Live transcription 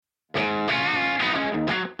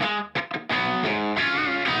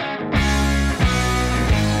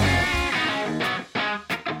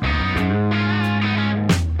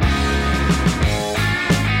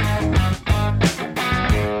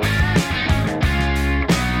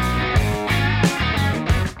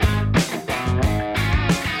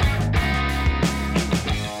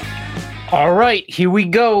All right, here we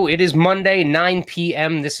go. It is Monday, 9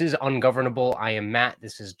 p.m. This is Ungovernable. I am Matt.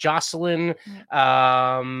 This is Jocelyn.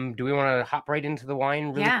 Do we want to hop right into the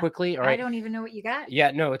wine really quickly? All right. I don't even know what you got.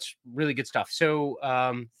 Yeah, no, it's really good stuff. So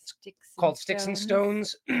it's called Sticks and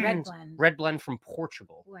Stones. Red blend. Red blend from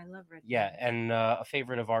Portugal. Oh, I love red blend. Yeah, and a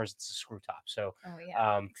favorite of ours, it's a screw top. So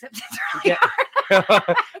except it's really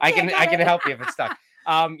hard. I can help you if it's stuck.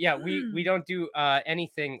 We don't do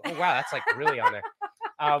anything. Oh wow, that's like really on there.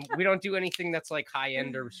 We don't do anything that's like high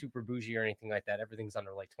end or super bougie or anything like that. Everything's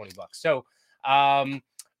under like $20. So, all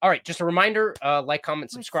right, just a reminder, like,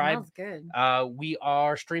 comment, subscribe. It smells good. We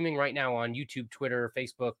are streaming right now on YouTube, Twitter,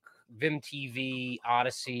 Facebook, Vim TV,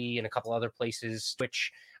 Odyssey, and a couple other places,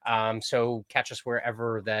 Twitch. So catch us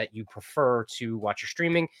wherever that you prefer to watch your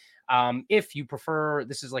streaming. If you prefer,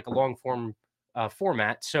 this is like a long form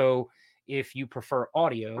format. So if you prefer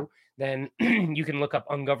audio, then you can look up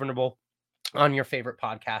Ungovernable on your favorite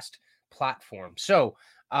podcast platform. So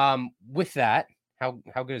with that, how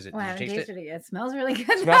good is it? Well, Did you taste it? It smells really good.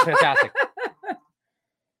 It smells fantastic.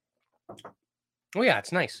 Oh yeah,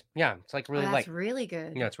 it's nice. Yeah, it's like really light. That's really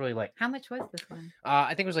good. Yeah, it's really light. How much was this one?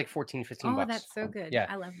 I think it was like 14, 15 bucks. Oh, that's so good. Yeah.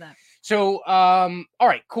 I love that. So all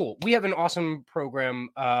right, cool. We have an awesome program.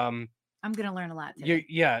 I'm gonna learn a lot today.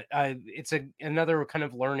 It's another kind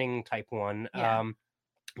of learning type one. Yeah.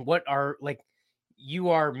 What are like you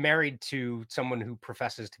are married to someone who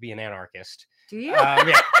professes to be an anarchist. Do you?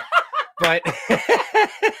 Yeah. But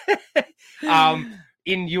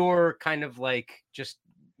in your kind of like just,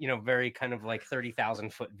 very kind of like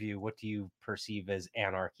 30,000 foot view, what do you perceive as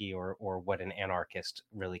anarchy or what an anarchist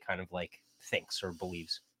really kind of like thinks or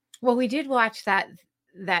believes? Well, we did watch that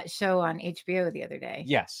show on HBO the other day.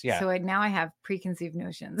 Yes. Yeah. So now I have preconceived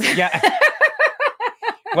notions. Yeah.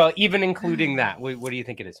 Well, even including that, what do you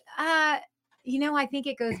think it is? I think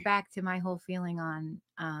it goes back to my whole feeling on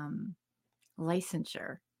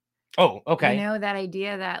licensure. Oh, okay. That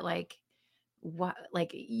idea that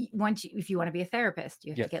if you want to be a therapist,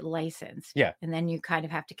 you have to get licensed. Yeah. And then you kind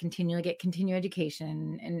of have to continue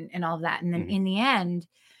education and all of that. And then in the end,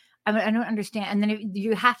 I don't understand. And then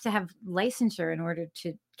you have to have licensure in order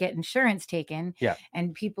to get insurance taken. Yeah.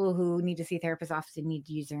 And people who need to see therapists often need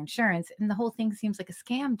to use their insurance. And the whole thing seems like a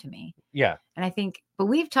scam to me. Yeah. And I think, but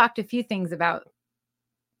we've talked a few things about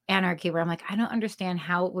anarchy where I'm like, I don't understand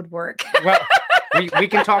how it would work. Well, we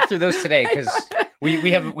can talk through those today because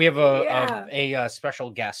we have a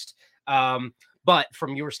special guest. But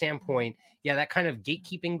from your standpoint, that kind of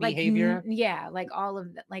gatekeeping behavior. Like all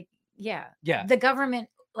of that, Yeah. The government,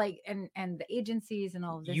 and the agencies and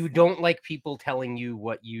all of this. You don't like people telling you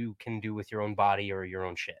what you can do with your own body or your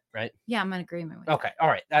own shit, right? Yeah, I'm in agreement with Okay. that. All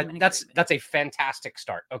right. That's a fantastic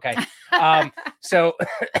start. Okay. So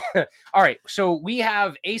all right. So we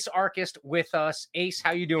have Ace Archist with us. Ace,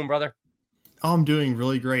 how you doing, brother? Oh, I'm doing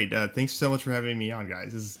really great. Thanks so much for having me on,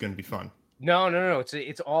 guys. This is going to be fun. No.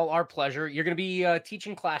 It's all our pleasure. You're going to be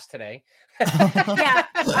teaching class today. Yeah,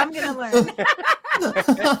 I'm going to learn.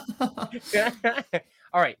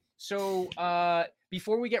 All right. So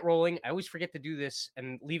before we get rolling, I always forget to do this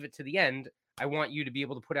and leave it to the end. I want you to be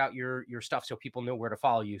able to put out your stuff so people know where to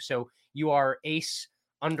follow you. So you are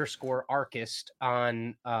Ace_Archist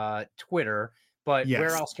on Twitter, but yes.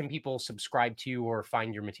 Where else can people subscribe to you or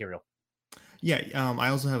find your material? Yeah, I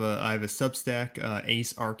also have a Substack,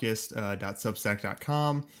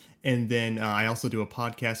 acearchist.substack.com. And then I also do a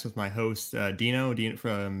podcast with my host, Dino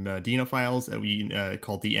from Dino Files,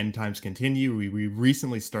 called The End Times Continue. We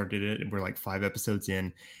recently started it, and we're like 5 episodes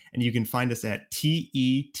in. And you can find us at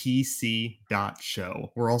tetc.show.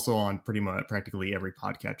 We're also on practically every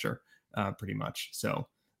podcatcher, pretty much. So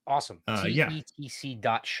awesome.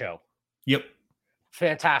 tetc.show. Yep.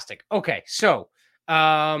 Fantastic. Okay, so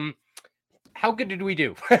how good did we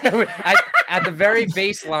do? at the very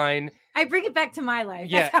baseline. I bring it back to my life.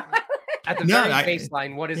 Yeah. At the very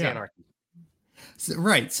baseline, what is anarchy? So,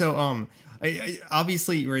 right. So, I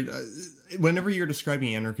obviously, right. Whenever you're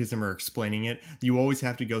describing anarchism or explaining it, you always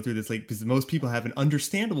have to go through this, because most people have an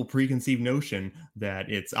understandable preconceived notion that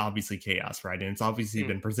it's obviously chaos, right? And it's obviously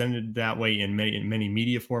been presented that way in many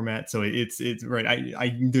media formats. So it's right.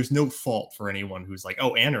 There's no fault for anyone who's like,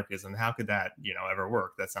 oh, anarchism, how could that ever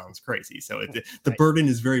work? That sounds crazy. So the burden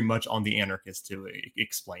is very much on the anarchist to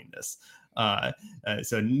explain this.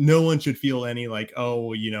 So no one should feel any like,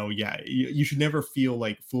 oh, you should never feel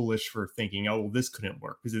like foolish for thinking, oh, well, this couldn't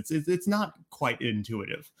work, because it's not quite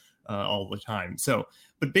intuitive all the time. So,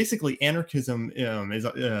 but basically anarchism is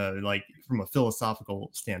like, from a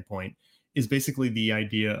philosophical standpoint, is basically the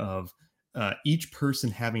idea of each person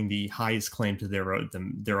having the highest claim to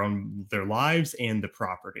their lives and the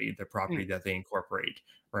property that they incorporate,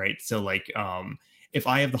 right? So like, if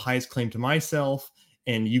I have the highest claim to myself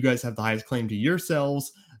and you guys have the highest claim to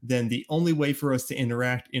yourselves, then the only way for us to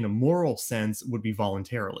interact in a moral sense would be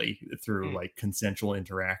voluntarily through like consensual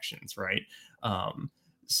interactions, right?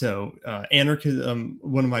 So anarchism,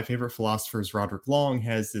 one of my favorite philosophers, Roderick Long,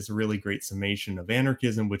 has this really great summation of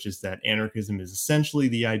anarchism, which is that anarchism is essentially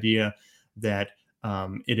the idea that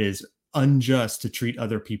it is unjust to treat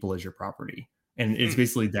other people as your property. And it's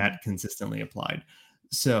basically that consistently applied.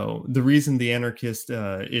 So the reason the anarchist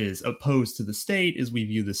is opposed to the state is we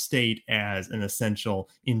view the state as an essential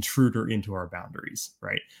intruder into our boundaries,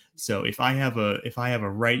 right? So if I have a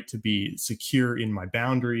right to be secure in my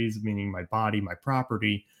boundaries, meaning my body, my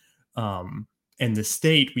property, and the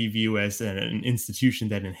state we view as an institution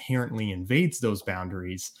that inherently invades those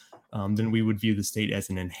boundaries, then we would view the state as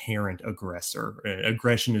an inherent aggressor.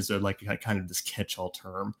 Aggression is like kind of this catch-all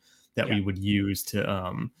term that we would use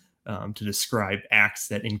to describe acts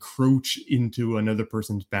that encroach into another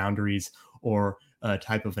person's boundaries, or a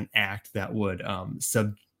type of an act that would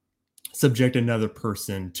subject another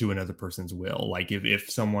person to another person's will. Like if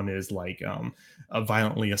someone is like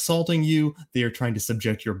violently assaulting you, they are trying to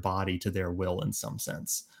subject your body to their will in some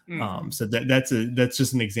sense. So that's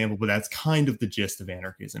just an example, but that's kind of the gist of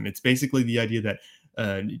anarchism. It's basically the idea that,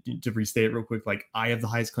 to restate it real quick, like I have the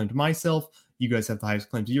highest claim to myself, you guys have the highest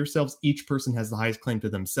claim to yourselves, each person has the highest claim to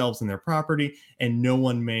themselves and their property, and no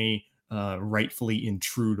one may rightfully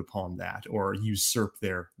intrude upon that or usurp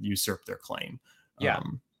their claim.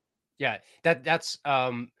 Yeah, that's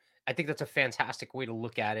I think that's a fantastic way to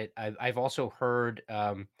look at it. I've also heard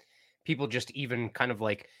people just even kind of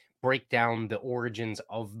like break down the origins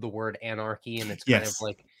of the word anarchy, and it's kind of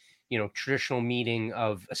like, traditional meaning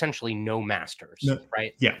of essentially no masters,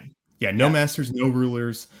 right? No masters, no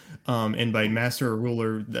rulers. And by master or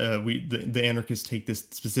ruler, the anarchists take this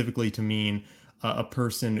specifically to mean a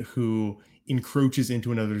person who encroaches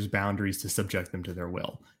into another's boundaries to subject them to their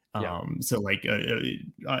will. So like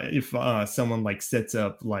if someone like sets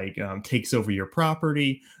up like takes over your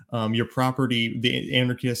property, the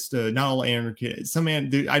anarchist, not all anarchists, I'm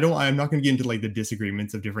not going to get into like the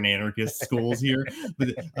disagreements of different anarchist schools here, but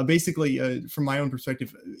basically from my own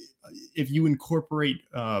perspective, if you incorporate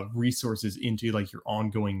resources into like your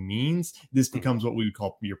ongoing means, this becomes what we would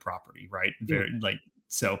call your property, right?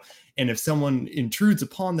 So, and if someone intrudes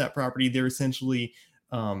upon that property, they're essentially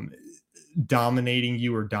dominating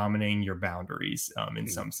you or dominating your boundaries in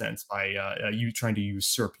some sense by you trying to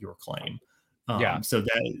usurp your claim. So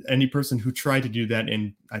that any person who tried to do that,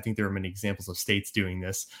 and I think there are many examples of states doing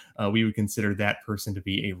this, we would consider that person to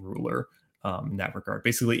be a ruler in that regard.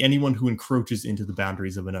 Basically, anyone who encroaches into the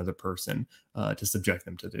boundaries of another person to subject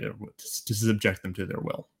them to their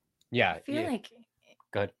will. I feel like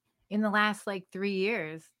good. In the last like 3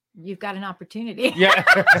 years, you've got an opportunity.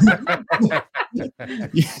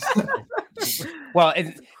 Well,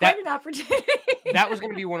 and quite an opportunity. That was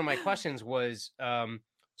going to be one of my questions was,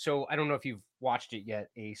 so I don't know if you've watched it yet,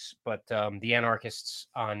 Ace, but The Anarchists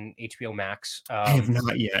on HBO Max. I have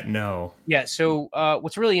not yet, no. Yeah, so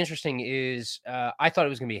what's really interesting is I thought it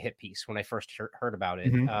was going to be a hit piece when I first heard about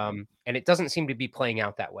it, and it doesn't seem to be playing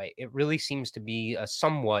out that way. It really seems to be a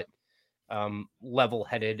somewhat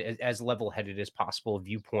level-headed as possible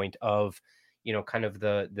viewpoint of, kind of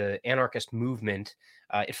the anarchist movement.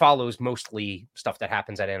 It follows mostly stuff that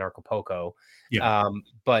happens at Anarchapulco.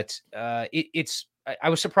 But I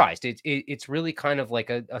was surprised. It's really kind of like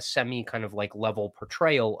a semi kind of like level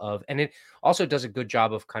portrayal of, and it also does a good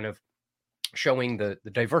job of kind of showing the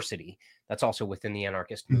diversity that's also within the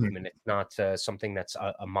anarchist movement. It's not something that's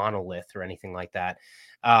a monolith or anything like that.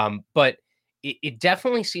 But it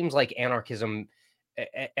definitely seems like anarchism,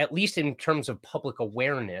 at least in terms of public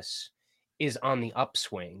awareness, is on the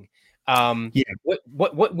upswing.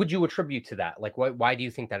 What would you attribute to that? Like, why do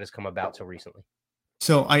you think that has come about so recently?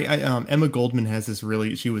 So I Emma Goldman has this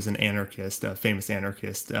she was an anarchist, a famous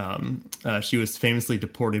anarchist. She was famously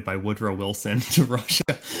deported by Woodrow Wilson to Russia.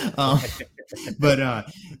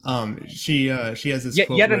 She has this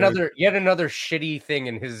quote yet another shitty thing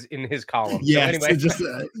in his column. Yeah. So anyway. So just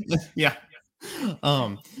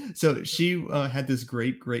so she had this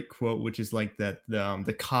great quote, which is like that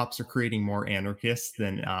the cops are creating more anarchists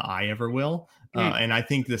than I ever will. And I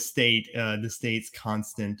think the state's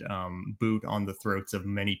constant boot on the throats of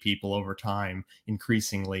many people over time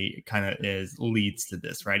increasingly kind of leads to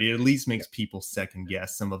this, right? It at least makes people second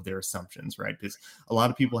guess some of their assumptions, right? Because a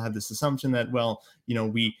lot of people have this assumption that, well,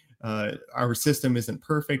 our system isn't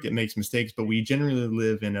perfect, it makes mistakes, but we generally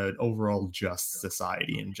live in an overall just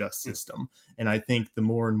society and just system. And I think the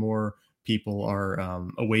more and more people are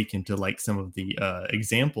awakened to like some of the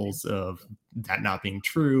examples of that not being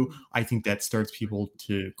true, I think that starts people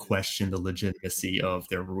to question the legitimacy of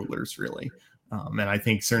their rulers, really. And I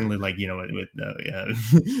think certainly, like, you know, with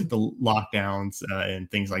the lockdowns and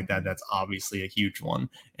things like that, that's obviously a huge one.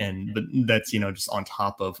 And but that's, you know, just on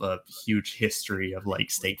top of a huge history of like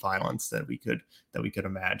state violence that we could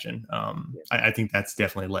imagine. I think that's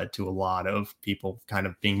definitely led to a lot of people kind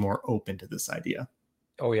of being more open to this idea.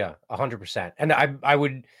 Oh yeah, 100%. And I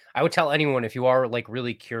would tell anyone, if you are like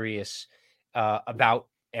really curious about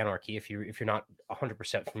anarchy, if you're not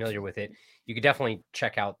 100% familiar with it, you could definitely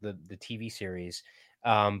check out the TV series.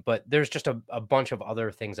 But there's just a bunch of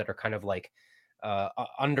other things that are kind of like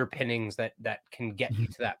underpinnings that can get you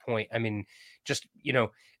to that point. I mean, just, you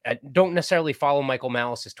know, don't necessarily follow Michael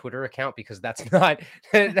Malice's Twitter account, because that's not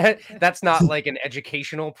that's not like an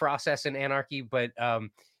educational process in anarchy, but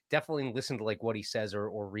definitely listen to like what he says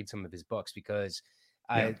or read some of his books, because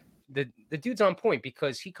the dude's on point,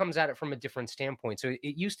 because he comes at it from a different standpoint. So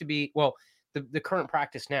it used to be, well, the current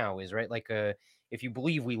practice now is, right, like if you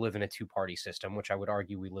believe we live in a two-party system, which I would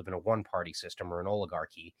argue we live in a one-party system or an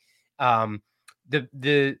oligarchy,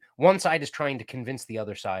 the one side is trying to convince the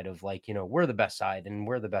other side of like, you know, we're the best side and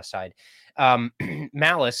we're the best side.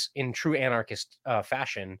 Malice, in true anarchist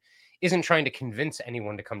fashion, isn't trying to convince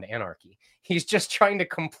anyone to come to anarchy. He's just trying to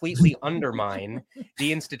completely undermine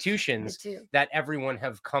the institutions that everyone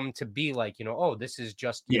have come to be like, you know, oh, this is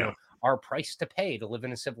just, you know, our price to pay to live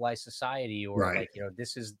in a civilized society, or like, you know,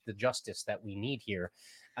 this is the justice that we need here.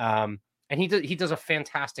 And he does a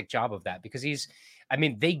fantastic job of that, because I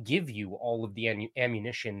mean, they give you all of the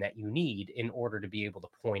ammunition that you need in order to be able to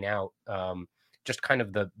point out just kind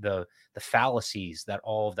of the fallacies that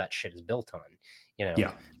all of that shit is built on, you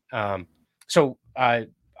know? So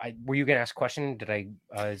were you going to ask a question? Did I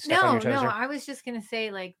step on your toes? No, I was just going to say,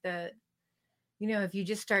 like, you know, if you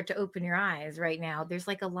just start to open your eyes right now, there's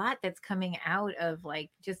like a lot that's coming out of, like,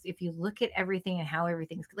 just if you look at everything and how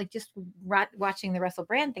everything's like, just watching the Russell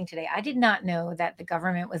Brand thing today, I did not know that the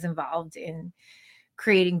government was involved in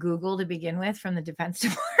creating Google to begin with from the Defense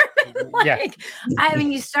Department. Like, I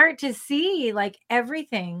mean, you start to see like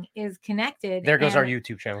everything is connected. There goes our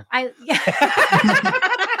YouTube channel.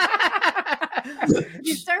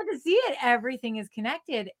 You start to see it. Everything is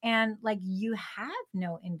connected, and like you have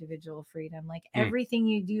no individual freedom. Like everything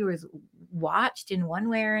you do is watched in one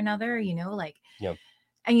way or another. You know, like,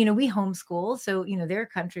 and you know, we homeschool, so you know there are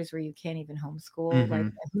countries where you can't even homeschool.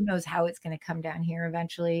 Like, who knows how it's going to come down here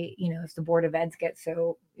eventually? You know, if the Board of Eds get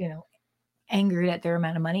so, you know, angered at their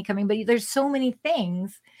amount of money coming, but there's so many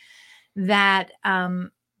things that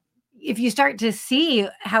if you start to see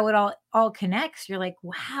how it all connects, you're like,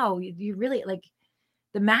 wow, you really, like,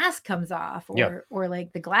 the mask comes off, or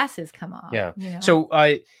like the glasses come off. You know? So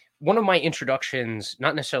one of my introductions,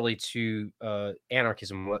 not necessarily to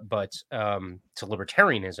anarchism, but to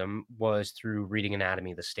libertarianism, was through reading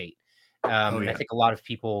Anatomy of the State. And I think a lot of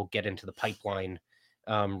people get into the pipeline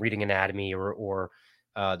reading Anatomy, or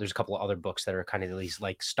there's a couple of other books that are kind of these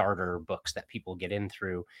like starter books that people get in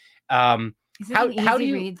through. Is it an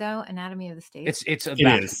easy read though? Anatomy of the State. It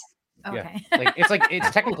is. Okay. Like it's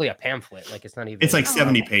technically a pamphlet. Like it's not even. It's like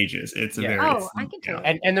 70 pages. It's a very. I can do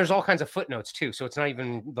it. And there's all kinds of footnotes too, so it's not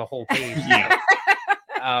even the whole page.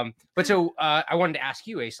 But so I wanted to ask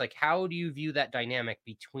you, Ace, like, how do you view that dynamic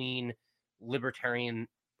between libertarianism,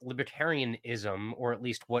 or at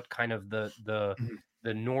least what kind of the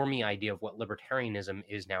normie idea of what libertarianism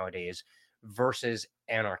is nowadays, versus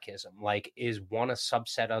anarchism? Like, is one a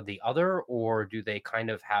subset of the other, or do they kind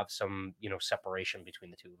of have some, you know, separation between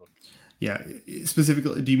the two of them? Yeah,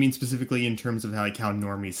 specifically, do you mean specifically in terms of how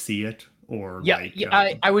normies see it, or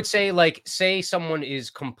I would say, like, say someone is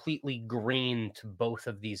completely green to both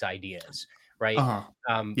of these ideas, right? How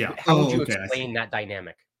would you explain that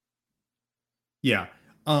dynamic?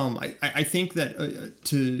 I think that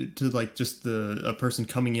to like just a person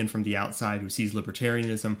coming in from the outside who sees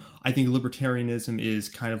libertarianism, I think libertarianism is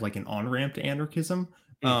kind of like an on-ramp to anarchism.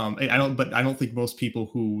 I don't think most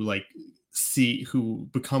people who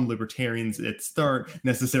become libertarians at start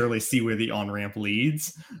necessarily see where the on-ramp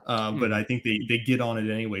leads. But I think they get on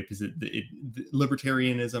it anyway, because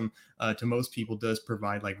libertarianism to most people does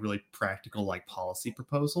provide like really practical like policy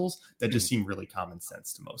proposals that just seem really common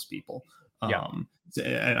sense to most people.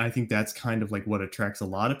 And I think that's kind of like what attracts a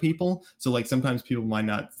lot of people. So like sometimes people might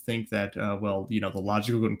not think that, well, you know, the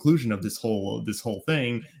logical conclusion of this whole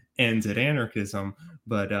thing ends at anarchism,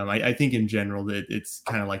 But I think in general that it's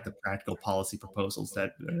kind of like the practical policy proposals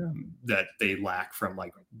that that they lack from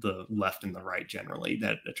like the left and the right generally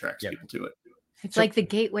that attracts people to it. It's like the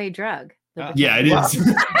gateway drug. Yeah, it is.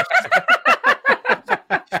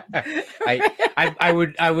 I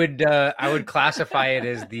would classify it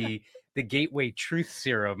as the gateway truth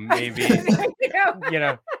serum, maybe. You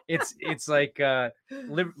know, it's like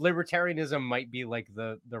libertarianism might be like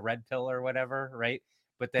the red pill or whatever, right?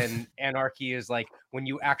 But then anarchy is like when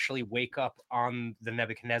you actually wake up on the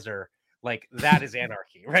Nebuchadnezzar, like that is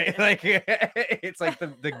anarchy, right? Like it's like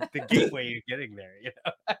the gateway to getting there, you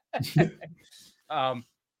know.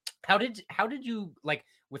 How did you, like,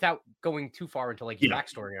 without going too far into like your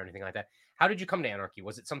backstory or anything like that, how did you come to anarchy?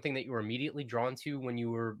 Was it something that you were immediately drawn to when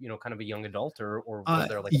you were, you know, kind of a young adult, or was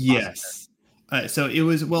there like a yes? So it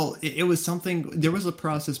was something. There was a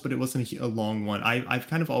process, but it wasn't a long one. I've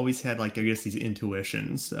kind of always had, like, I guess, these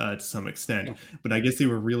intuitions to some extent, but I guess they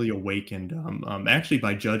were really awakened actually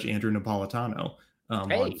by Judge Andrew Napolitano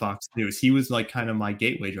on Fox News. He was like kind of my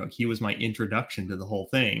gateway drug. He was my introduction to the whole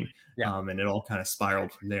thing. And it all kind of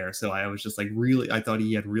spiraled from there. So I was just like, I thought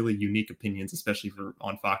he had really unique opinions, especially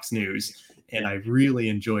on Fox News. And I really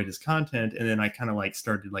enjoyed his content. And then I kind of like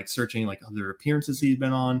started like searching like other appearances he'd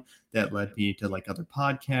been on that led me to like other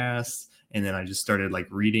podcasts. And then I just started like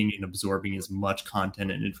reading and absorbing as much content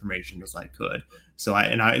and information as I could. So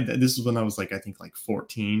this is when I was like, I think like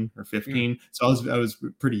 14 or 15. So I was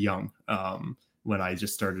pretty young. When I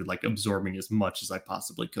just started like absorbing as much as I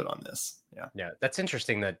possibly could on this. Yeah. That's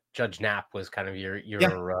interesting that Judge Knapp was kind of your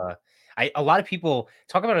a lot of people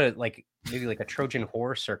talk about it like maybe like a Trojan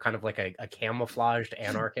horse or kind of like a camouflaged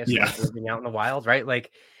anarchist like living out in the wild, right? Like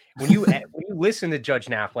when you listen to Judge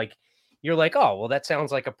Knapp, like you're like, oh, well, that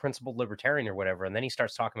sounds like a principled libertarian or whatever. And then he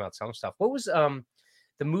starts talking about some stuff. What was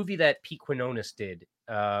the movie that Pete Quinones did?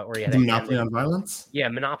 Or he had Monopoly on Violence. Yeah,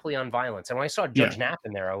 Monopoly on Violence. And when I saw Judge Knapp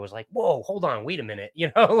in there, I was like, whoa, hold on, wait a minute.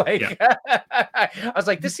 You know, like I was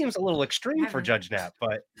like, this seems a little extreme for Judge Knapp,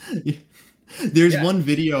 but there's one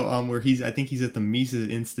video where I think he's at the Mises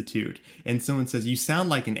Institute, and someone says, "You sound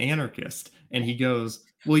like an anarchist," and he goes,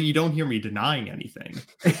 "Well, you don't hear me denying anything."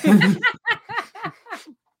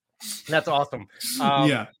 That's awesome.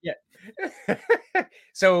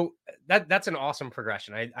 So that's an awesome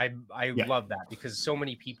progression. I love that, because so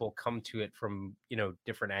many people come to it from, you know,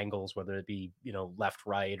 different angles, whether it be, you know, left,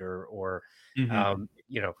 right, or you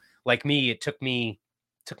know, like me, it took me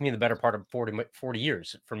the better part of 40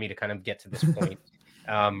 years for me to kind of get to this point.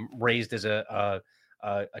 Raised as a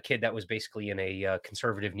kid that was basically in a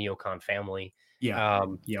conservative neocon family.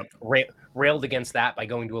 Railed against that by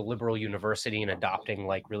going to a liberal university and adopting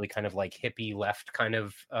like really kind of like hippie left kind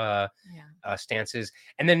of stances,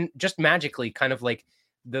 and then just magically kind of like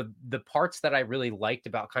the parts that I really liked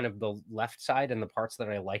about kind of the left side and the parts that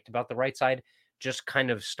I liked about the right side just kind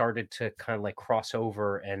of started to kind of like cross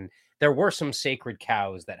over. And there were some sacred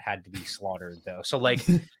cows that had to be slaughtered though. So like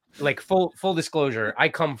like full disclosure, I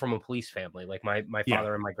come from a police family. Like my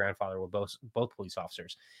father and my grandfather were both police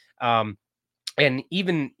officers. And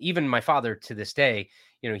even my father to this day,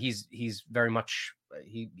 you know, he's very much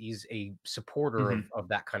he's a supporter of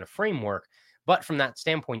that kind of framework. But from that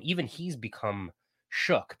standpoint, even he's become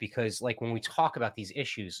shook, because like when we talk about these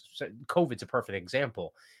issues, so COVID's a perfect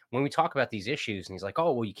example. When we talk about these issues and he's like,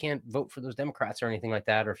 oh, well, you can't vote for those Democrats or anything like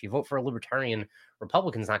that. Or if you vote for a libertarian,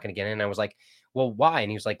 Republican's not going to get in. And I was like, well, why?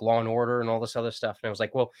 And he was like, law and order and all this other stuff. And I was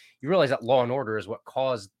like, well, you realize that law and order is what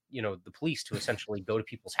caused, you know, the police to essentially go to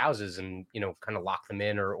people's houses and, you know, kind of lock them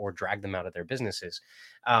in or drag them out of their businesses.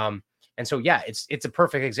 And so, yeah, it's a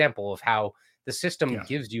perfect example of how the system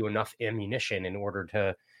gives you enough ammunition in order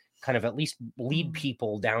to kind of at least lead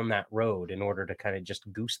people down that road in order to kind of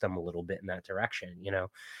just goose them a little bit in that direction, you know.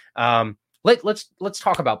 Let's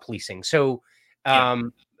talk about policing. So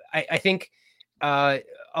I think a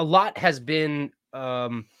lot has been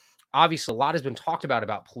obviously a lot has been talked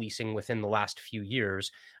about policing within the last few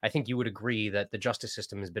years. I think you would agree that the justice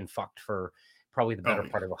system has been fucked for probably the better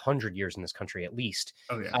part of 100 years in this country, at least.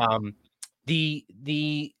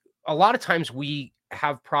 A lot of times we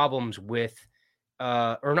have problems with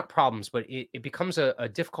or not problems, but it becomes a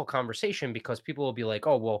difficult conversation, because people will be like,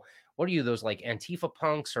 oh, well, what are you, those like Antifa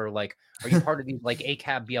punks, or like, are you part of these like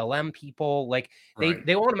ACAB BLM people? Like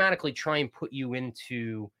they automatically try and put you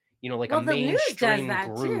into, you know, like a mainstream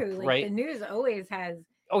group, like, right? The news always has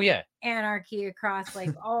anarchy across like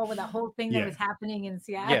with that whole thing that was happening in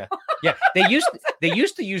Seattle. They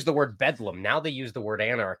used to use the word bedlam. Now they use the word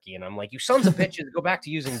anarchy, and I'm like, you sons of bitches, go back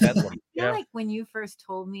to using bedlam. You know, like when you first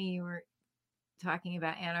told me you were talking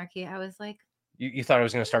about anarchy, I was like, you thought I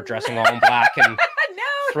was going to start dressing all in black and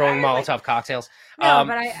throwing I was Molotov cocktails. no,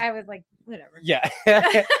 but I was like, whatever. Yeah.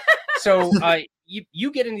 So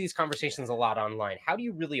you get into these conversations a lot online. How do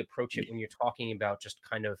you really approach it when you're talking about just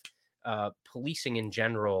kind of policing in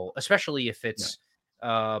general, especially if it's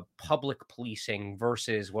public policing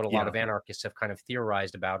versus what a lot of anarchists have kind of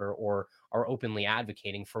theorized about or are openly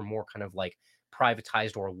advocating for more kind of like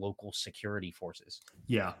privatized or local security forces?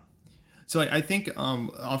 Yeah. So I think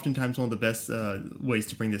oftentimes one of the best ways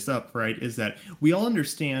to bring this up, right, is that we all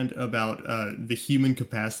understand about the human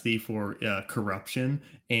capacity for corruption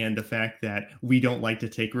and the fact that we don't like to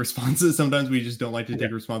take responsibility. Sometimes we just don't like to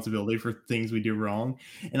take responsibility for things we do wrong.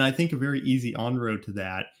 And I think a very easy on-road to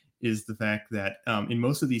that is the fact that in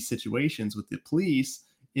most of these situations with the police,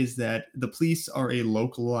 is that the police are a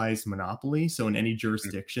localized monopoly. So in any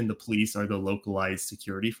jurisdiction, the police are the localized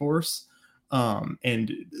security force.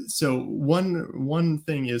 And so one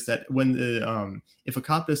thing is that when the if a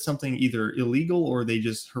cop does something either illegal or they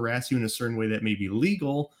just harass you in a certain way that may be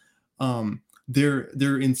legal, they're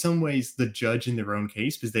in some ways the judge in their own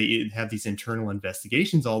case, because they have these internal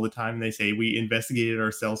investigations all the time, and they say we investigated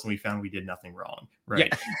ourselves and we found we did nothing wrong,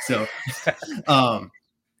 right? So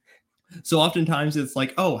so oftentimes it's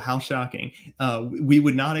like, oh, how shocking. We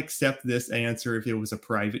would not accept this answer if it was a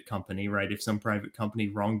private company, right? If some private company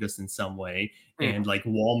wronged us in some way and like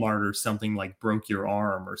Walmart or something like broke your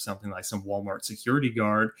arm or something, like some Walmart security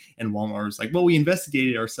guard, and Walmart was like, well, we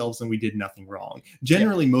investigated ourselves and we did nothing wrong.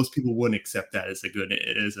 Generally, most people wouldn't accept that as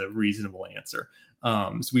a reasonable answer.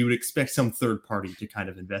 So we would expect some third party to kind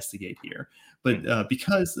of investigate here. But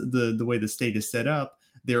because the way the state is set up,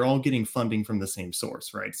 they're all getting funding from the same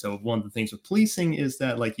source, right? So one of the things with policing is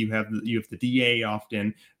that like you have the DA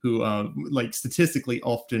often who like statistically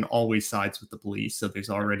often always sides with the police. So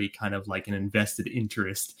there's already kind of like an invested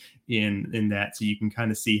interest in that. So you can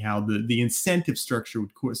kind of see how the incentive structure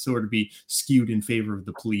would sort of be skewed in favor of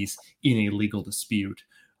the police in a legal dispute.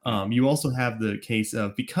 You also have the case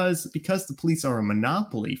of because the police are a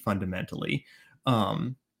monopoly fundamentally,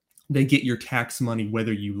 they get your tax money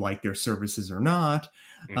whether you like their services or not.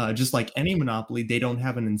 Just like any monopoly, they don't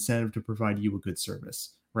have an incentive to provide you a good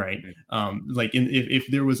service, right? Like if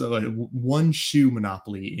there was a one shoe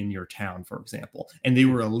monopoly in your town, for example, and they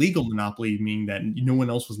were a legal monopoly, meaning that no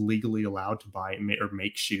one else was legally allowed to buy or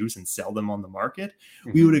make shoes and sell them on the market,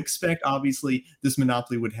 we would expect, obviously, this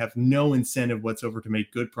monopoly would have no incentive whatsoever to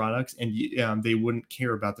make good products, and they wouldn't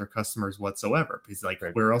care about their customers whatsoever, because like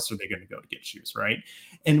where else are they going to go to get shoes, right?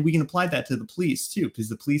 And we can apply that to the police too, because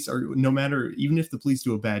the police are, no matter, even if the police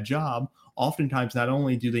do a bad job, oftentimes not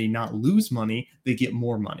only do they not lose money, they get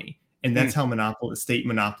more money. And that's how state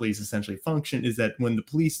monopolies essentially function, is that when the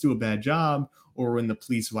police do a bad job or when the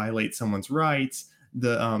police violate someone's rights,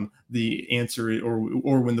 the answer,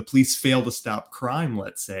 or when the police fail to stop crime,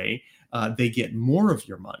 let's say, they get more of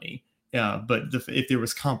your money. But if there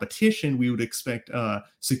was competition, we would expect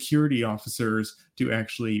security officers to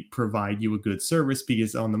actually provide you a good service,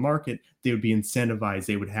 because on the market, they would be incentivized.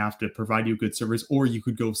 They would have to provide you a good service, or you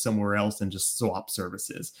could go somewhere else and just swap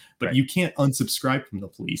services. But you can't unsubscribe from the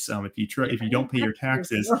police. If you don't pay your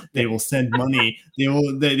taxes, they will send money. They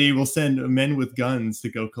will send men with guns to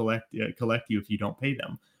go collect you if you don't pay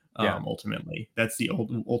them. Ultimately, that's the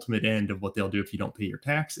ultimate end of what they'll do if you don't pay your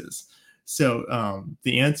taxes. So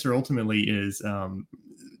the answer ultimately is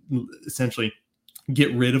essentially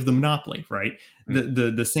get rid of the monopoly, right?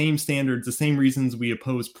 The same standards, the same reasons we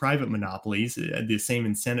oppose private monopolies, the same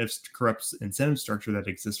corrupt incentive structure that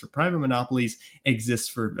exists for private monopolies exists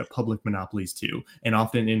for public monopolies too, and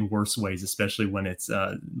often in worse ways, especially when it's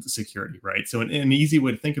security, right? So an easy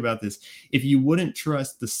way to think about this, if you wouldn't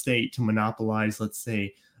trust the state to monopolize, let's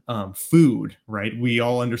say, food, right? We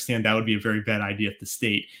all understand that would be a very bad idea if the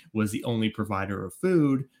state was the only provider of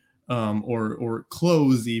food, or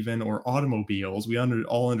clothes even, or automobiles. We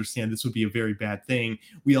all understand this would be a very bad thing.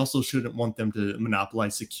 We also shouldn't want them to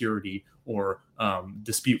monopolize security or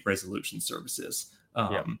dispute resolution services.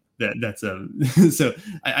 That's so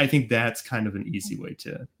I think that's kind of an easy way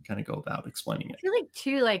to kind of go about explaining it. I feel like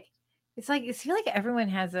too, like I feel like everyone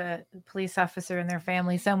has a police officer in their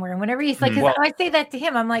family somewhere. And whenever he's like, I say that to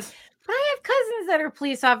him, I'm like, but I have cousins that are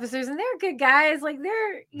police officers and they're good guys. Like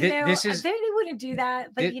they're, they wouldn't do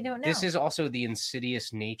that, but you don't know. This is also the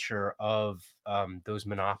insidious nature of those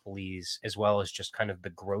monopolies, as well as just kind of the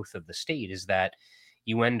growth of the state, is that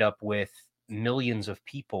you end up with millions of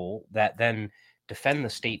people that then defend the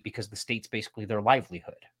state because the state's basically their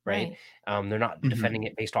livelihood, right? They're not defending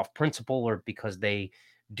it based off principle or because they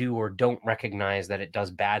do or don't recognize that it does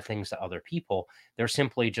bad things to other people. They're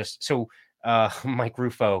simply just Mike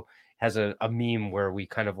Ruffo has a meme where we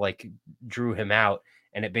kind of like drew him out,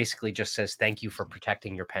 and it basically just says thank you for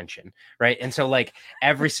protecting your pension, right? And so like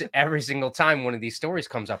every single time one of these stories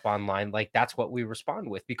comes up online, like that's what we respond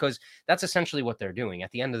with, because that's essentially what they're doing.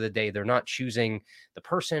 At the end of the day, they're not choosing the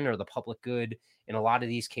person or the public good in a lot of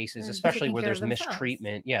these cases, especially where there's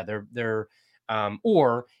mistreatment. Yeah, they're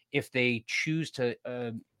or if they choose to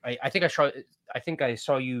I think I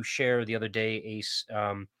saw you share the other day, Ace,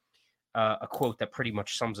 a quote that pretty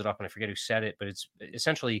much sums it up, and I forget who said it, but it's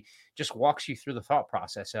essentially just walks you through the thought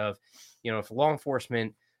process of, you know, if law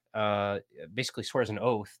enforcement basically swears an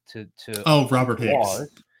oath to Robert laws,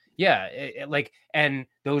 Hicks. yeah, like, and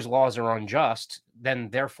those laws are unjust, then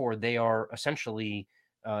therefore they are essentially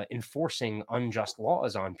enforcing unjust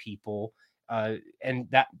laws on people. And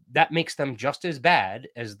that makes them just as bad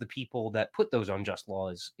as the people that put those unjust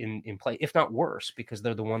laws in play, if not worse, because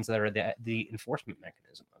they're the ones that are the enforcement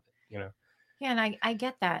mechanism of it, you know? Yeah, and I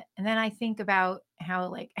get that. And then I think about how,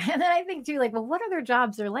 like, and then I think too, like, well, what other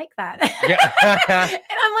jobs are like that? Yeah.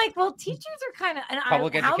 And I'm like, well, teachers are kind of, and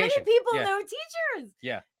Public how many education. people Yeah. know teachers?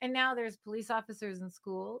 Yeah. And now there's police officers in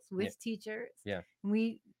schools with teachers. Yeah.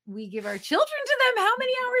 We give our children to them how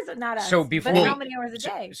many hours? Not us. So before but how many hours a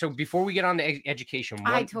day? So before we get on to education,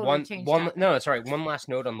 I totally changed topics. No, it's all right. One last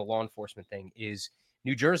note on the law enforcement thing is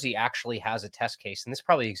New Jersey actually has a test case, and this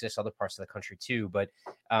probably exists other parts of the country too, but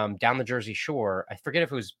down the Jersey Shore, I forget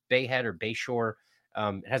if it was Bayhead or Bayshore.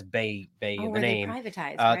 It has Bay in the name.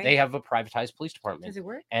 Privatized, right? They have a privatized police department. Does it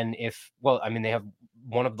work? And they have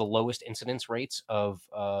one of the lowest incidence rates of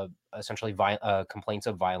essentially complaints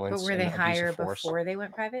of violence. But were they higher before they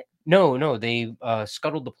went private? No, they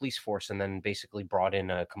scuttled the police force and then basically brought in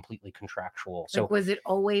a completely contractual. So was it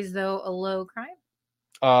always though a low crime?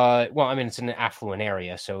 Well, I mean, it's an affluent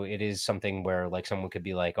area, so it is something where like someone could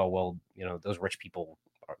be like, oh, well, you know, those rich people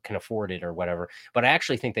can afford it or whatever. But I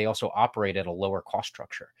actually think they also operate at a lower cost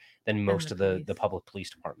structure than most of the public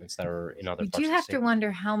police departments that are in other parts of the state. You do have to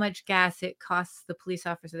wonder how much gas it costs the police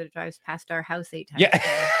officer that drives past our house 8 times.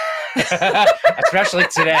 Yeah. Especially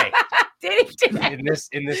today. In this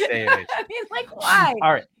day and age. I mean, like, why?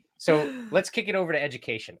 All right. So let's kick it over to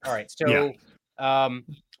education. All right. So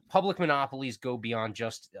public monopolies go beyond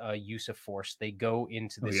just use of force. They go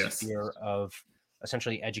into the sphere of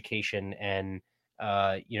essentially education and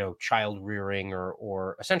child rearing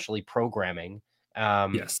or essentially programming.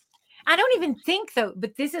 Yes. I don't even think though,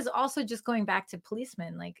 but this is also just going back to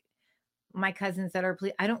policemen. Like my cousins that are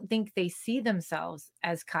police, I don't think they see themselves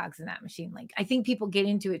as cogs in that machine. Like I think people get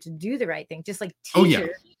into it to do the right thing. Just like teachers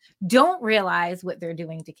don't realize what they're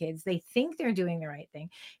doing to kids. They think they're doing the right thing.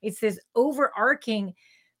 It's this overarching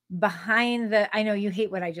behind the, I know you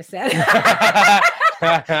hate what I just said.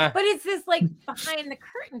 But it's this like behind the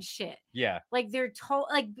curtain shit. Yeah. Like they're told,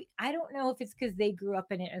 like, I don't know if it's because they grew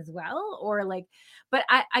up in it as well or like, but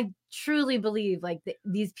I truly believe like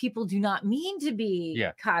these people do not mean to be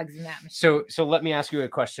cogs in that machine. So let me ask you a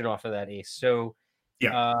question off of that, Ace. So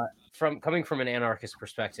coming from an anarchist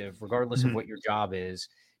perspective, regardless of what your job is,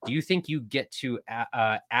 do you think you get to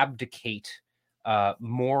abdicate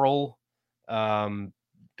moral,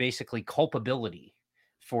 basically culpability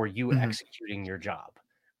for you executing your job,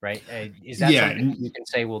 right? Is that something you can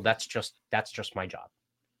say, well, that's just my job?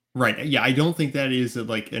 Right. Yeah, I don't think that is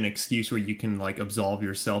like an excuse where you can like absolve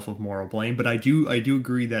yourself of moral blame, but I do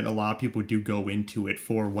agree that a lot of people do go into it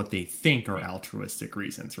for what they think are altruistic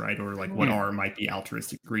reasons, right? Or like what might be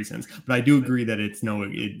altruistic reasons. But I do agree that it's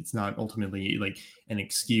not ultimately like an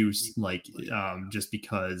excuse, like just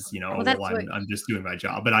because, you know, I'm just doing my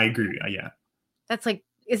job. But I agree. Yeah. That's like,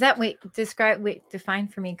 define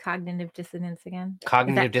for me cognitive dissonance again.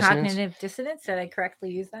 Cognitive dissonance? Cognitive dissonance? Did I correctly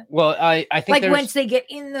use that? Well, I think like once they get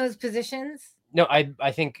in those positions. No,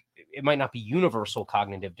 I think it might not be universal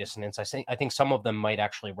cognitive dissonance. I think some of them might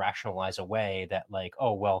actually rationalize away that like,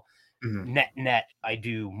 oh, well, net, I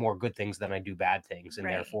do more good things than I do bad things, and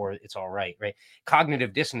therefore it's all right, right?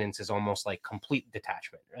 Cognitive dissonance is almost like complete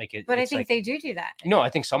detachment. Like, but I think they do that. No, I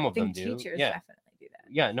think some of them do. Teachers definitely.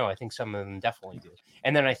 Yeah, no, I think some of them definitely do.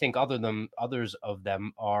 And then I think others of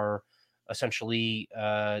them are essentially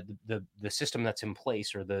the system that's in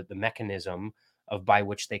place, or the mechanism by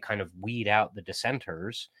which they kind of weed out the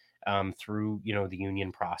dissenters through, you know, the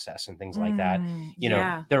union process and things like that. You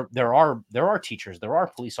know, there are teachers, there are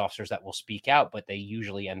police officers that will speak out, but they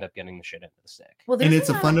usually end up getting the shit into the stick. Well, and it's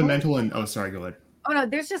a fundamental go ahead. Oh no,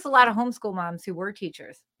 there's just a lot of homeschool moms who were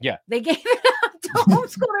teachers. Yeah. They gave it up to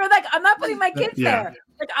homeschool. They're like, I'm not putting my kids there.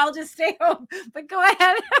 Like, I'll just stay home. But go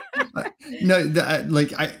ahead.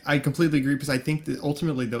 I completely agree, because I think that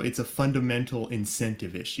ultimately, though, it's a fundamental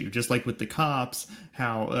incentive issue. Just like with the cops,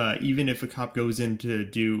 how even if a cop goes in to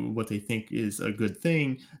do what they think is a good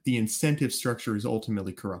thing, the incentive structure is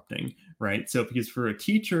ultimately corrupting, right? So because for a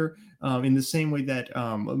teacher, in the same way that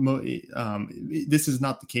this is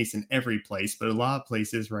not the case in every place, but a lot of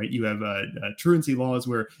places, right, you have truancy laws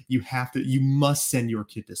where you must send your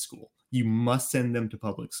kid to school. You must send them to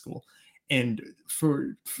public school. And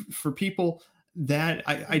for people that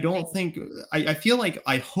I don't think, I feel like,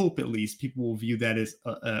 I hope at least people will view that as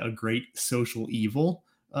a great social evil,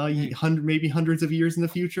 maybe hundreds of years in the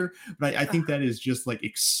future. But I think that is just like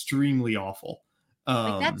extremely awful.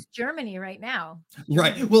 Like, that's Germany right now.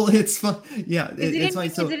 Right. Well, it's fun. Yeah. Is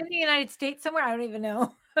it in the United States somewhere? I don't even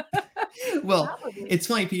know. Well, Probably. it's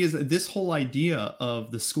funny because this whole idea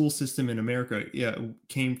of the school system in America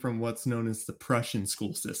came from what's known as the Prussian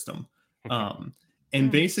school system.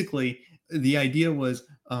 And basically the idea was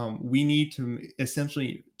we need to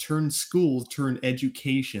essentially turn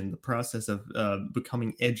education, the process of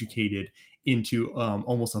becoming educated, into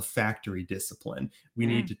almost a factory discipline. We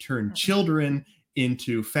need to turn children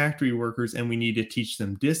into factory workers, and we need to teach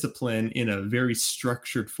them discipline in a very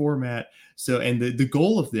structured format. So, and the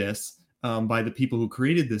goal of this by the people who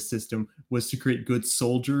created this system was to create good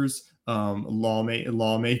soldiers,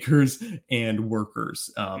 lawmakers, and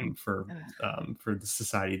workers for the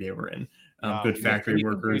society they were in. Good factory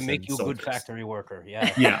workers. We make you a good factory worker.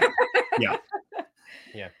 Yeah.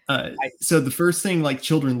 Yeah. So the first thing like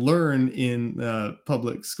children learn in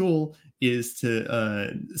public school is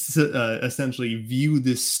to essentially view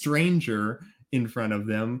this stranger in front of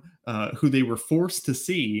them, who they were forced to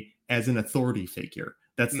see, as an authority figure.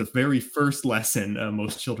 That's the very first lesson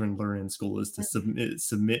most children learn in school, is to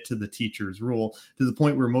submit to the teacher's rule, to the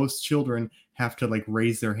point where most children have to like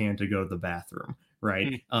raise their hand to go to the bathroom.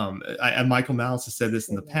 Right. Michael Malice has said this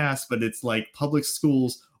in the past, but it's like public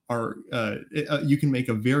schools are, you can make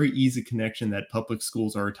a very easy connection that public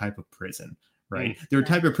schools are a type of prison, right? They're a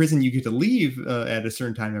type of prison you get to leave at a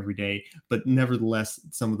certain time every day, but nevertheless,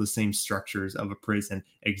 some of the same structures of a prison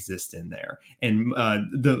exist in there. And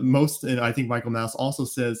and I think Michael Malice also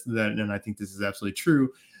says that, and I think this is absolutely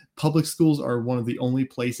true, public schools are one of the only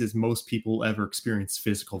places most people ever experience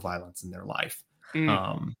physical violence in their life,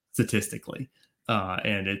 statistically.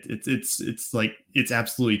 And it's like, it's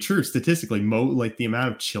absolutely true statistically. Like the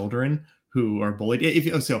amount of children who are bullied.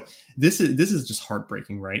 This is just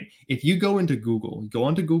heartbreaking, right? If you go onto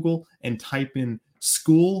Google and type in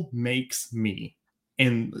 "school makes me"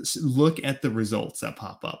 and look at the results that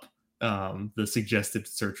pop up, the suggested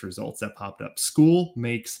search results that popped up, "school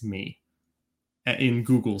makes me" in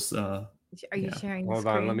Google's. Are you sharing? Hold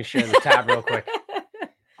on, let me share the tab real quick.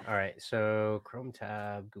 All right, so Chrome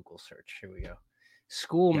tab, Google search. Here we go.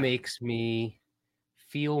 School makes me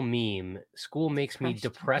feel meme. School makes me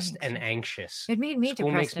depressed and anxious. It made me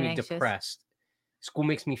School makes depressed and me anxious. depressed. School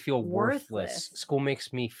makes me feel worthless. School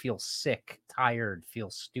makes me feel sick, tired, feel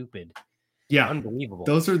stupid. Yeah, unbelievable.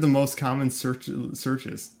 Those are the most common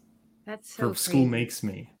searches. That's so for school makes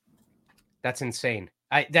me. That's insane.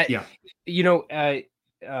 I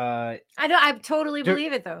totally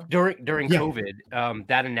believe it though. During COVID,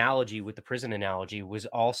 that analogy with the prison analogy was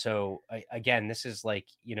also, again, this is like,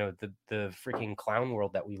 the freaking clown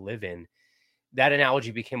world that we live in. That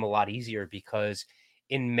analogy became a lot easier because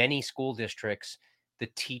in many school districts, the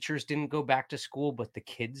teachers didn't go back to school, but the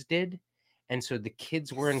kids did. And so the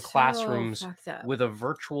kids were in classrooms with a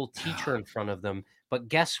virtual teacher in front of them. But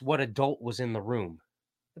guess what adult was in the room?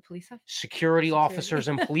 The police officers? Security officers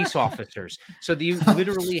and police officers. So you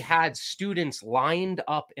literally had students lined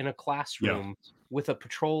up in a classroom with a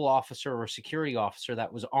patrol officer or security officer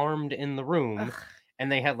that was armed in the room, and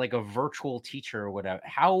they had like a virtual teacher or whatever.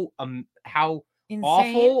 How insane.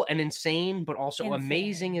 Awful and insane, but also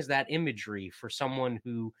amazing is that imagery for someone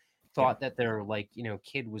who thought that their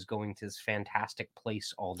kid was going to this fantastic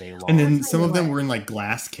place all day long. And then some of them were in like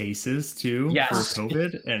glass cases too for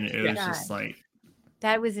COVID, and it was just like.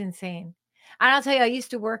 That was insane. And I'll tell you, I used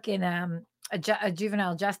to work in a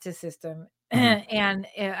juvenile justice system, and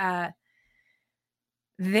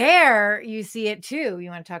there you see it too. You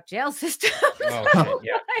want to talk jail system? Oh,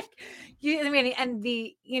 yeah.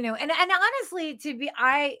 And honestly,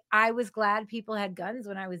 I was glad people had guns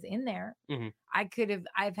when I was in there. I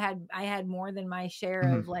had more than my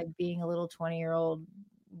share of like being a little 20-year-old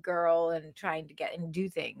girl and trying to get and do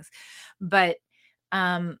things, but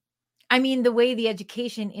I mean, the way the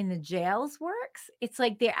education in the jails works, it's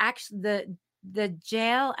like they're actually the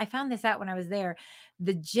jail. I found this out when I was there.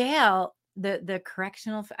 The jail the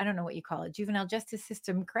correctional, I don't know what you call it, juvenile justice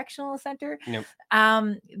system correctional center. Yep.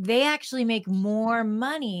 They actually make more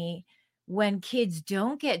money when kids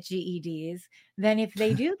don't get GEDs than if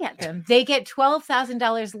they do get them. They get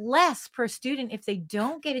 $12,000 less per student if they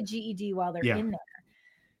don't get a GED while they're in there.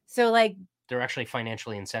 So like they're actually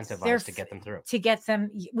financially incentivized they're to get them through. to get them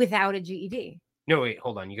without a GED. No, wait,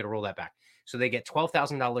 hold on. You got to roll that back. So they get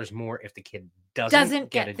 $12,000 more if the kid doesn't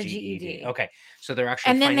get a the GED. GED. Okay, so they're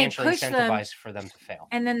actually And then they financially push them- incentivized for them to fail.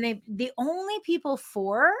 And then the only people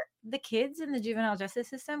for the kids in the juvenile justice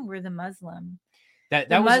system were the Muslim. That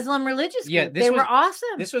The was Muslim religious group. yeah, this they was- were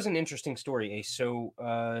awesome. this was an interesting story, Ace. So,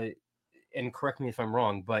 and correct me if I'm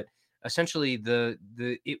wrong, but essentially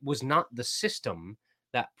it was not the system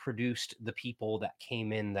that produced the people that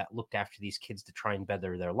came in that looked after these kids to try and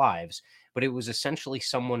better their lives, but it was essentially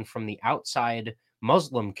someone from the outside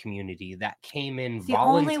Muslim community that came in It's the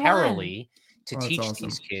only voluntarily to Oh, that's teach awesome.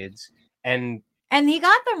 these kids. And And he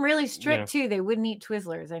got them really strict too. They wouldn't eat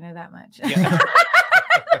Twizzlers. I know that much. Yeah.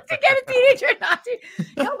 To get a teenager not to.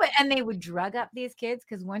 No, but and they would drug up these kids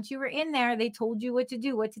because once you were in there, they told you what to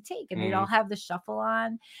do, what to take, and they'd all have the shuffle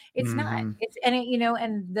on. It's not. Mhm. It's and it, you know,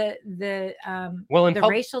 and the well, in the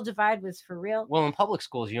racial divide was for real. well, in public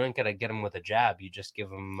schools, you ain't gotta get them with a jab. You just give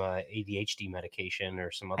them ADHD medication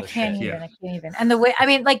or some I other can't shit. even. I can't even. And the way I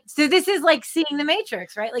mean, like, so this is like seeing the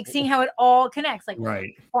Matrix, right? Like seeing how it all connects. Like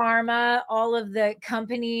Right. pharma, all of the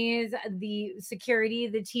companies, the security,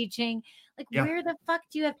 the teaching. Like, Yeah. where the fuck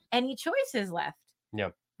do you have any choices left? Yeah.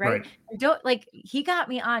 Right. Don't like he got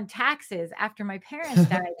me on taxes after my parents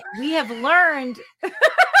died. We have learned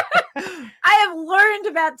I have learned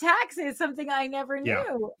about taxes, something I never knew.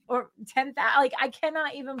 Yeah. Or 10,000. Like, I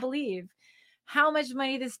cannot even believe how much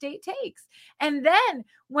money the state takes. And then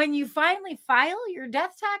when you finally file your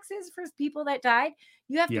death taxes for people that died,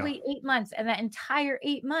 you have to Yeah. wait 8 months. And that entire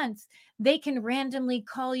 8 months, they can randomly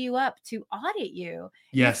call you up to audit you.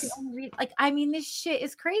 Yes. Like, I mean, this shit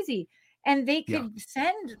is crazy. And they Yeah. could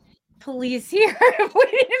send police here if we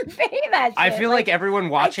didn't pay that shit. I feel like everyone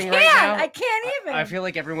watching I right can't. now. I can't even. I feel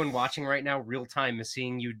like everyone watching right now, real time, is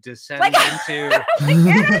seeing you descend Like- into. like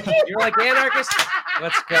anarchy. You're like anarchist.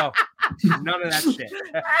 Let's go. None of that shit.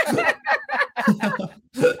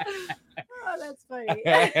 Oh, that's funny.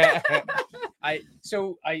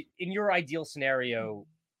 I in your ideal scenario,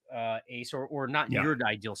 Ace, or not in Yeah. your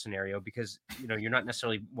ideal scenario, because you're not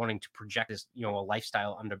necessarily wanting to project this a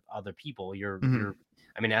lifestyle under other people. You're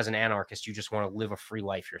I mean, as an anarchist, you just want to live a free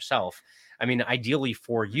life yourself. I mean, ideally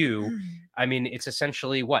for you, I mean, it's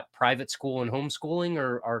essentially what private school and homeschooling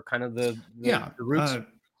are kind of the roots.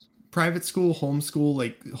 Private school, homeschool,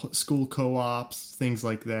 like school co-ops, things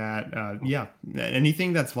like that. Yeah,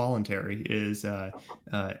 anything that's voluntary is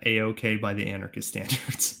a-okay by the anarchist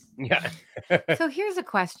standards. Yeah. So here's a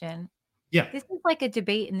question. Yeah. This is like a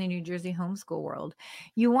debate in the New Jersey homeschool world.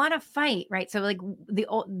 You want to fight, right? So like the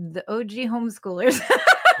OG homeschoolers,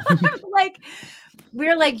 like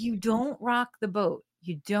we're like, you don't rock the boat.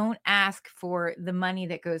 You don't ask for the money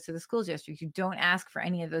that goes to the school district. You don't ask for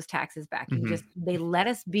any of those taxes back. You just, they let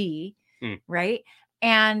us be, right?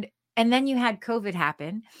 And then you had COVID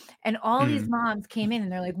happen and all these moms came in and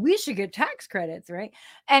they're like, we should get tax credits, right?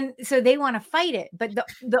 And so they want to fight it. But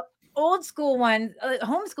the old school ones,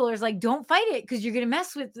 homeschoolers, like, don't fight it because you're going to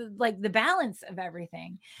mess with the balance of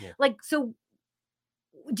everything. Yeah. Like, so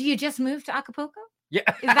do you just move to Acapulco? Yeah.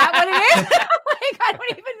 Is that what it is? Like, I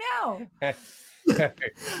don't even know.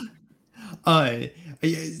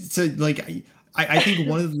 So like I think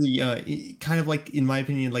one of the kind of like, in my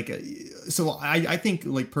opinion, like so I think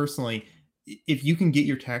like personally, if you can get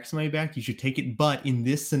your tax money back, you should take it. But in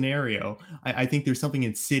this scenario, I think there's something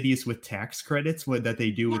insidious with tax credits that they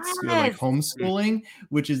do with like homeschooling,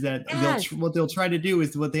 which is that what they'll try to do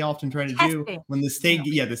is what they often try to do when the state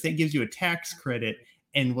gives you a tax credit.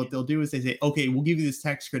 And what they'll do is they say, okay, we'll give you this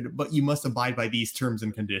tax credit, but you must abide by these terms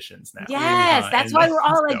and conditions now. Yes, that's why we're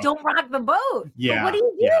all like, don't rock the boat. Yeah. But what do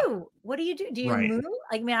you do? Yeah. What do you do? Do you move?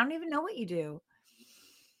 Like, man, I don't even know what you do.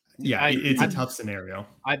 Yeah, it's a tough scenario.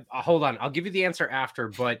 Hold on. I'll give you the answer after.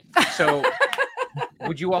 But so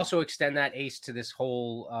would you also extend that, Ace, to this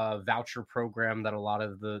whole voucher program that a lot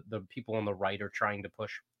of the people on the right are trying to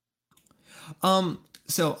push?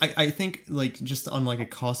 So I think like just on like a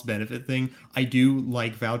cost benefit thing, I do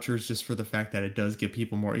like vouchers just for the fact that it does give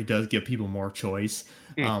people more choice.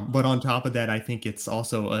 But on top of that, I think it's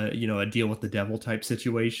also a deal with the devil type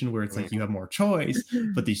situation where it's like you have more choice,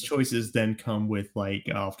 but these choices then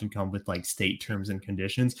often come with like state terms and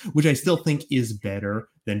conditions, which I still think is better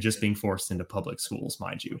than just being forced into public schools,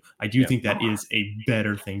 mind you. I do think that is a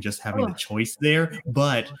better thing, just having the choice there,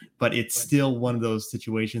 but it's still one of those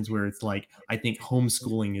situations where it's like, I think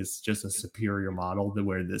homeschooling is just a superior model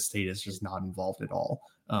where the state is just not involved at all.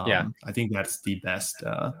 I think that's the best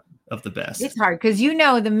of the best. It's hard because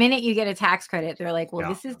the minute you get a tax credit, they're like, well,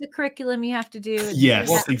 this is the curriculum you have to do.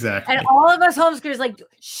 Yes, exactly. And all of us homeschoolers like,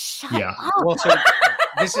 shut up. Well, so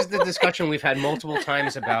this is the discussion we've had multiple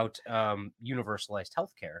times about universalized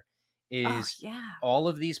healthcare. Is all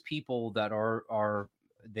of these people that are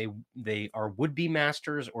would-be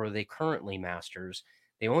masters or they currently masters,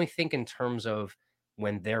 they only think in terms of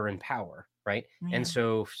when they're in power, right? And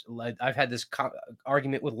so I've had this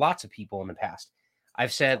argument with lots of people in the past.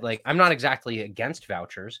 I've said, like, I'm not exactly against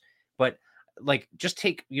vouchers, but like, just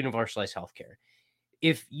take universalized healthcare.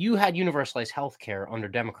 If you had universalized healthcare under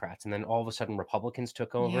Democrats and then all of a sudden Republicans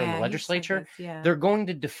took over in the legislature, they're going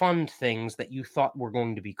to defund things that you thought were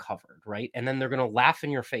going to be covered, right? And then they're going to laugh in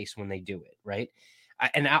your face when they do it, right?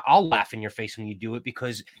 And I'll laugh in your face when you do it,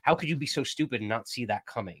 because how could you be so stupid and not see that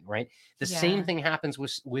coming, right? The same thing happens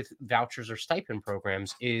with vouchers or stipend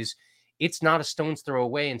programs. Is it's not a stone's throw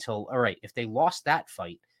away until, all right, if they lost that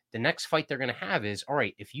fight, the next fight they're going to have is, all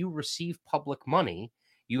right, if you receive public money,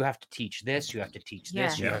 you have to teach this, you have to teach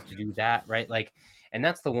this, you have to do that, right? Like, and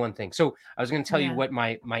that's the one thing. So I was going to tell you what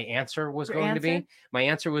my answer was going to be. My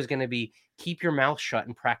answer was going to be, keep your mouth shut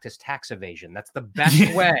and practice tax evasion. That's the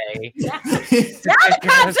best way. Now the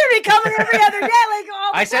cops are be coming every other day. Like,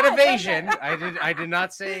 oh, I said evasion. I did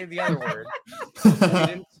not say the other word.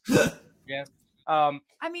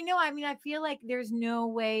 I feel like there's no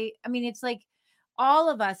way. I mean, it's like all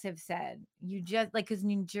of us have said, you just like, because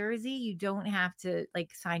New Jersey, you don't have to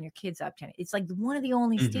like sign your kids up to it. It's like one of the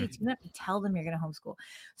only states you don't have to tell them you're going to homeschool.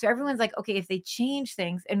 So everyone's like, okay, if they change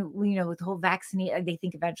things, and with the whole vaccinate, they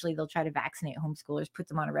think eventually they'll try to vaccinate homeschoolers, put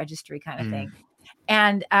them on a registry kind of thing.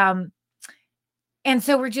 And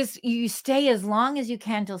so you stay as long as you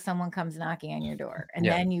can till someone comes knocking on your door, and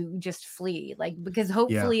then you just flee, like, because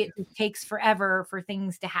hopefully it takes forever for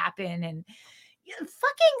things to happen. And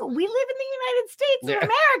we live in the United States of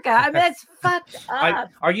America. I mean, that's fucked up.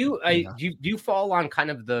 Do you fall on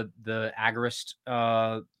kind of the agorist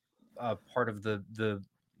part of the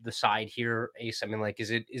side here, Ace? I mean, like,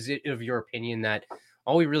 is it of your opinion that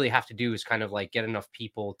all we really have to do is kind of like get enough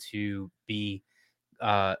people to be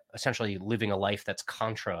essentially living a life that's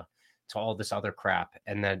contra to all this other crap,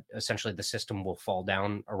 and that essentially the system will fall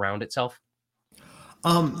down around itself?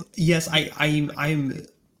 Yes,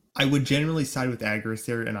 I would generally side with agorists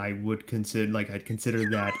there, and I would consider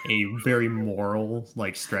that a very moral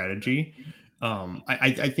like strategy.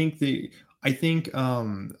 I think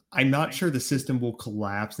I'm not sure the system will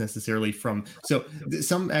collapse necessarily from. So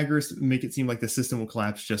some agorists make it seem like the system will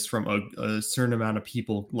collapse just from a certain amount of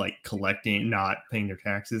people like collecting, not paying their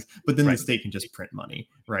taxes, but then the state can just print money,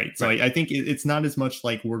 right? So I think it's not as much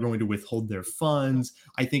like we're going to withhold their funds.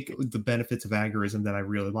 I think the benefits of agorism that I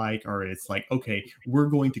really like are it's like, okay, we're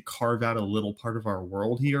going to carve out a little part of our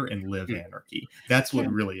world here and live anarchy. That's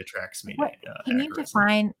what really attracts me. Can you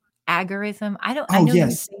define agorism? I know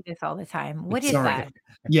you say this all the time. What is that?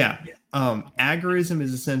 Agorism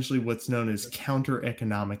is essentially what's known as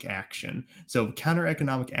counter-economic action. So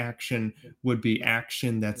counter-economic action would be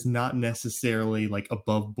action that's not necessarily like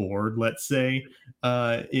above board, let's say,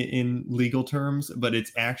 in legal terms, but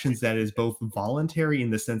it's actions that is both voluntary in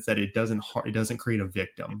the sense that it doesn't create a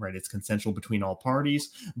victim, right? It's consensual between all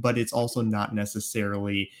parties, but it's also not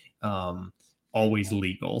necessarily always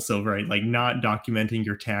legal. So, right, like not documenting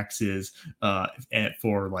your taxes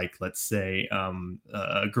for, like, let's say a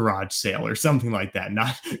garage sale or something like that,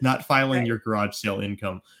 not filing your garage sale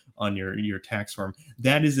income on your tax form.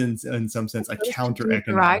 That is in some sense a counter-economic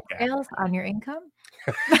garage sales on your income.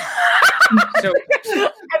 So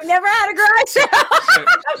I've never had a garage sale.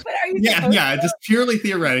 Just purely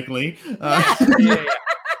theoretically.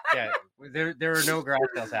 There are no garage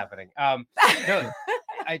sales happening. No,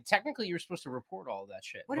 technically you're supposed to report all of that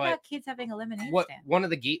shit. What about kids having a lemonade stand? One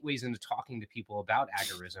of the gateways into talking to people about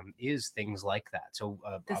agorism is things like that. So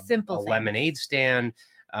simple lemonade stand,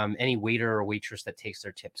 any waiter or waitress that takes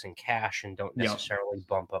their tips in cash and don't necessarily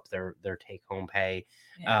bump up their take-home pay.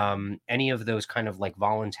 Any of those kind of like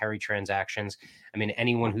voluntary transactions. I mean,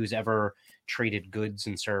 anyone who's ever traded goods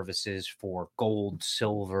and services for gold,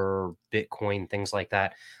 silver, Bitcoin, things like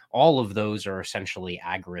that, all of those are essentially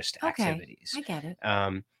agorist activities. I get it.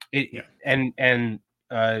 And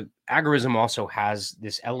agorism also has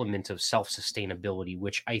this element of self-sustainability,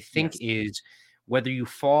 which I think is whether you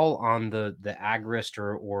fall on the agorist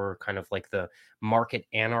or kind of like the market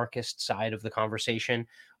anarchist side of the conversation,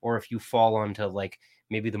 or if you fall onto like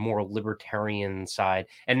maybe the more libertarian side.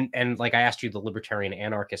 And like I asked you the libertarian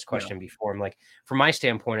anarchist question before. I'm like, from my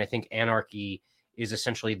standpoint, I think anarchy is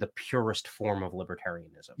essentially the purest form of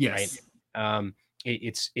libertarianism. Yes. Right.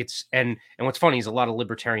 It's and what's funny is a lot of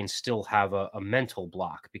libertarians still have a mental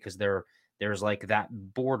block because there's like that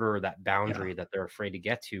border, that boundary that they're afraid to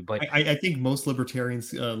get to. But I think most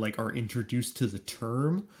libertarians like are introduced to the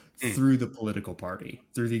term through the political party,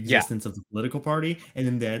 through the existence of the political party, and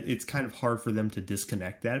then that it's kind of hard for them to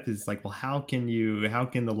disconnect that, because it's like, well, how can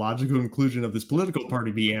the logical inclusion of this political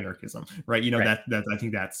party be anarchism, right? You know, that I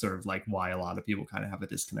think that's sort of like why a lot of people kind of have a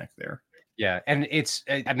disconnect there. Yeah, and it's,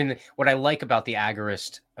 I mean, what I like about the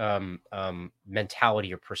agorist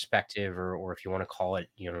mentality or perspective, or if you want to call it,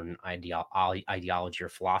 you know, an ideology or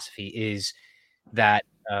philosophy, is that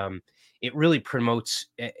it really promotes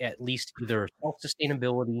at least either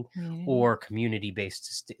self-sustainability or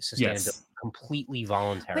community-based sustainability, completely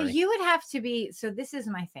voluntary. But you would have to be, so this is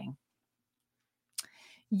my thing.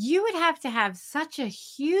 You would have to have such a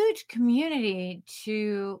huge community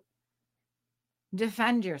to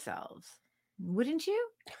defend yourselves, wouldn't you?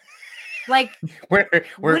 Like,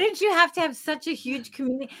 wouldn't you have to have such a huge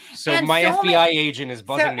community? So and my FBI agent is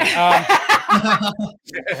buzzing me. But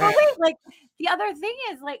wait, like the other thing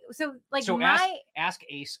is like, so ask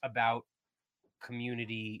Ace about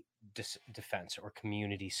community defense or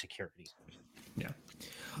community security. Yeah.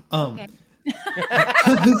 Okay.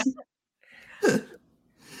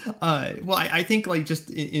 Well, I think like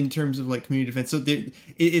just in terms of like community defense, so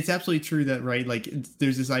it's absolutely true that, right, like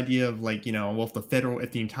there's this idea of like, you know, well,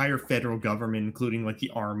 if the entire federal government, including like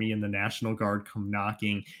the army and the National Guard, come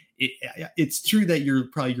knocking, it's true that your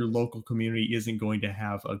local community isn't going to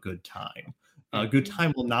have a good time. A good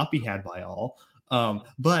time will not be had by all.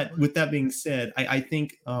 But with that being said, I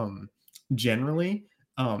think generally,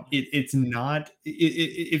 it's not,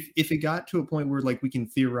 if it got to a point where like we can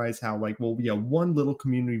theorize how like, well, yeah, one little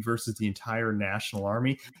community versus the entire national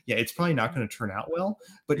army, it's probably not going to turn out well.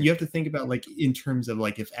 But you have to think about like in terms of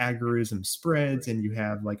like if agorism spreads and you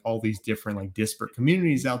have like all these different like disparate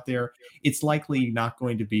communities out there, it's likely not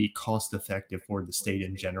going to be cost effective for the state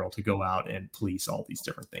in general to go out and police all these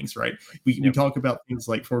different things, right? We talk about things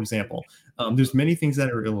like, for example, there's many things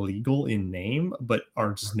that are illegal in name but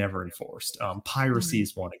are just never enforced. Piracy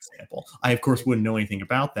is one example. I of course wouldn't know anything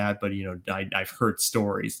about that, but you know, I've heard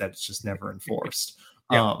stories that it's just never enforced.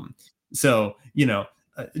 So you know,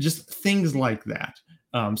 just things like that.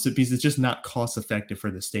 So because it's just not cost effective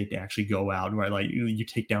for the state to actually go out, right? Like you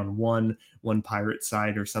take down one pirate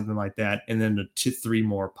site or something like that, and then the 3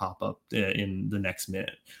 more pop up in the next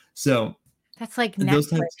minute. So that's like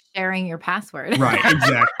Netflix sharing your password, right?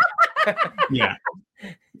 Exactly. Yeah.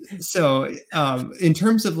 So in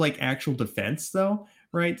terms of like actual defense, though,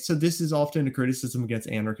 right? So this is often a criticism against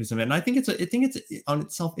anarchism, and I think it's on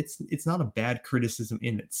itself, it's not a bad criticism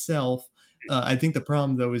in itself. I think the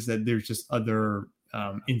problem though is that there's just other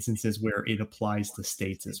instances where it applies to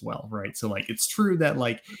states as well, right? So like it's true that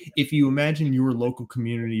like if you imagine your local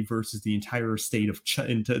community versus the entire state of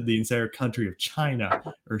the entire country of China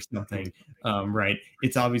or something, right?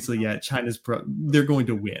 It's obviously they're going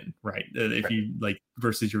to win, right? If you like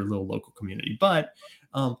versus your little local community, but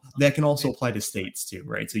that can also apply to states too,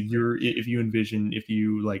 right? So if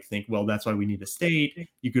you like think, well, that's why we need a state,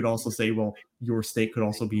 you could also say, well, your state could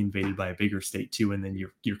also be invaded by a bigger state too, and then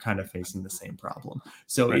you're kind of facing the same problem.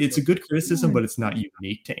 So it's a good criticism, but it's not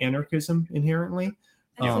unique to anarchism inherently.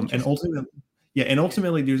 And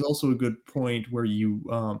ultimately, there's also a good point where you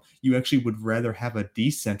actually would rather have a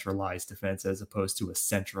decentralized defense as opposed to a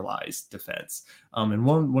centralized defense. And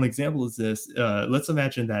one example is this. Let's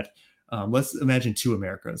imagine 2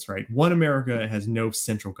 Americas, right? One America has no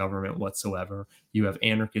central government whatsoever. You have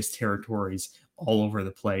anarchist territories all over the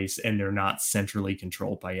place, and they're not centrally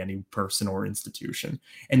controlled by any person or institution.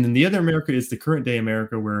 And then the other America is the current day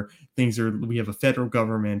America, where we have a federal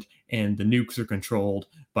government and the nukes are controlled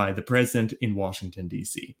by the president in Washington,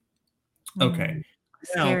 D.C. Okay.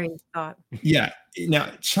 Scary thought. Yeah. Now,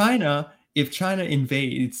 if China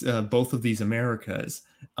invades both of these Americas,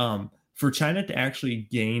 for China to actually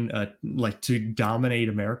to dominate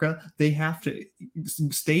America, they have to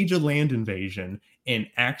stage a land invasion and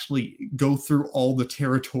actually go through all the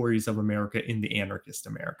territories of America in the anarchist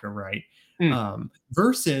America, right?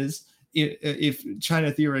 Versus if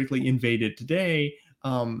China theoretically invaded today,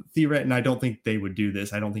 and I don't think they would do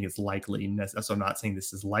this. I don't think it's likely. So I'm not saying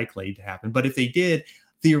this is likely to happen. But if they did,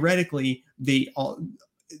 theoretically, they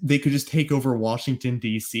could just take over Washington,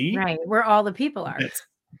 D.C. Right, where all the people are.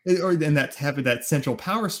 or then that's having that central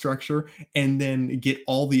power structure, and then get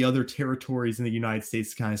all the other territories in the United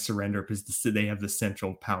States to kind of surrender because they have the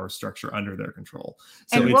central power structure under their control.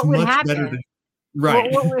 So And it's what would much better happen? to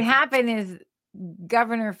right. What would happen is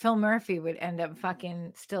Governor Phil Murphy would end up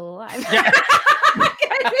fucking still alive. Yeah.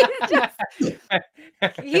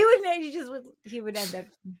 He would end up.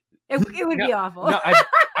 It would be awful. No,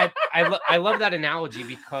 I love that analogy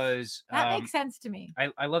because that makes sense to me.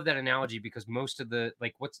 I love that analogy because most of the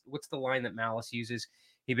like what's the line that Malice uses?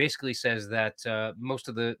 He basically says that most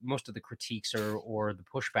of the critiques or the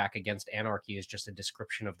pushback against anarchy is just a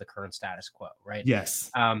description of the current status quo, right? Yes.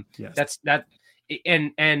 Yes. That's that,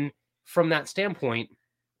 and from that standpoint,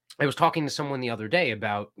 I was talking to someone the other day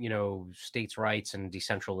about, states' rights and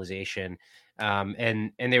decentralization,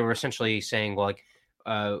 and they were essentially saying, well, like,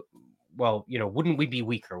 wouldn't we be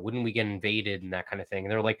weaker? Wouldn't we get invaded and that kind of thing?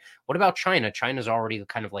 And they're like, what about China? China's already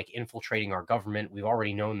kind of like infiltrating our government. We've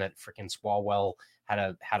already known that freaking Swalwell had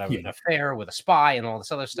an affair with a spy and all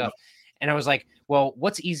this other stuff. And I was like, well,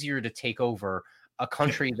 what's easier to take over? A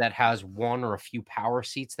country that has one or a few power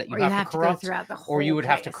seats that you have to corrupt, or you would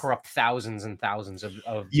have to corrupt thousands and thousands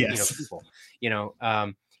of people,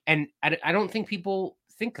 and I don't think people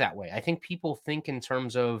think that way. I think people think in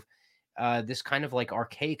terms of this kind of like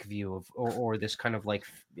archaic view of, or this kind of like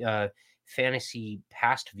fantasy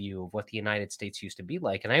past view of what the United States used to be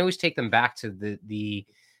like. And I always take them back to the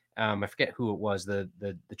I forget who it was, the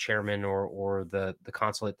chairman or the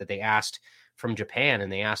consulate that they asked from Japan,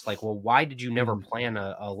 and they asked like, well, why did you never plan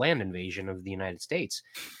a land invasion of the United States?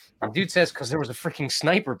 The dude says, because there was a freaking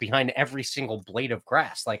sniper behind every single blade of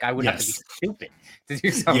grass. Like I would have to be stupid to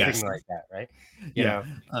do something like that, right? You know.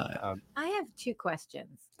 I have two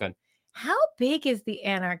questions. Good. How big is the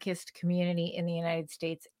anarchist community in the United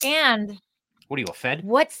States? And what are you, a Fed?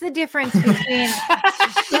 What's the difference between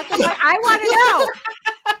I want to know.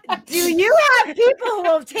 Do you have people who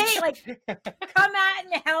will come out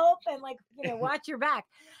and help and watch your back?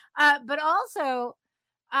 But also,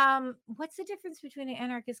 what's the difference between an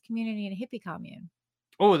anarchist community and a hippie commune?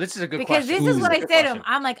 Oh, this is a good question. Because this is what I say to him.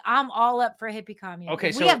 I'm like, I'm all up for a hippie commune.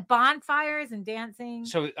 Okay, we have bonfires and dancing.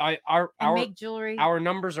 So our make jewelry. Our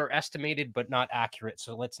numbers are estimated but not accurate.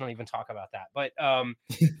 So let's not even talk about that. But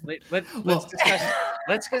let's discuss.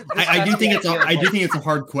 I do think it's a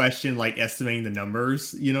hard question, like estimating the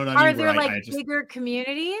numbers. You know what I mean? Are there bigger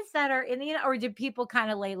communities that are in the, or do people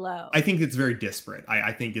kind of lay low? I think it's very disparate.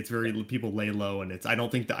 I think it's very people lay low, and I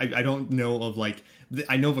don't think that I don't know of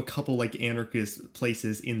I know of a couple like anarchist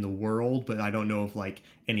places in the world, but I don't know of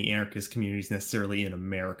any anarchist communities necessarily in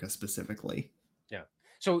America specifically. Yeah.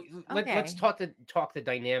 So let's talk the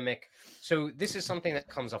dynamic. So this is something that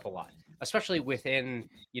comes up a lot, especially within,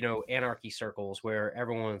 anarchy circles where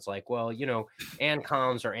everyone's like, well,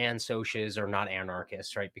 ANCOMs or ANSOCs are not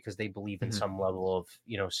anarchists, right? Because they believe in some level of,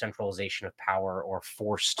 centralization of power or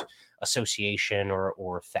forced association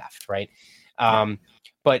or theft, right?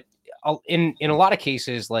 But in a lot of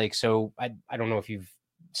cases, I don't know if you've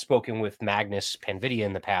spoken with Magnus Panvidia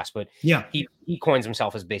in the past, but he coins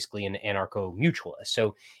himself as basically an anarcho-mutualist.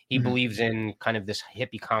 So he believes in kind of this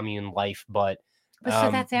hippie commune life, but so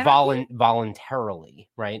that's voluntarily,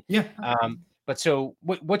 right? Yeah. But so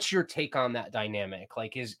what's your take on that dynamic?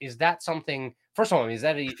 Is that something, first of all, is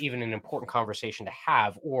that even an important conversation to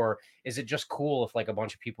have, or is it just cool if a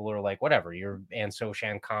bunch of people are like, whatever, you're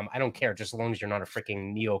ANSOC, ANCOM, I don't care, just as long as you're not a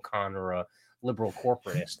freaking neocon or a liberal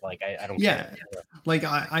corporatist, I don't care.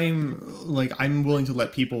 I'm willing to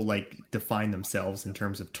let people define themselves in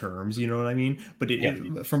terms of terms, you know what I mean? But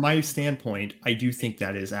from my standpoint, I do think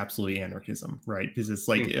that is absolutely anarchism, right? Because it's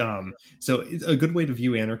so a good way to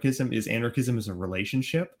view anarchism is a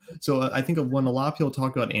relationship. So I think when a lot of people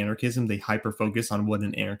talk about anarchism, they hyper focus on what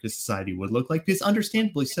an anarchist society would look like, because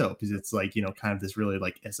understandably so, because it's kind of this really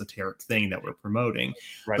esoteric thing that we're promoting.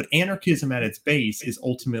 Right. But anarchism at its base is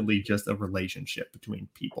ultimately just a relationship between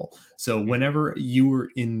people. So whenever you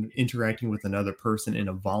are interacting with another person in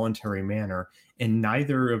a voluntary manner, and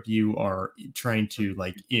neither of you are trying to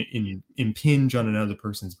impinge on another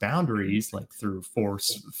person's boundaries, through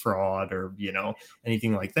force, fraud, or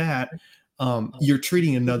anything like that, you're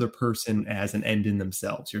treating another person as an end in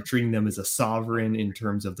themselves. You're treating them as a sovereign in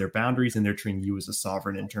terms of their boundaries, and they're treating you as a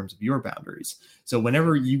sovereign in terms of your boundaries. So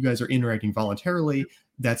whenever you guys are interacting voluntarily,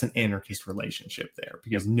 that's an anarchist relationship there,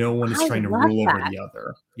 because no one is trying to rule over the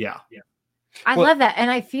other. Yeah. I love that.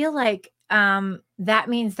 And I feel like that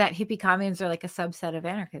means that hippie communes are a subset of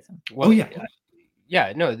anarchism. Well, yeah.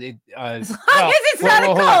 No, as long as it's not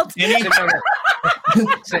a cult.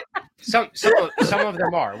 Some of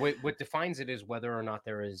them are. What defines it is whether or not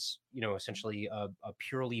there is, essentially a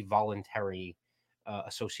purely voluntary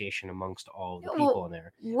association amongst all the Well, people in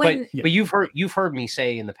there. when But you've heard me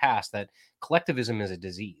say in the past that collectivism is a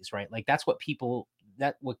disease, right? Like that's what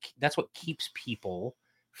keeps people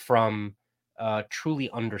from truly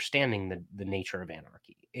understanding the nature of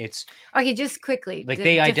anarchy. It's okay, just quickly, like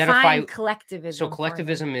they identify define collectivism. So for me.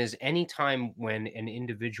 collectivism is any time when an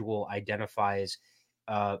individual identifies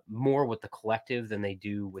more with the collective than they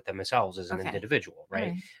do with themselves as an Okay. individual,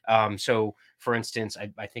 right? Alright. So for instance,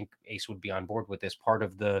 I think Ace would be on board with this. Part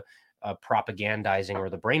of the propagandizing or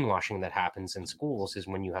the brainwashing that happens in schools is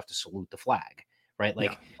when you have to salute the flag, right?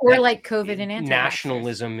 Like Or like COVID and anti-vaxxers.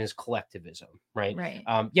 nationalism is collectivism, right? Right.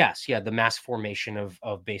 Yes, yeah, the mass formation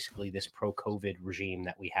of basically this pro-COVID regime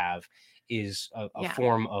that we have is a Yeah.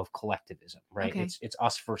 form of collectivism, right? Okay. It's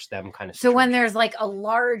us versus them kind of So when situation. there's like a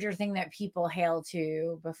larger thing that people hail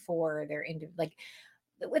to before they're into, like,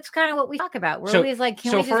 it's kind of what we talk about. We're So- always like,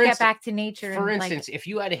 can so we just for get instance- back to nature? For and, like, instance, if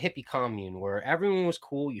you had a hippie commune where everyone was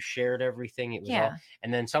cool, you shared everything, it was all, yeah,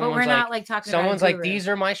 and then but someone's we're like, not like talking. about a guru. these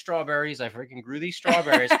are my strawberries. I freaking grew these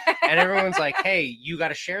strawberries. And everyone's like, hey, you got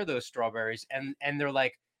to share those strawberries. And they're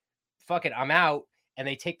like, fuck it, I'm out. And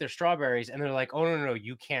they take their strawberries and they're like, oh, no,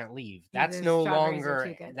 you can't leave. Yeah, That's those no strawberries are longer,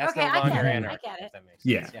 too good. that's Okay, no I get longer it, I anarchy. get it. If that makes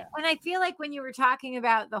Yeah. sense. Yeah. When I feel like when you were talking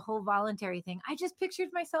about the whole voluntary thing, I just pictured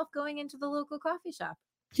myself going into the local coffee shop.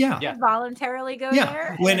 Yeah. Yeah. I voluntarily go Yeah,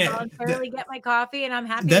 there when and it- voluntarily get my coffee, and I'm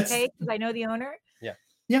happy to That's- pay because I know the owner.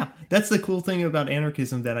 Yeah, that's the cool thing about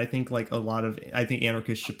anarchism that I think I think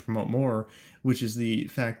anarchists should promote more, which is the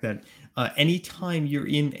fact that anytime you're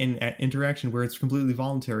in an interaction where it's completely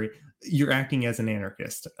voluntary, you're acting as an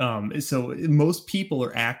anarchist. So most people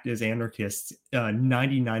act as anarchists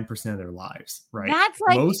 99% of their lives, right? That's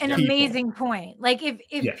like Most an people- amazing point. Like if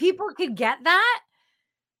Yeah. people could get that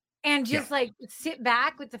and Yeah. just like sit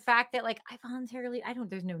back with the fact that like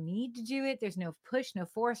there's no need to do it. There's no push, no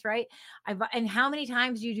force, right? And how many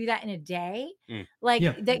times do you do that in a day? Mm. Like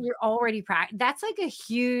Yeah. that you're already that's like a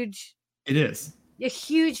huge It is.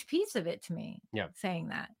 piece of it to me. Yeah. Saying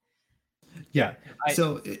that. Yeah. I-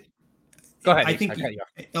 So Go ahead. I Ace, think. I cut you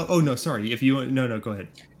off. Oh no, sorry. If you no, go ahead.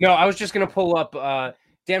 No, I was just going to pull up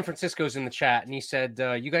Dan Francisco's in the chat and he said,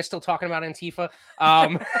 you guys still talking about Antifa?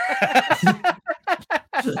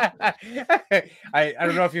 I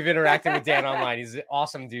don't know if you've interacted with Dan online. He's an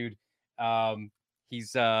awesome dude.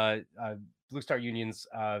 He's Blue Star Union's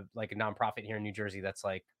like a nonprofit here in New Jersey that's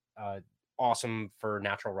like awesome for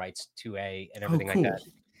natural rights 2A and everything cool. like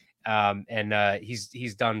that. And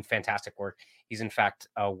he's done fantastic work. He's in fact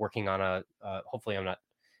working on a hopefully I'm not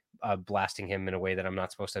blasting him in a way that I'm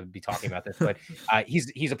not supposed to be talking about this, but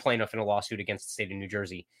he's a plaintiff in a lawsuit against the state of New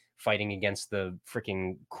Jersey, fighting against the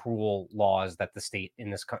freaking cruel laws that the state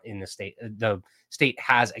the state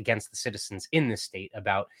has against the citizens in this state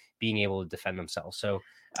about being able to defend themselves. So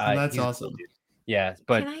That's he's a cool awesome. dude. Yeah,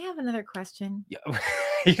 but Can I have another question? yeah,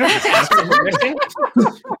 you don't have to ask for permission.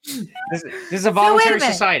 This is a voluntary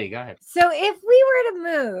minute. society. Go ahead. So if we were to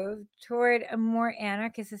move toward a more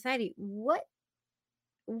anarchist society, what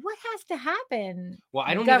has to happen? Well,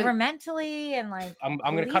 I don't even, governmentally and like I'm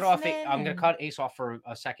going to cut off. policemen I'm going to and- cut Ace off for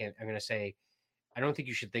a second. I'm going to say, I don't think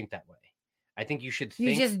you should think that way. I think you should you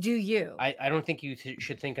think. just do you. I don't think you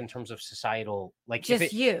should think in terms of societal. Like just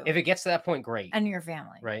if you it gets to that point, great. and your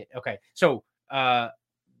family. Right. Okay. So,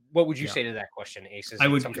 what would you Yeah. say to that question, Ace? Is I it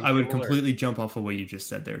would something I would similar? completely jump off of what you just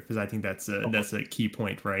said there because I think that's a key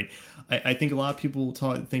point, right? I think a lot of people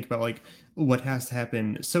think about like what has to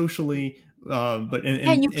happen socially, but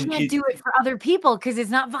And you can't do it for other people because it's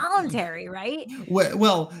not voluntary, right?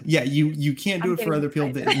 well, yeah, you can't do I'm it for getting other people.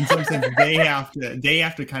 excited. In some sense, they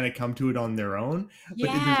have to kind of come to it on their own. But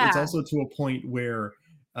it's also to a point where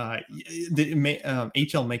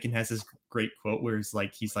H.L. Mencken has this great quote where he's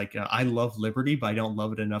like, I love liberty, but I don't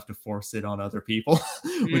love it enough to force it on other people,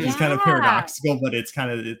 which is kind of Yeah. paradoxical, but it's kind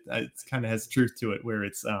of has truth to it, where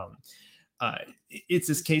it's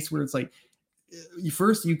this case where it's like,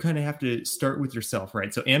 first you kind of have to start with yourself,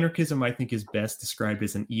 right? So anarchism, I think, is best described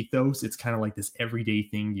as an ethos. It's kind of like this everyday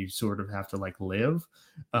thing you sort of have to like live,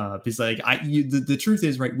 because like the truth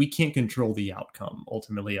is, right, we can't control the outcome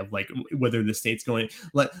ultimately of like whether the state's going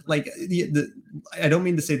I don't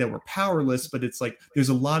mean to say that we're powerless, but it's like there's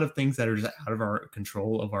a lot of things that are just out of our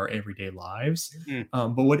control of our everyday lives.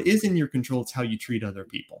 But what is in your control is how you treat other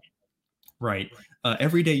people. Right.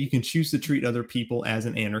 Every day you can choose to treat other people as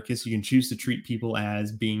an anarchist. You can choose to treat people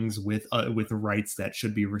as beings with rights that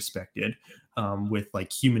should be respected, with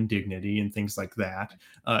like human dignity and things like that.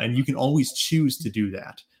 And you can always choose to do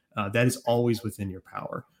that. That is always within your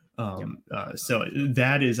power. So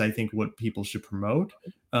that is, I think, what people should promote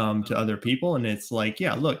to other people. And it's like,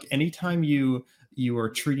 yeah, look, anytime you are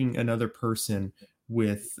treating another person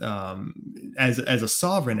with as a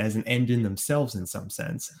sovereign, as an end in themselves in some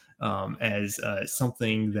sense, as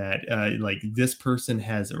something that like this person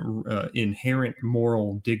has inherent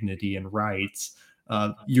moral dignity and rights.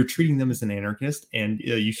 You're treating them as an anarchist, and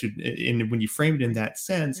you should. And when you frame it in that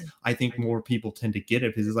sense, I think more people tend to get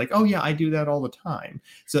it because it's like, oh yeah, I do that all the time.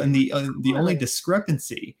 So, and the only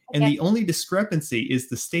discrepancy, is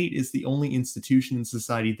the state is the only institution in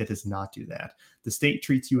society that does not do that. The state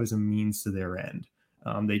treats you as a means to their end.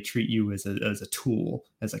 They treat you as a tool,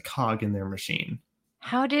 as a cog in their machine.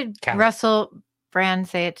 How did Russell Brand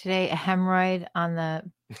say it today? A hemorrhoid on the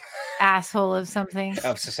asshole of something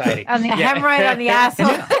of society. On the hemorrhoid on the asshole.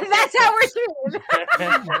 That's how we're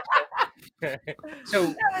treated. So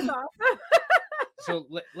that was awesome. So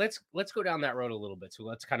let's go down that road a little bit. So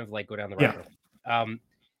let's kind of like go down the rabbit hole.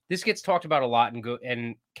 This gets talked about a lot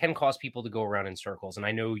and can cause people to go around in circles. And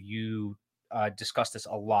I know you discuss this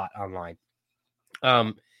a lot online.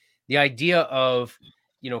 The idea of,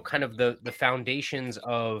 kind of the foundations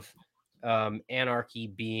of anarchy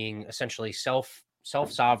being essentially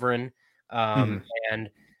self-sovereign. And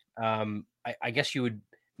I guess you would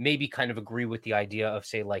maybe kind of agree with the idea of,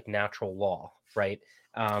 say, like natural law, right?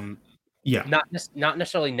 Not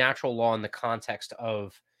necessarily natural law in the context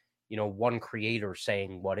of, one creator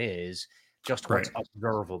saying what is, just what's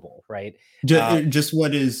observable, right? Just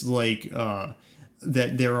what is like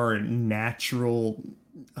that there are natural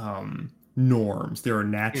norms, there are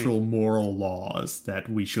natural moral laws that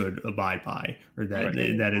we should abide by, or that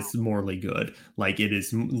that is morally good. Like it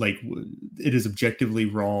is objectively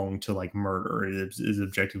wrong to like murder. It is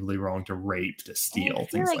objectively wrong to rape, to steal,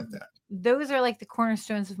 things like that. Those are like the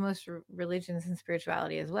cornerstones of most religions and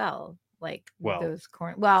spirituality as well. Like those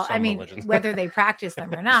I mean, religions. Whether they practice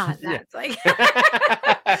them or not, that's like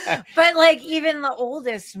but like even the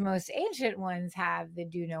oldest, most ancient ones have the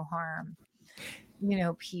do no harm,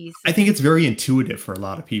 piece. I think it's very intuitive for a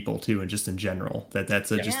lot of people too, and just in general, that's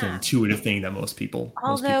just an intuitive thing that most people.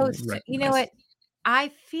 Although, you know what,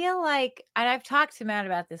 I feel like, and I've talked to Matt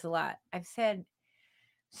about this a lot. I've said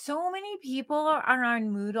so many people are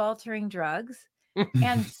on mood altering drugs.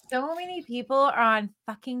 And so many people are on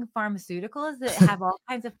fucking pharmaceuticals that have all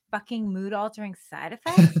kinds of fucking mood altering side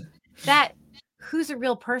effects that who's a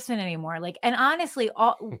real person anymore? Like, and honestly,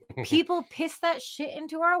 all people piss that shit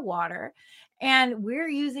into our water and we're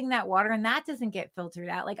using that water and that doesn't get filtered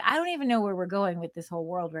out. Like, I don't even know where we're going with this whole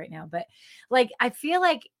world right now, but like, I feel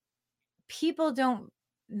like people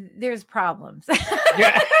there's problems. I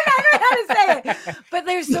don't know how to say it, but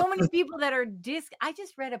there's so many people that are I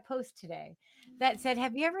just read a post today that said,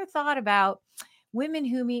 have you ever thought about women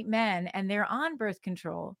who meet men and they're on birth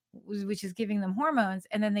control, which is giving them hormones,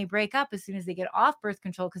 and then they break up as soon as they get off birth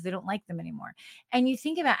control because they don't like them anymore. And you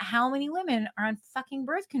think about how many women are on fucking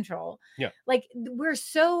birth control. Yeah. Like, we're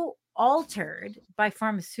so altered by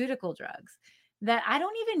pharmaceutical drugs that I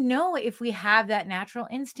don't even know if we have that natural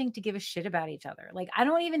instinct to give a shit about each other. Like, I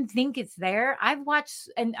don't even think it's there. I've watched,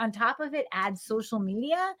 and on top of it, add social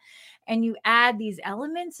media, and you add these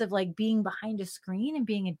elements of like being behind a screen and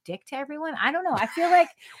being a dick to everyone. I don't know. I feel like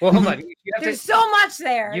well, hold on. There's so much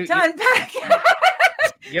there to unpack.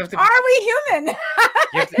 Are we human?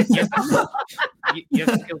 You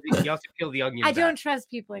have to peel the onion. I don't trust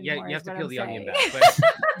people anymore. You have to peel the onion back.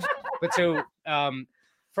 But so,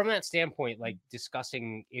 from that standpoint, like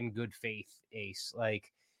discussing in good faith, Ace,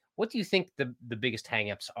 like, what do you think the biggest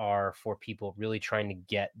hangups are for people really trying to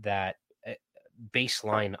get that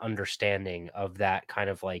baseline understanding of that kind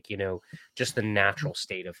of like, just the natural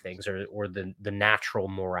state of things, or the natural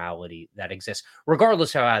morality that exists,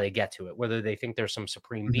 regardless of how they get to it, whether they think there's some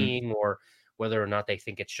supreme being or whether or not they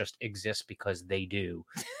think it just exists because they do.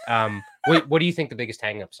 What do you think the biggest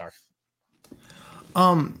hangups are?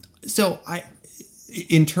 So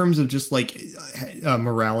in terms of just like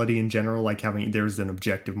morality in general, like there's an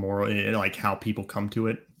objective moral, like how people come to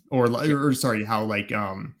it, how like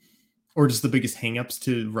or just the biggest hangups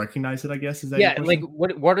to recognize it, I guess. Is that like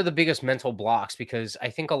what are the biggest mental blocks? Because I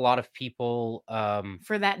think a lot of people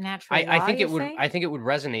for that natural I think it would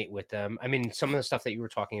resonate with them. I mean, some of the stuff that you were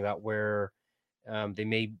talking about where they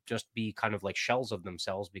may just be kind of like shells of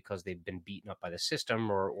themselves because they've been beaten up by the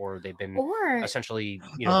system, or they've been essentially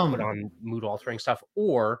put on mood altering stuff.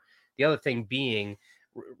 Or the other thing being,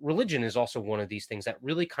 religion is also one of these things that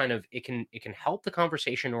really kind of it can help the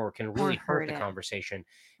conversation or it can really hurt the conversation,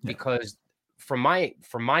 because from my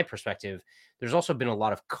perspective, there's also been a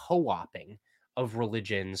lot of co-opting of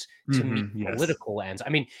religions to meet political ends. I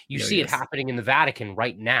mean, you see it happening in the Vatican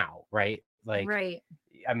right now, right? Like,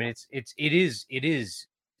 I mean, it is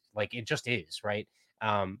like, it just is, right?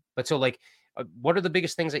 But so like, what are the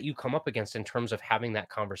biggest things that you come up against in terms of having that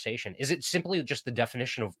conversation? Is it simply just the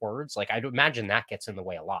definition of words? Like, I'd imagine that gets in the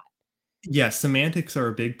way a lot. Yeah, semantics are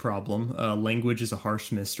a big problem. Language is a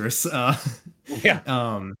harsh mistress. Yeah.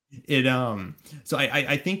 So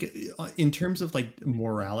I think in terms of like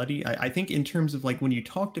morality, I think in terms of like when you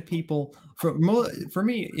talk to people, for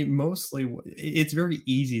me, it's very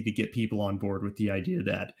easy to get people on board with the idea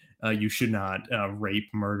that you should not rape,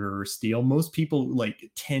 murder, or steal. Most people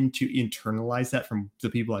like tend to internalize that from the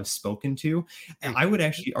people I've spoken to. And I would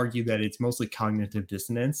actually argue that it's mostly cognitive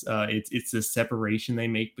dissonance. It's the separation they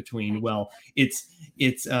make between, well, it's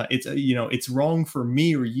wrong for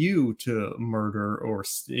me or you to murder or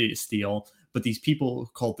steal, but these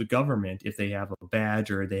people called the government, if they have a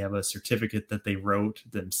badge or they have a certificate that they wrote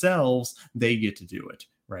themselves, they get to do it.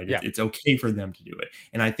 Right. Yeah. It's okay for them to do it.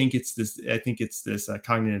 And I think it's this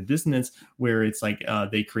cognitive dissonance where it's like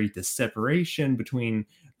they create this separation between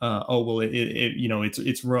if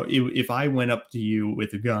I went up to you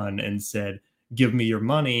with a gun and said, give me your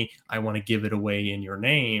money, I want to give it away in your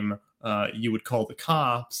name, you would call the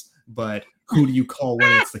cops. But who do you call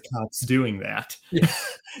when it's the cops doing that? Yeah.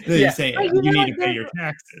 They say you need to pay your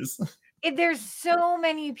taxes. There's so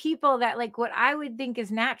many people that like what I would think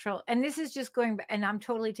is natural, and this is just going, and I'm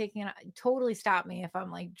totally totally stop me if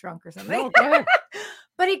I'm like drunk or something. No,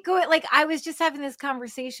 but like I was just having this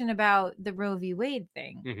conversation about the Roe v. Wade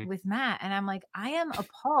thing with Matt, and I'm like, I am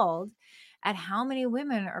appalled at how many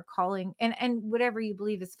women are calling, and whatever you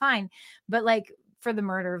believe is fine, but like for the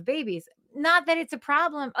murder of babies. Not that it's a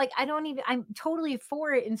problem. Like, I'm totally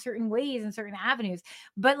for it in certain ways, in certain avenues,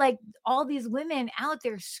 but like all these women out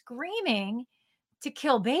there screaming to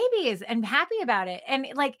kill babies and happy about it. And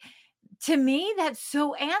like, to me, that's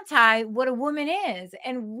so anti what a woman is.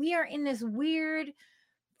 And we are in this weird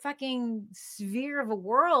fucking sphere of a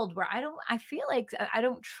world where I feel like I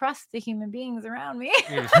don't trust the human beings around me.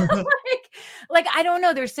 like I don't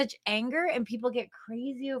know, there's such anger and people get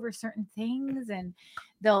crazy over certain things and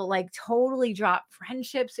they'll like totally drop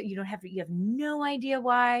friendships that you have no idea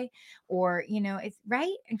why, or it's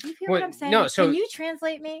right. And do you feel what I'm saying? No, so can you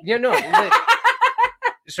translate me? Yeah, no.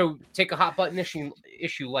 So take a hot button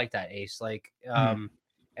issue like that, Ace. Like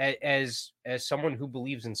as someone who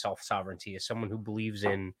believes in self-sovereignty, as someone who believes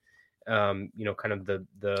in kind of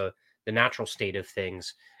the natural state of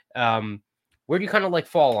things, where do you kind of like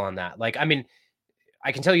fall on that? Like, I mean,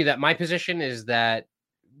 I can tell you that my position is that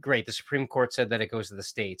great, the Supreme Court said that it goes to the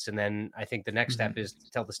states, and then I think the next step is to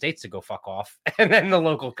tell the states to go fuck off, and then the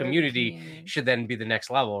local community should then be the next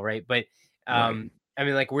level, right? But I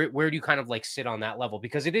mean, like, where do you kind of like sit on that level?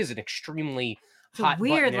 Because it is an extremely hot,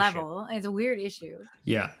 weird level. It's a weird issue.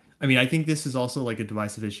 Yeah. I mean, I think this is also like a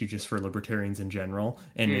divisive issue just for libertarians in general,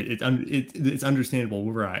 and it's understandable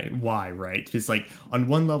why, right? Because like on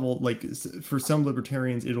one level, like for some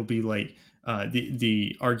libertarians, it'll be like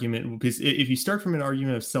the argument, because if you start from an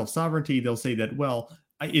argument of self-sovereignty, they'll say that, well,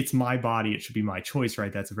 it's my body, it should be my choice,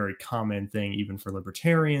 right? That's a very common thing even for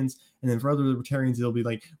libertarians. And then for other libertarians, they'll be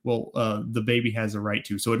like, well, the baby has a right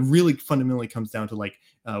to. So it really fundamentally comes down to like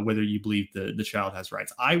whether you believe the child has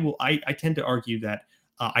rights. I tend to argue that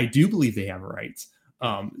I do believe they have rights.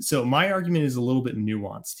 So my argument is a little bit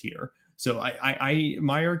nuanced here. So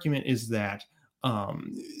my argument is that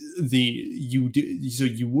you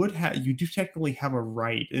do technically have a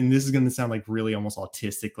right, and this is going to sound like really almost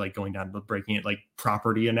autistic, like going down to breaking it like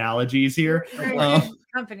property analogies here.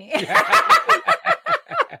 Company.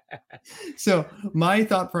 So my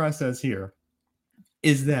thought process here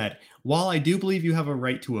is that while I do believe you have a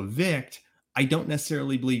right to evict, I don't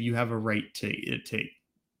necessarily believe you have a right to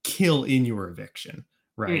kill in your eviction,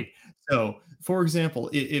 right? So for example,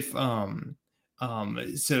 if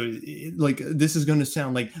like this is going to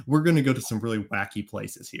sound like we're going to go to some really wacky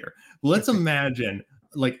places here. Let's imagine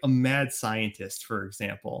like a mad scientist, for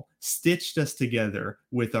example, stitched us together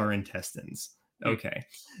with our intestines. Okay.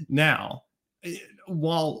 Now,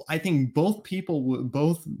 while I think both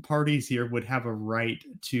parties here would have a right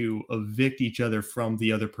to evict each other from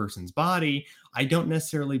the other person's body, I don't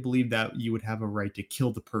necessarily believe that you would have a right to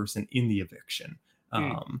kill the person in the eviction.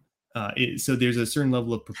 So there's a certain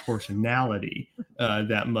level of proportionality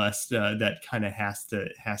that kind of has to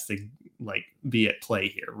like be at play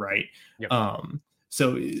here, right? Yep.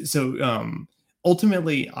 So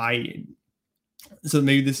ultimately, so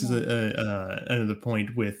maybe this is another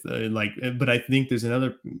point with but I think there's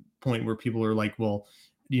another point where people are like, well,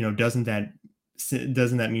 doesn't that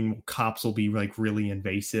mean cops will be like really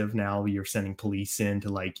invasive now? You're sending police in to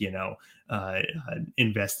like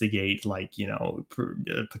investigate like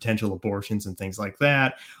potential abortions and things like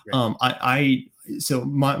that. Right. So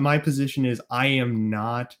my position is I am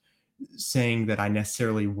not saying that I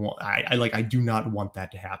necessarily want, I do not want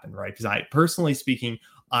that to happen, right? Because I, personally speaking,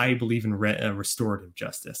 I believe in restorative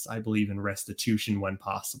justice. I believe in restitution when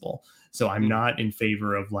possible. So I'm not in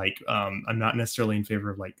favor of like, I'm not necessarily in favor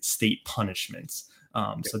of like state punishments.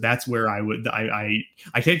 So that's where I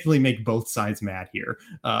technically make both sides mad here,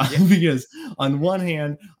 because on one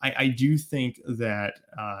hand, I do think that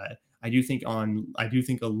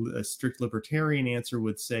a strict libertarian answer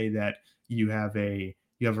would say that you have a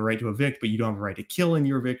right to evict, but you don't have a right to kill in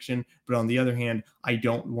your eviction. But on the other hand, I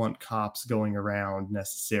don't want cops going around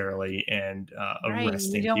necessarily and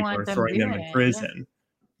arresting people or throwing them in prison.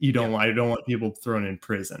 I don't want people thrown in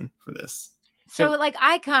prison for this. So like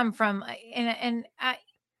I come from, and I,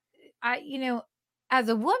 you know, as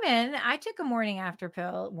a woman, I took a morning after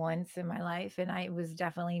pill once in my life, and I was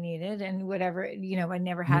definitely needed and whatever, you know, I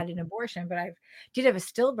never had an abortion, but I did have a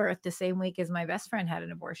stillbirth the same week as my best friend had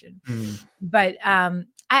an abortion. But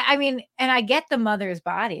I mean, and I get the mother's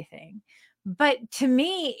body thing, but to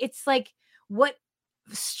me, it's like what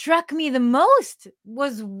struck me the most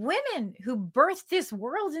was women who birthed this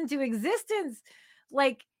world into existence,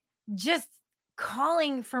 like just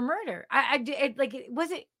calling for murder.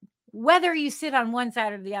 Whether you sit on one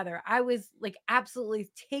side or the other, I was like absolutely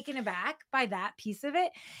taken aback by that piece of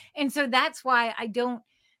it. And so that's why I don't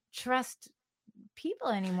trust people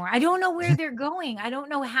anymore. I don't know where they're going. I don't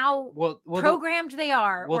know how programmed they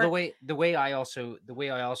are. Well, the way I also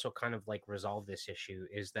kind of like resolve this issue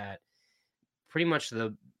is that pretty much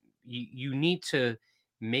you need to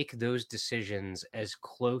make those decisions as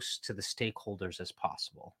close to the stakeholders as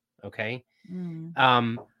possible. Okay.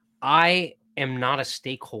 I am not a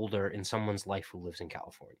stakeholder in someone's life who lives in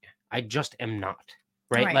California. I just am not.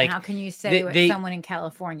 Right. Like, how can you say what someone in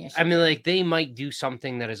California should do? Like they might do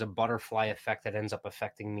something that is a butterfly effect that ends up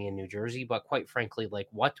affecting me in New Jersey. But quite frankly, like,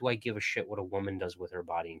 what do I give a shit what a woman does with her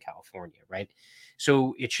body in California? Right.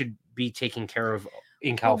 So it should be taken care of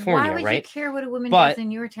in California. Why would right? You care what a woman does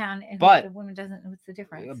in your town and what a woman doesn't? What's the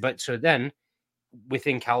difference? But so then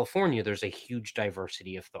within California, there's a huge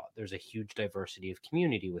diversity of thought. There's a huge diversity of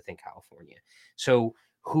community within California. So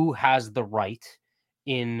who has the right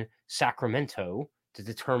in Sacramento to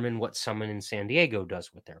determine what someone in San Diego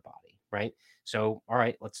does with their body, right? So, all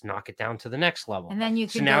right, let's knock it down to the next level. And then you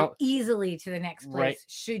can go easily to the next place, right?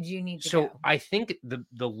 Should you need to go. So I think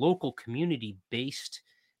the local community-based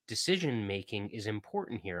decision-making is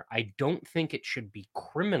important here. I don't think it should be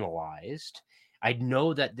criminalized. I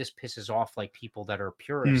know that this pisses off like people that are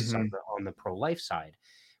purists on the pro-life side,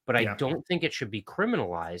 but I don't think it should be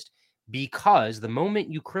criminalized, because the moment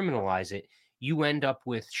you criminalize it, you end up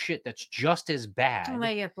with shit that's just as bad.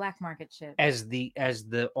 Like a black market shit. As the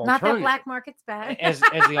alternative. Not that black market's bad. as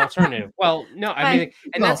the alternative. Well, no, I mean,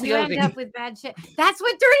 and that's the other thing. You end up with bad shit. That's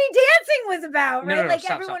what Dirty Dancing was about, right?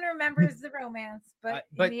 No, everyone remembers the romance, but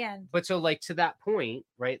in the end. But so like to that point,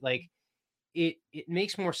 right? Like it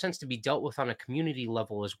makes more sense to be dealt with on a community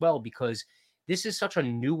level as well, because this is such a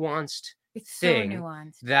nuanced thing. So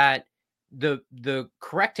nuanced. That the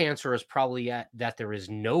correct answer is probably that there is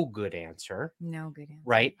no good answer. No good answer.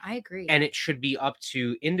 Right? I agree. And it should be up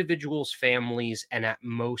to individuals, families, and at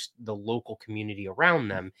most the local community around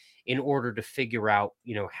them in order to figure out,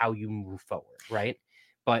 you know, how you move forward, right?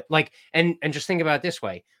 But like, and just think about it this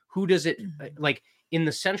way. Who does it, like in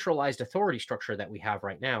the centralized authority structure that we have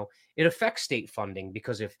right now, it affects state funding,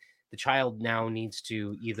 because if the child now needs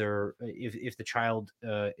to either, if the child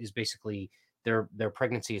is basically their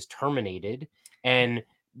pregnancy is terminated and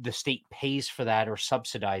the state pays for that or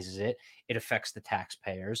subsidizes it, it affects the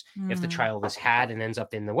taxpayers. If the child is had and ends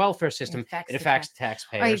up in the welfare system, it affects the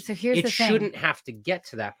taxpayers. Right, so here's the thing. Shouldn't have to get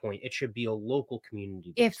to that point. It should be a local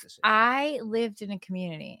community. If I lived in a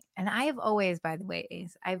community, and I have always, by the way,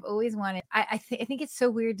 I've always wanted, I think it's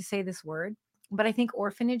so weird to say this word, but I think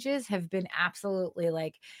orphanages have been absolutely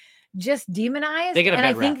like just demonized, and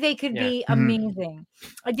I think they could be amazing.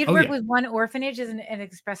 I did work with one orphanage as an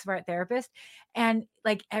expressive art therapist, and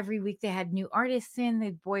like every week they had new artists in.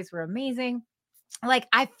 The boys were amazing. Like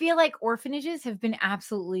I feel like orphanages have been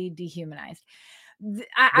absolutely dehumanized. Who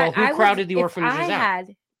crowded the orphanages out?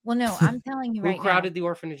 Well, no, I'm telling you right now. Who crowded the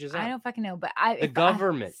orphanages out? I don't fucking know, but the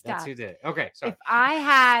government. That's who did. Okay, sorry. If I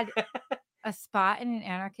had a spot in an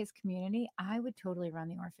anarchist community, I would totally run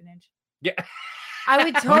the orphanage. Yeah. I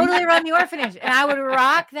would totally run the orphanage, and I would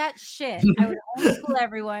rock that shit. I would homeschool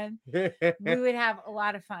everyone. We would have a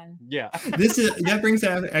lot of fun. Yeah. That brings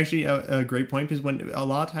up actually a great point, because when a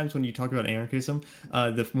lot of times when you talk about anarchism,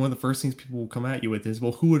 one of the first things people will come at you with is,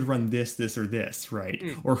 well, who would run this or this, right?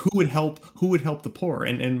 Or who would help the poor?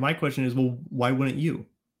 And my question is, well, why wouldn't you?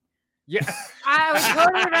 Yeah. I would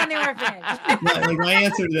totally run the orphanage. Like my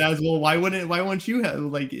answer to that is, well, why won't you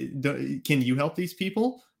have can you help these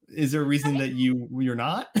people? Is there a reason that you're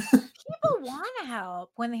not? People want to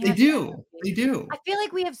help when they They have the do. energy. They do. I feel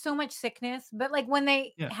like we have so much sickness, but like when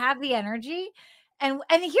they Yeah. have the energy, and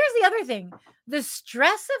here's the other thing: the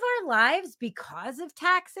stress of our lives because of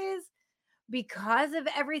taxes, because of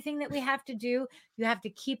everything that we have to do. You have to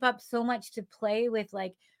keep up so much to play with,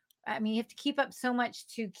 like, I mean, you have to keep up so much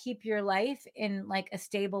to keep your life in like a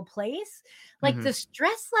stable place. Like Mhm. the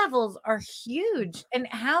stress levels are huge. And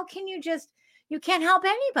how can you can't help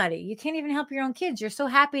anybody. You can't even help your own kids. You're so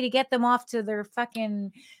happy to get them off to their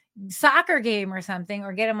fucking soccer game or something,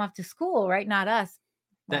 or get them off to school, right? Not us.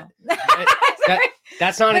 That- Well,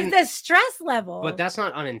 That's not but the stress level. but that's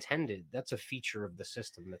not unintended. That's a feature of the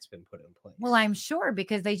system that's been put in place. Well, I'm sure,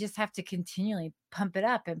 because they just have to continually pump it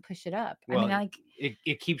up and push it up. I Well, mean, like,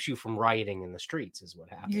 it keeps you from rioting in the streets, is what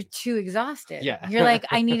happens. you're too exhausted. Yeah. You're like,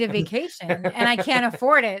 I need a vacation and I can't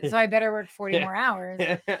afford it, so I better work 40 more hours.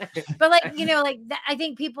 But like, like I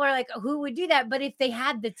think people are like, who would do that? But if they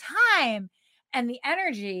had the time and the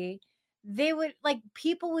energy, they would, like,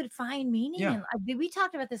 people would find meaning. Yeah. We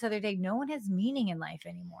talked about this other day. No one has meaning in life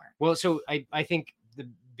anymore. Well, so I think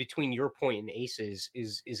between your point and Ace's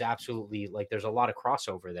is absolutely, like, there's a lot of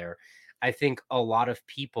crossover there. I think a lot of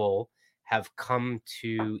people have come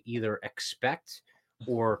to either expect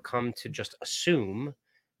or come to just assume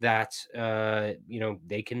that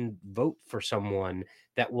they can vote for someone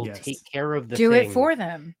that will Yes. take care of the Do thing it for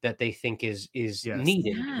them. that they think is Yes.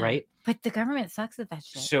 needed, Yeah. right? But the government sucks at that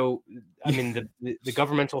shit. So, I mean, the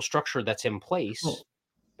governmental structure that's in place Well-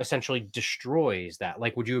 essentially destroys that.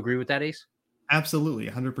 Like, would you agree with that, Ace? Absolutely,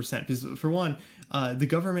 100%. Because for one, the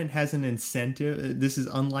government has an incentive. This is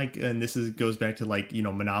unlike, and goes back to, like,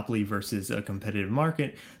 monopoly versus a competitive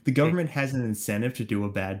market. The government has an incentive to do a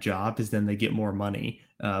bad job, because then they get more money.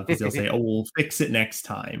 Because they'll say, "Oh, we'll fix it next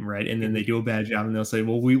time," right? And then they do a bad job, and they'll say,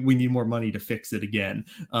 "Well, we need more money to fix it again."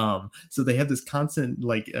 So they have this constant,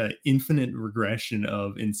 like, infinite regression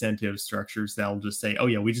of incentive structures that'll just say, "Oh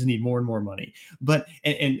yeah, we just need more and more money." But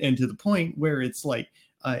and to the point where it's like,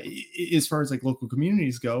 as far as like local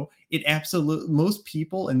communities go, it absolutely, most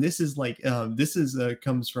people, and this is like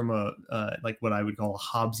comes from a like what I would call a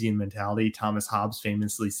Hobbesian mentality. Thomas Hobbes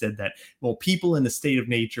famously said that, well, people in a state of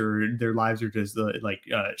nature, their lives are just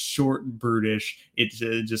short, brutish. It's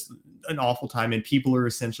just an awful time, and people are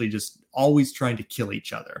essentially just always trying to kill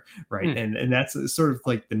each other, right? And that's sort of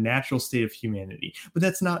like the natural state of humanity, but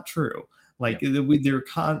that's not true. Like, there are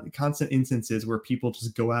constant instances where people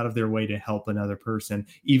just go out of their way to help another person,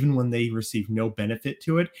 even when they receive no benefit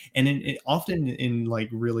to it. And often in like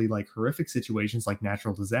really like horrific situations like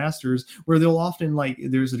natural disasters, where they'll often, like,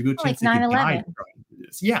 there's a good chance they could die from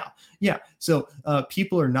this. Yeah. So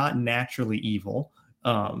people are not naturally evil.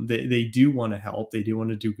 They do want to help. They do want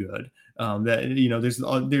to do good.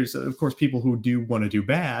 There's of course people who do want to do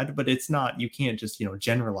bad, but it's not, you can't just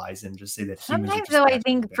generalize and just say that. Sometimes though, I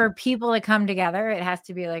think for people to come together, it has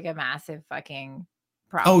to be like a massive fucking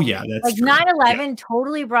problem. Oh yeah, that's like true. 9/11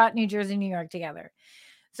 totally brought New Jersey, New York together.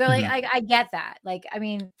 So like I get that. Like, I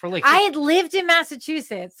mean, I had lived in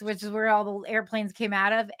Massachusetts, which is where all the airplanes came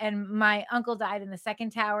out of, and my uncle died in the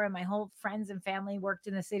second tower, and my whole friends and family worked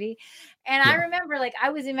in the city. And I remember, like,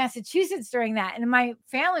 I was in Massachusetts during that, and my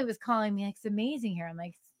family was calling me, like, it's amazing here. I'm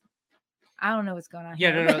like, I don't know what's going on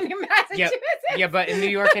here. Yeah, but in New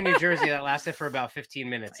York and New Jersey, that lasted for about 15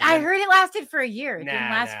 minutes. I heard it lasted for a year. It didn't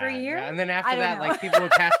last for a year. And then after that, like, people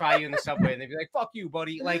would pass by you in the subway and they'd be like, "Fuck you,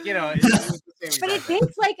 buddy." Like, it was the same. But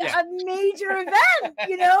it's like a major event, and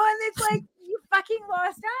it's like, you fucking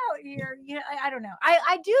lost out here. I don't know.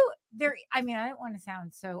 I don't want to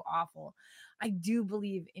sound so awful. I do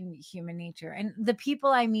believe in human nature, and the people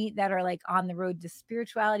I meet that are like on the road to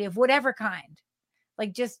spirituality of whatever kind,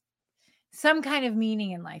 like just some kind of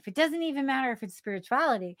meaning in life. It doesn't even matter if it's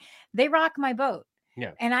spirituality. They rock my boat.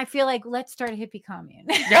 Yeah. And I feel like, let's start a hippie commune.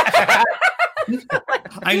 I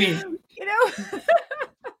mean,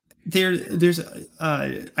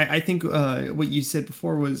 I think what you said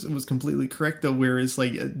before was completely correct, though, whereas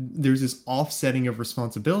like there's this offsetting of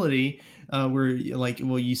responsibility where, like,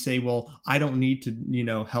 well, you say, well, I don't need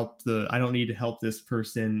to help this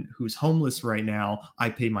person who's homeless right now. I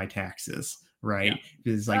pay my taxes. Right.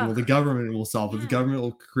 Because it's like, well, the government will solve it. The government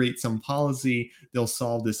will create some policy. They'll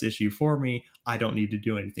solve this issue for me. I don't need to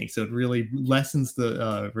do anything. So it really lessens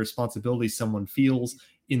the responsibility someone feels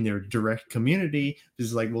in their direct community.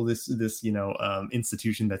 It's like, well, this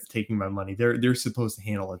institution that's taking my money, they're supposed to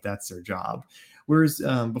handle it. That's their job. Whereas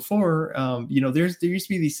before, there used to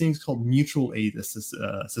be these things called mutual aid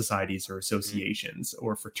societies or associations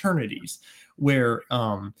or fraternities, where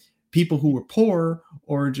people who were poor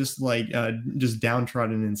or just just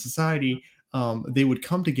downtrodden in society, they would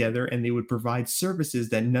come together and they would provide services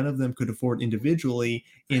that none of them could afford individually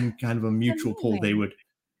in kind of a mutual pool. They would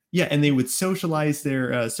and they would socialize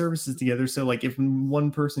their services together. So like if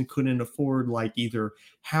one person couldn't afford like either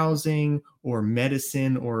housing or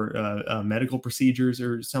medicine or medical procedures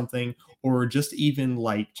or something, or just even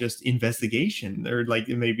like just investigation, or like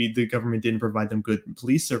maybe the government didn't provide them good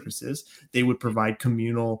police services, they would provide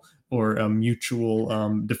communal or a mutual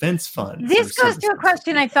defense fund. This goes to a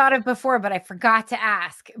question I thought of before, but I forgot to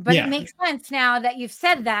ask. But it makes sense now that you've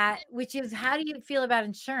said that, which is, how do you feel about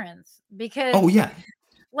insurance? Because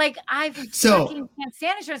like I fucking can't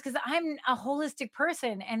stand insurance because I'm a holistic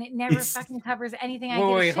person and it never fucking covers anything I give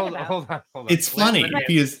a shit about. Hold on. It's funny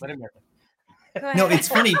because it's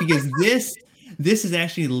funny because this is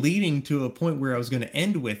actually leading to a point where I was going to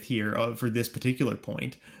end with here for this particular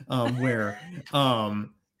point, where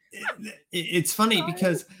it's funny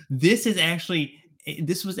because this was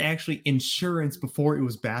actually insurance before it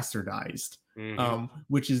was bastardized.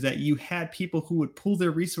 Which is that you had people who would pull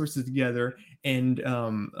their resources together and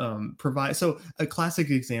provide. So a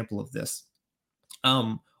classic example of this,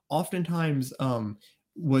 oftentimes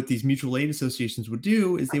what these mutual aid associations would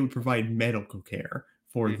do is they would provide medical care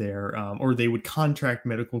for their or they would contract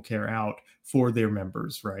medical care out for their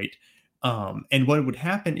members, right? And what would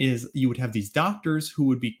happen is you would have these doctors who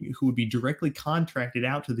would be directly contracted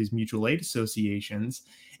out to these mutual aid associations.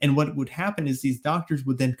 And what would happen is these doctors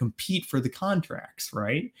would then compete for the contracts,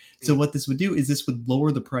 right? So what this would do is this would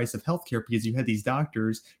lower the price of healthcare because you had these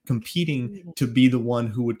doctors competing to be the one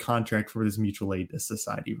who would contract for this mutual aid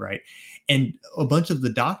society, right? And a bunch of the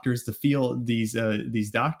doctors,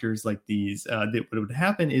 these doctors like these, what would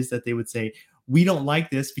happen is that they would say, we don't like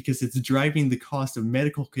this because it's driving the cost of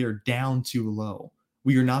medical care down too low.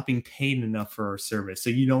 We are not being paid enough for our service. So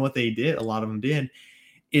you know what they did? A lot of them did,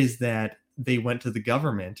 is that they went to the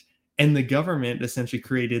government, and the government essentially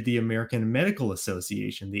created the American Medical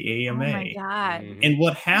Association, the AMA. Oh my God. And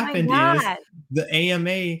what happened is the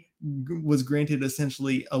AMA was granted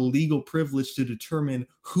essentially a legal privilege to determine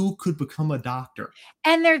who could become a doctor.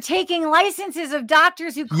 And they're taking licenses of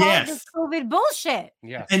doctors who call this COVID bullshit.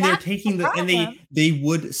 Yeah. And they're taking and they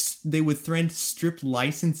would threaten stripped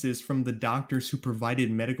licenses from the doctors who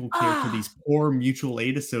provided medical care to these poor mutual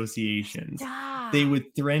aid associations. They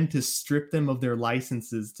would threaten to strip them of their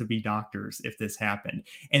licenses to be doctors if this happened.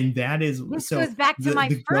 And that is this goes back to my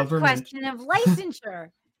first question of licensure.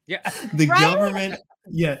 The government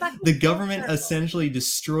the government essentially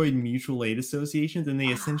destroyed mutual aid associations, and they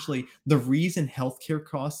essentially, the reason healthcare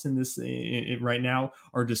costs in this right now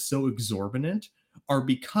are just so exorbitant are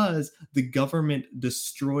because the government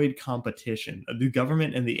destroyed competition. The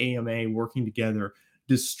government and the AMA working together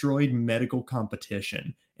destroyed medical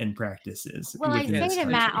competition and practices. Well, I say to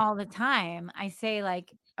Matt all the time, I say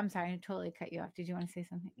like, I'm sorry, I totally cut you off. Did you want to say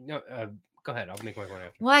something? No, go ahead. I'll make my point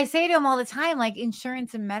after. Well, I say to him all the time, like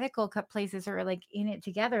insurance and medical places are like in it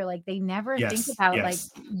together. Like they never think about like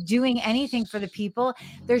doing anything for the people.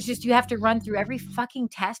 There's just, you have to run through every fucking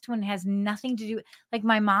test when it has nothing to do. Like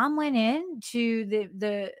my mom went in to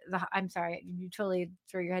the I'm sorry, you totally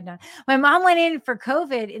throw your head down. My mom went in for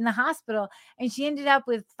COVID in the hospital, and she ended up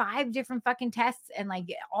with 5 different fucking tests and like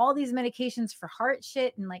all these medications for heart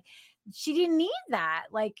shit, and like she didn't need that.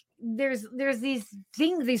 Like there's these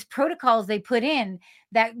things, these protocols they put in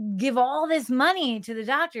that give all this money to the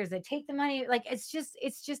doctors that take the money. Like it's just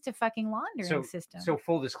a fucking laundering system. So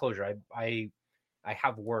full disclosure, I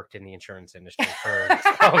have worked in the insurance industry for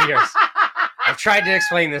 12 years. I've tried to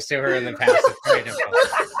explain this to her in the past. It's very difficult.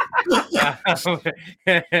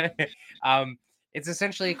 It's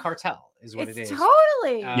essentially a cartel is what it is.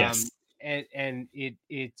 Totally. Yes. And it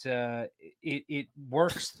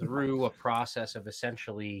works through a process of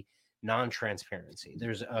essentially non-transparency.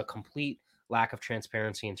 There's a complete lack of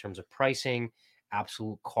transparency in terms of pricing,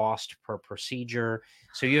 absolute cost per procedure.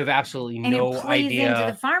 So you have absolutely no idea. Into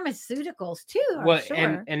the pharmaceuticals too. Well,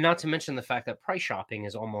 sure. and not to mention the fact that price shopping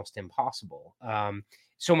is almost impossible.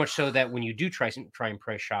 So much so that when you do try and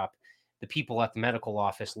price shop, the people at the medical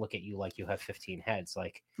office look at you like you have 15 heads.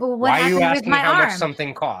 Like, well, why are you asking how much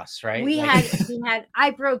something costs? Right?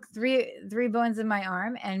 I broke three bones in my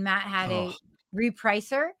arm, and Matt had a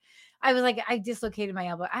repricer. I was like, I dislocated my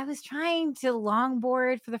elbow. I was trying to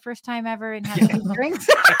longboard for the first time ever and have 2 drinks.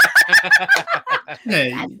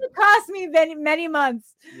 That cost me many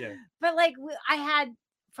months. Yeah. But like, I had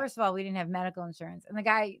first of all, we didn't have medical insurance. And the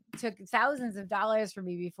guy took thousands of dollars from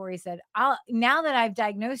me before he said, now that I've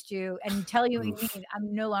diagnosed you and tell you what you need,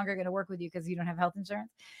 I'm no longer going to work with you because you don't have health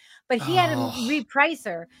insurance. But he had a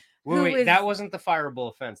repricer. Wait, that wasn't the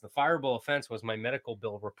fireable offense. The fireable offense was my medical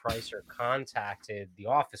bill repricer contacted the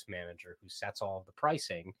office manager who sets all of the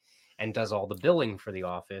pricing and does all the billing for the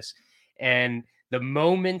office. And the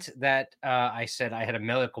moment that I said I had a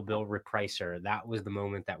medical bill repricer, that was the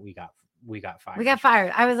moment that we got fired. We got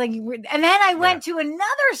fired. I was like, and then I went to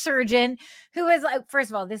another surgeon who was like,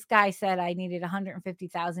 first of all, this guy said I needed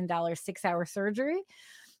 $150,000 6-hour surgery.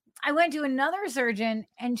 I went to another surgeon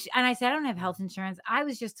and I said, I don't have health insurance. I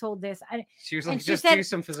was just told this. She was like, just do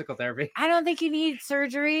some physical therapy. I don't think you need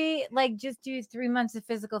surgery. Like, just do 3 months of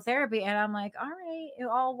physical therapy. And I'm like, all right, it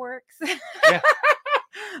all works. Yeah.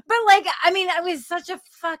 But like, I mean, it was such a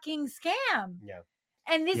fucking scam. Yeah.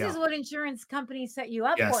 And this is what insurance companies set you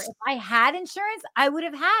up for. If I had insurance, I would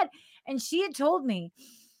have had. And she had told me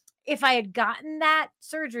if I had gotten that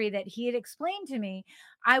surgery that he had explained to me,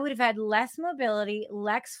 I would have had less mobility,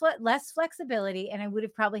 less flexibility, and I would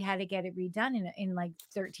have probably had to get it redone in like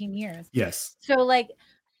 13 years. Yes. So like,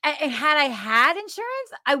 and had I had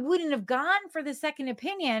insurance, I wouldn't have gone for the second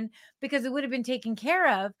opinion because it would have been taken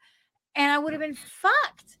care of and I would have been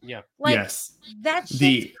fucked. Yeah. Like, that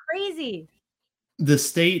shit's crazy. The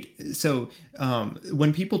state, so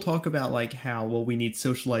when people talk about like how, well, we need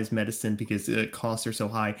socialized medicine because the costs are so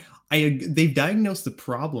high, they've diagnosed the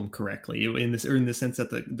problem correctly in the sense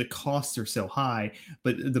that the costs are so high,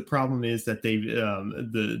 but the problem is that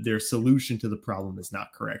their solution to the problem is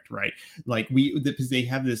not correct, right? Like because they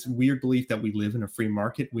have this weird belief that we live in a free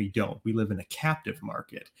market. We don't. We live in a captive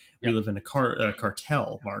market. We live in a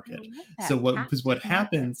cartel market. So what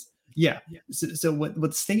happens? Yeah. So what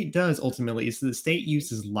the state does ultimately is the state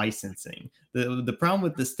uses licensing. The problem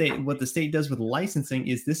with the state, what the state does with licensing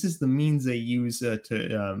is this is the means they use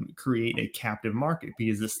to create a captive market,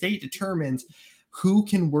 because the state determines who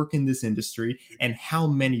can work in this industry and how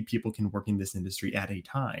many people can work in this industry at a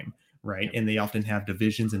time, right? And they often have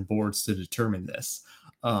divisions and boards to determine this.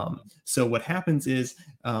 So what happens is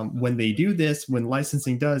when they do this, when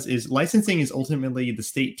licensing is ultimately the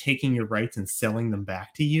state taking your rights and selling them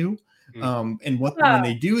back to you. And when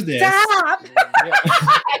they do this, stop!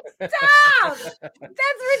 Stop!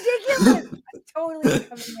 That's ridiculous. I'm totally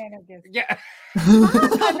becoming an anarchist. Yeah.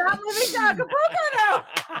 I'm not moving to Acapulco now.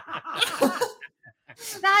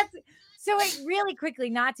 That's so. Really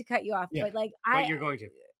quickly, not to cut you off, but like but you're going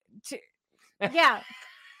to. Yeah.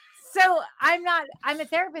 So I'm a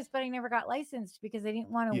therapist, but I never got licensed because I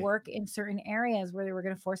didn't want to work in certain areas where they were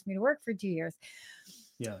going to force me to work for 2 years.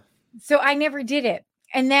 Yeah. So I never did it.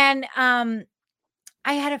 And then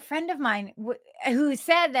I had a friend of mine who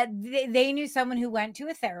said that they knew someone who went to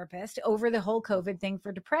a therapist over the whole COVID thing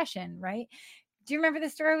for depression, right? Do you remember the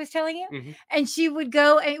story I was telling you? Mm-hmm. And she would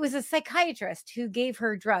go, and it was a psychiatrist who gave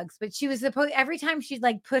her drugs, but she was supposed, every time she'd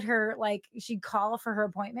like put her, like she'd call for her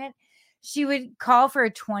appointment, she would call for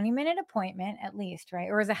a 20-minute appointment at least, right?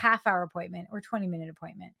 Or as a half-hour appointment or 20-minute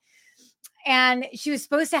appointment. And she was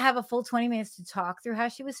supposed to have a full 20 minutes to talk through how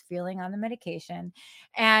she was feeling on the medication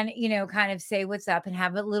and, kind of say what's up and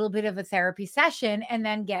have a little bit of a therapy session and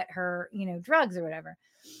then get her, drugs or whatever.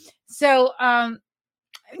 So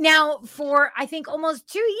now for, I think,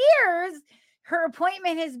 almost 2 years, her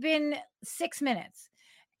appointment has been 6 minutes.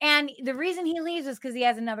 And the reason he leaves is because he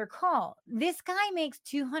has another call. This guy makes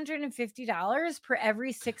 $250 per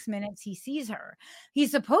every 6 minutes he sees her. He's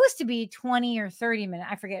supposed to be 20 or 30 minutes.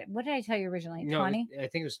 I forget. What did I tell you originally? 20? No, I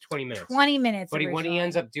think it was 20 minutes. 20 minutes. But what he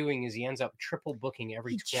ends up doing is he ends up triple booking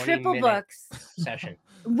every 20 minute session.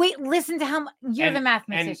 Wait, listen to how you're the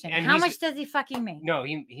mathematician. And how much does he fucking make? No,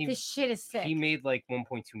 this shit is sick. He made like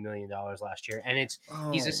 $1.2 million last year. And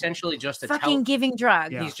he's essentially just a fucking giving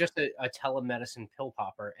drugs. He's just a telemedicine pill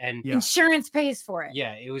popper. And insurance pays for it.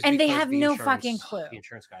 Yeah, it was, and they have no fucking clue. The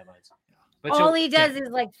insurance guidelines. But all he does is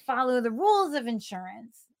like follow the rules of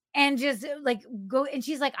insurance and just like go. And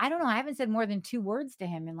she's like, I don't know. I haven't said more than 2 words to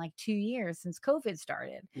him in like 2 years since COVID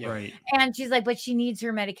started. Right. And she's like, but she needs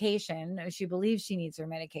her medication. She believes she needs her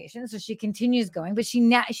medication, so she continues going. But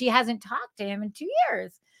she hasn't talked to him in 2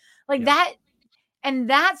 years, like that. And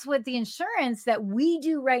that's what the insurance that we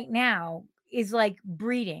do right now is like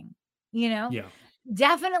breeding. Yeah.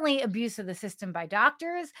 Definitely abuse of the system by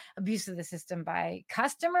doctors, abuse of the system by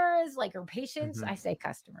customers, like or patients. Mm-hmm. I say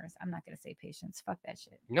customers. I'm not going to say patients. Fuck that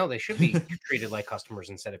shit. No, they should be treated like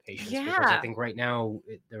customers instead of patients. Yeah. Because I think right now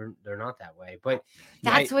they're not that way. But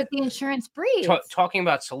that's what the insurance breeds. Talking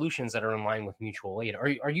about solutions that are in line with mutual aid.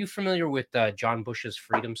 Are you familiar with John Bush's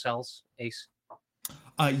Freedom Cells, Ace?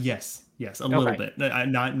 Yes. Yes, a little Okay. bit.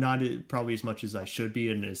 Not probably as much as I should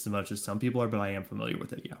be, and as much as some people are, but I am familiar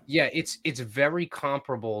with it. Yeah. Yeah, it's very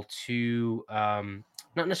comparable to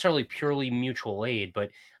not necessarily purely mutual aid,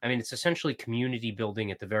 but I mean it's essentially community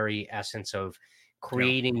building at the very essence of Yeah.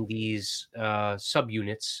 creating these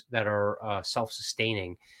subunits that are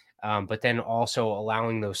self-sustaining, but then also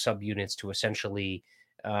allowing those subunits to essentially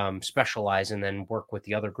specialize and then work with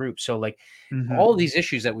the other groups. So like Mhm. all these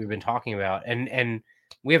issues that we've been talking about, and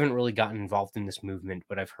we haven't really gotten involved in this movement,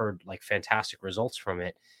 but I've heard like fantastic results from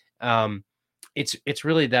it. Um, it's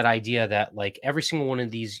really that idea that like every single one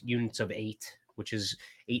of these units of 8, which is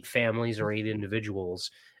 8 families or 8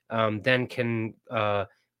 individuals, then can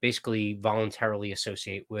basically voluntarily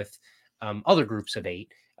associate with other groups of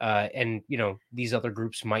 8, and you know these other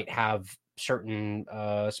groups might have certain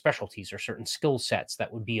specialties or certain skill sets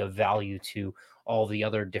that would be of value to all the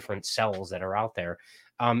other different cells that are out there.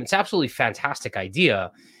 It's absolutely fantastic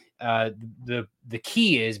idea. The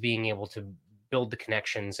key is being able to build the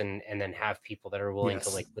connections and then have people that are willing to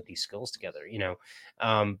Yes. like put these skills together, you know.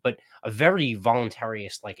 But a very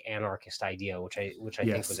voluntarist, like anarchist idea, which I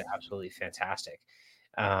think was Yes. absolutely fantastic.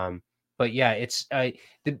 um but yeah, it's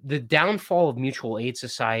the downfall of mutual aid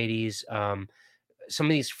societies, some of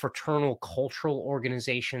these fraternal cultural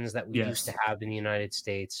organizations that we used to Yes. have in the United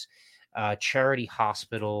States, charity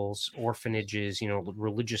hospitals, orphanages, you know,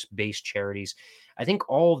 religious based charities. I think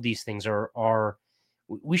all of these things are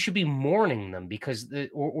we should be mourning them because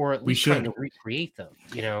or at We least trying to should. recreate them,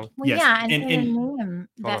 you know. Well, Yes. yeah, and in a And name Hold on.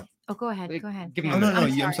 that oh, go ahead. Like, Go ahead. give Go me a oh ahead. no,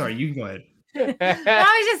 minute. I'm sorry. You can go ahead. No,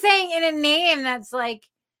 I was just saying in a name that's like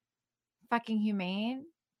fucking humane.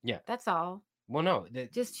 Yeah. That's all. Well, no,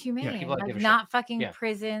 Just people humane. that Like give a shit. not fucking Yeah.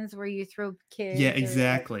 prisons where you throw kids. Yeah, or, like,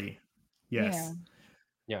 exactly. you Yes. know,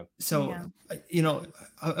 Yeah. So, Yeah. you know,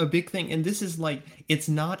 a big thing, and this is like, it's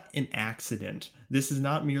not an accident. This is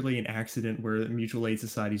not merely an accident where mutual aid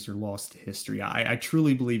societies are lost to history. I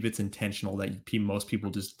truly believe it's intentional that most people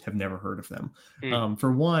just have never heard of them. Mm.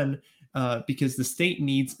 For one, because the state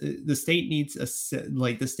needs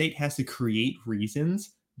like the state has to create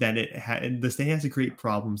reasons that the state has to create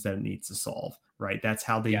problems that it needs to solve. Right, that's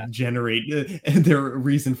how they Yeah. generate their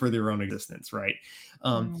reason for their own existence. Right.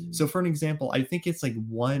 Mm. So, for an example, I think it's like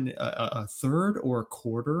a third or a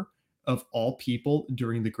quarter of all people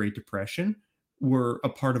during the Great Depression were a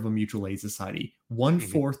part of a mutual aid society. One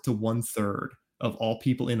Mhm. fourth to one third of all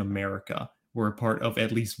people in America were a part of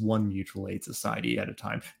at least one mutual aid society at a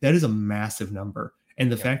time. That is a massive number.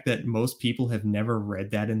 And the Yeah. fact that most people have never read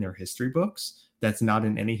that in their history books, that's not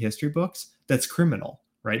in any history books, that's criminal,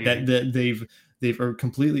 right? Mhm. That they've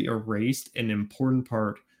completely erased an important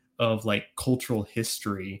part of like cultural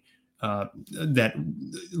history, that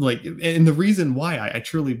like, and the reason why I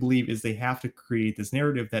truly believe is they have to create this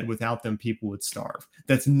narrative that without them people would starve.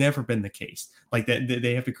 That's never been the case. Like that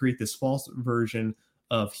they have to create this false version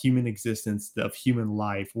of human existence, of human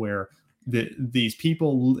life, where these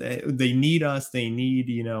people, they need us, they need,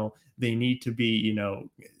 you know, they need to be, you know,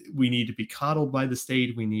 we need to be coddled by the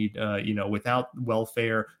state, we need, you know, without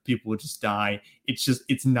welfare people would just die.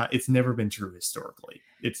 It's never been true historically.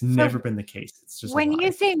 It's never been the case. It's just a When you lie.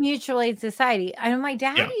 say mutual aid society, I know my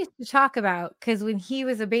dad Yeah. used to talk about, because when he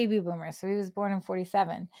was a baby boomer, so he was born in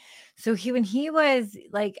 47. So when he was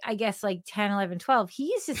like, I guess like 10, 11, 12,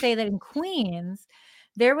 he used to say that in Queens,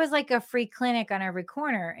 there was like a free clinic on every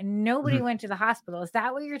corner and nobody Mhm. went to the hospital. Is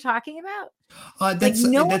that what you're talking about? Like That's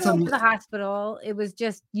no one that's went to the a hospital. It was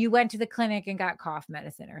just you went to the clinic and got cough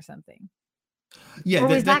medicine or something. yeah, Or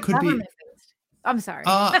was that that could be. government based? I'm sorry.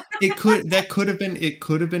 It could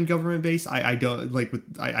have been government based. I don't like with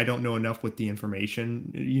I don't know enough with the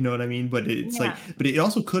information, you know what I mean? But it's like, Yeah.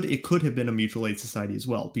 but it could have been a mutual aid society as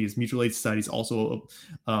well, because mutual aid societies also,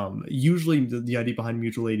 usually the idea behind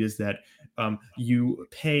mutual aid is that you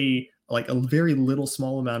pay like a very little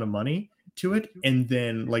small amount of money to it, and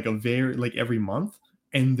then like every month,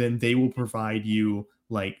 and then they will provide you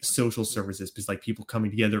like social services, because like people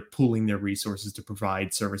coming together pooling their resources to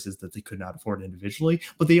provide services that they could not afford individually.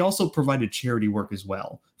 But they also provided charity work as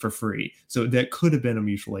well for free, so that could have been a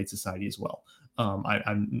mutual aid society as well.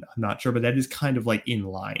 I'm not sure, but that is kind of like in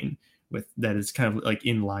line with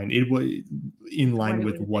it was in line What it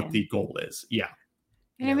with would have what been. the goal is. Yeah.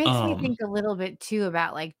 And it Yeah. makes me um think a little bit too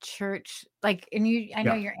about like church, like, and I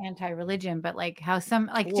know yeah. you're anti-religion, but like how some,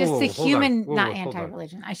 like just Whoa, the hold on. human, Whoa, not hold on.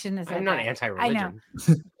 anti-religion. I shouldn't have said I'm not that. I know.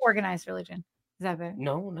 anti-religion. Organized religion. Is that better?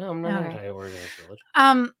 No, I'm not Okay. anti-organized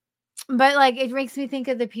religion. But like it makes me think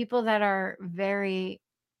of the people that are very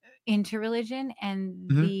into religion and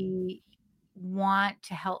Mhm. the want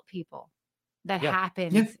to help people that Yeah.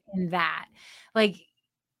 happens Yeah. in that. Like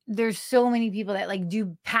there's so many people that like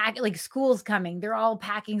do pack, like school's coming, they're all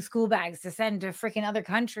packing school bags to send to freaking other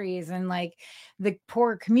countries and like the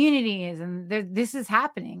poor communities, and this is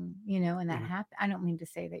happening, you know, and that happen. I don't mean to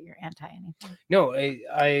say that you're anti anything. No,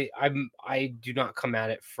 I do not come at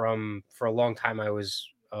it from, for a long time I was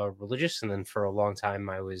religious, and then for a long time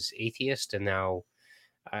I was atheist, and now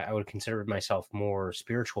I would consider myself more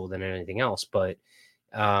spiritual than anything else. But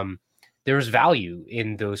there's value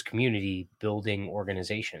in those community building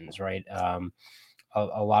organizations, right?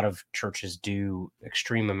 A lot of churches do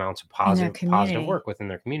extreme amounts of positive work within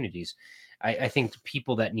their communities. I think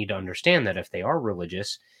people that need to understand that if they are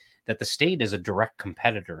religious, that the state is a direct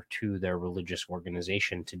competitor to their religious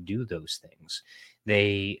organization to do those things.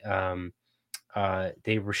 They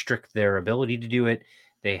restrict their ability to do it.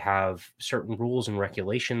 They have certain rules and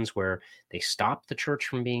regulations where they stop the church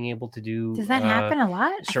from being able to do. Does that happen a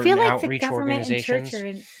lot? I feel like the government and church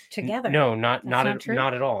are together. No, not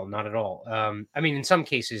at all. Not at all. I mean, in some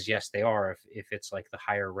cases, yes, they are. If it's like the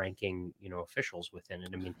higher ranking, you know, officials within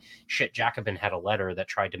it. I mean, shit, Jacobin had a letter that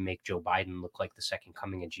tried to make Joe Biden look like the second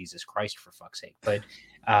coming of Jesus Christ, for fuck's sake. But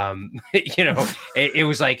you know, it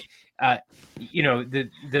was like. You know,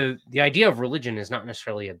 the idea of religion is not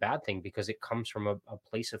necessarily a bad thing because it comes from a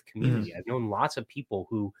place of community. I've known lots of people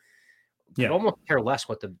who could almost care less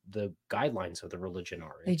what the guidelines of the religion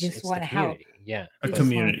are. They just want to help. Yeah. A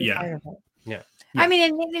community. Yeah. I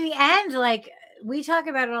mean, in the end, like we talk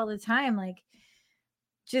about it all the time, like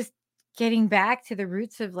just getting back to the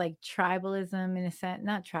roots of like tribalism in a sense,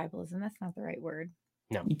 not tribalism. That's not the right word.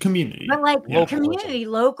 No. Community. But like community,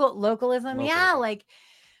 localism. Yeah. Like,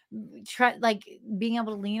 try like being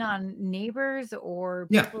able to lean on neighbors or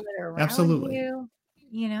people that are around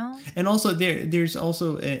you know. And also there's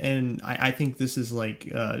also, and I think this is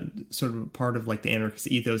like sort of part of like the anarchist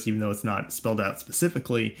ethos, even though it's not spelled out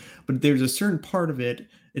specifically, but there's a certain part of it.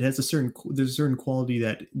 There's a certain quality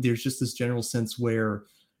that there's just this general sense where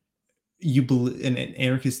you believe, and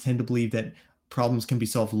anarchists tend to believe that problems can be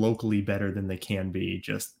solved locally better than they can be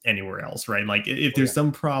just anywhere else, right? Like if there's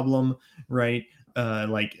some problem, right?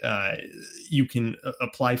 You can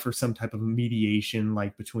apply for some type of mediation,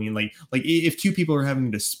 like between like if two people are having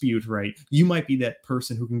a dispute, right? You might be that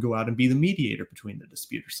person who can go out and be the mediator between the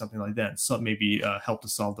dispute or something like that. So maybe help to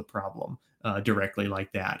solve the problem directly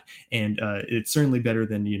like that. And it's certainly better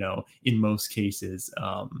than, you know, in most cases,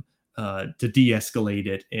 to de-escalate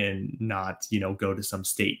it and not, you know, go to some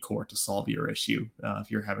state court to solve your issue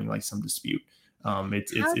if you're having like some dispute.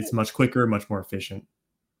 It's much quicker, much more efficient.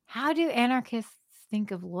 How do anarchists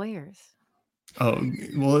think of lawyers? Oh,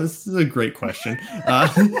 well, this is a great question.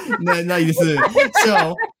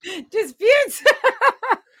 Disputes.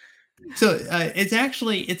 So it's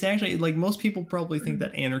actually like most people probably think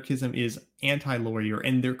that anarchism is anti-lawyer,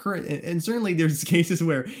 and they're current, and certainly there's cases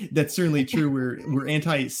where that's certainly true. We're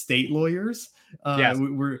anti-state lawyers. Yes.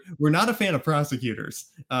 We're not a fan of prosecutors.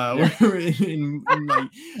 We're in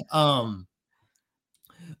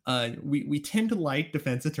we tend to like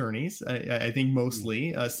defense attorneys. I think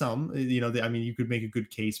mostly some, you know, I mean, you could make a good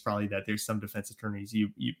case probably that there's some defense attorneys you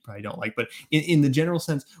probably don't like, but in the general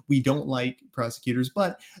sense, we don't like prosecutors.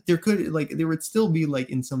 But there would still be like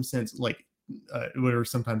in some sense like what are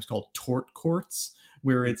sometimes called tort courts,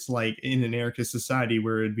 where it's like in an anarchist society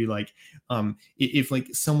where it'd be like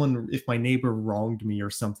if my neighbor wronged me or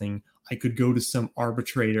something, I could go to some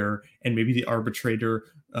arbitrator, and maybe the arbitrator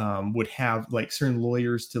would have like certain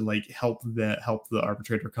lawyers to like help the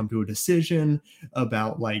arbitrator come to a decision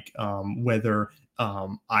about like whether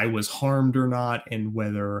I was harmed or not, and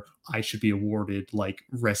whether I should be awarded like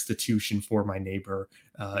restitution for my neighbor,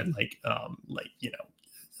 you know,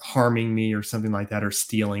 harming me or something like that, or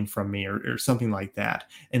stealing from me or something like that.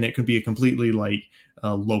 And it could be a completely like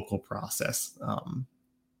local process.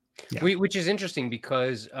 Which is interesting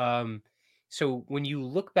because so when you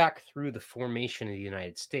look back through the formation of the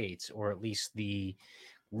United States, or at least the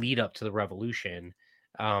lead up to the revolution,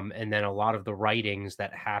 and then a lot of the writings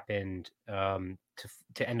that happened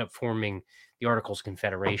to end up forming the Articles of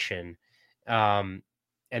Confederation, and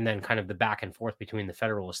then kind of the back and forth between the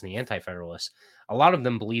Federalists and the Anti-Federalists, a lot of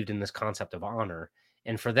them believed in this concept of honor.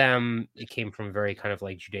 And for them, it came from a very kind of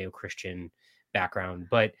like Judeo-Christian background.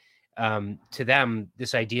 But to them,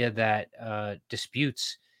 this idea that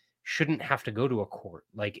disputes shouldn't have to go to a court.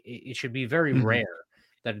 Like it should be very rare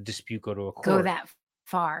that a dispute go to a court. Go that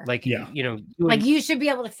far. Like, you know, you should be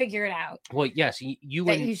able to figure it out. Well, yes,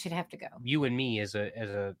 you should have to go. You and me as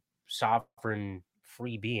a sovereign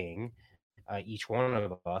free being, each one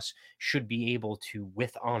of us should be able to,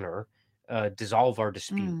 with honor, dissolve our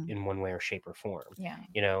dispute in one way or shape or form. Yeah.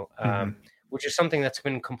 You know, which is something that's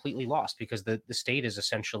been completely lost because the state is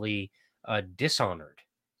essentially dishonored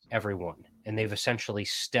everyone, and they've essentially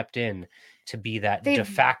stepped in to be that They've de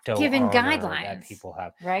facto given honor that guidelines, people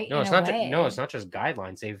have. right? No, In it's a not. way. No, it's not just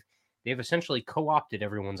guidelines. They've essentially co-opted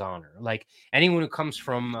everyone's honor. Like anyone who comes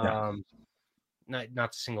from,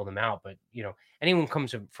 not to single them out, but anyone who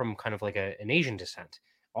comes from kind of like an Asian descent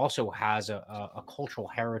also has a cultural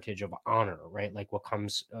heritage of honor, right? Like what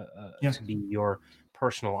comes to be your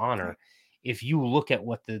personal honor. If you look at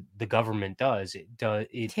what the government does,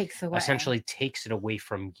 it takes away. essentially takes it away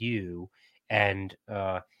from you and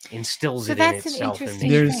instills So it in that's an itself and interesting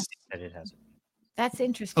makes There's- thing. it that it has it. That's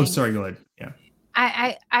interesting. Oh, sorry. Go ahead. Yeah.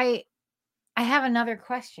 I have another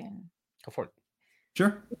question Go for it.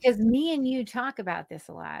 Sure. because me and you talk about this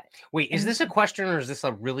a lot. Wait, is this a question or is this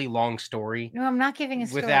a really long story No, I'm not giving a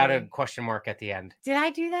story. without a question mark at the end? Did I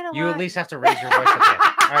do that a lot? You at least have to raise your voice at the end.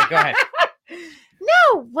 All right, go ahead.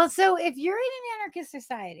 No. Well, so if you're in an anarchist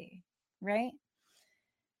society, right?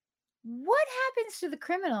 What happens to the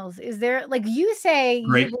criminals? Is there, like you say, you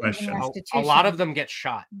Great believe in question. A restitution, lot of them get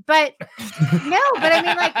shot. but no, but I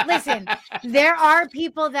mean, like, listen, there are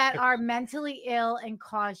people that are mentally ill and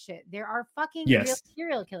cause shit. There are fucking real Yes.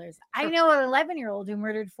 serial killers. I know an 11-year-old who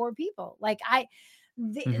murdered 4 people. Like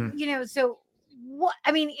Mhm. so what?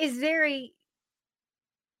 I mean, is there a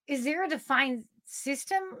defined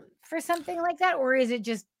system for something like that, or is it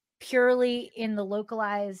just purely in the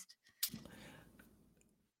localized?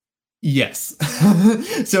 Yes.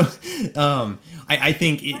 So I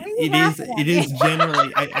think Why are you it laughing at is me?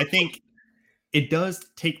 generally I think it does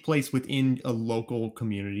take place within a local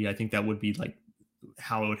community. I think that would be like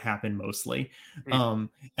how it would happen mostly.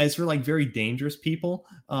 As for like very dangerous people,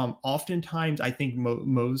 oftentimes I think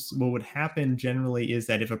most what would happen generally is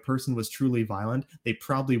that if a person was truly violent, they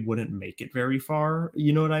probably wouldn't make it very far.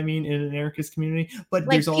 You know what I mean? In an anarchist community, but Like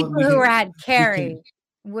there's all people who had carry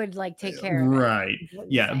would like take care of it. Right. is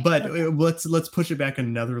what you're Yeah, saying. but Okay. let's push it back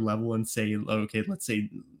another level and say, okay, let's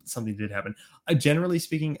say something did happen. Generally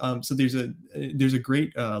speaking, so there's a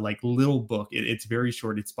great like little book. It's very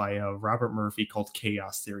short. It's by Robert Murphy called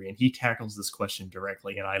Chaos Theory, and he tackles this question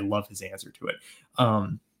directly, and I love his answer to it.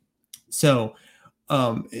 So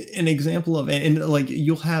an example of, and like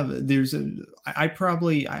you'll have, there's a, I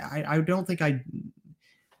probably I don't think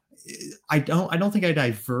I don't think I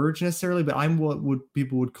diverge necessarily, but I'm what would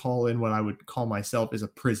people would call, in what I would call myself, as a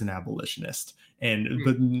prison abolitionist. And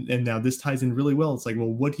now this ties in really well. It's like,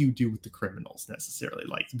 well, what do you do with the criminals necessarily?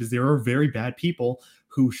 Like, because there are very bad people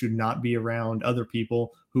who should not be around other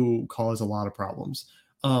people who cause a lot of problems.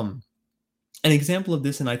 An example of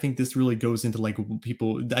this, and I think this really goes into like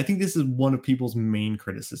people, I think this is one of people's main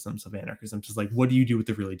criticisms of anarchism, just like, what do you do with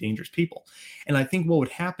the really dangerous people? And I think what would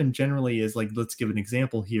happen generally is, like, let's give an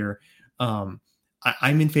example here.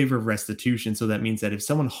 I'm in favor of restitution. So that means that if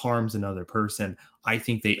someone harms another person, I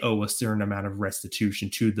think they owe a certain amount of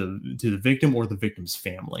restitution to the victim or the victim's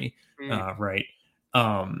family. Right.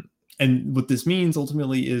 And what this means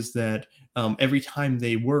ultimately is that every time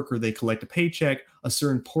they work or they collect a paycheck, a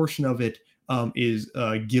certain portion of it is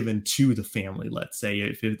given to the family. Let's say,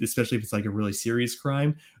 especially if it's like a really serious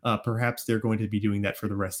crime, perhaps they're going to be doing that for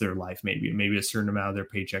the rest of their life. Maybe a certain amount of their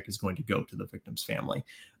paycheck is going to go to the victim's family.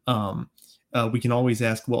 We can always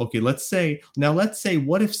ask, well, okay, let's say,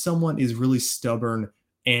 what if someone is really stubborn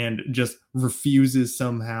and just refuses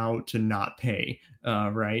somehow to not pay,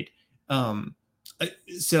 right?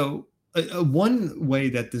 So one way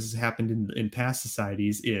that this has happened in past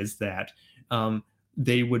societies is that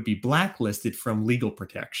they would be blacklisted from legal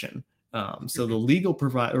protection. So the legal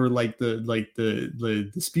provider, or like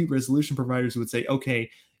the dispute resolution providers, would say, okay,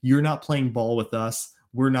 you're not playing ball with us.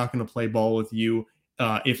 We're not going to play ball with you.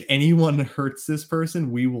 If anyone hurts this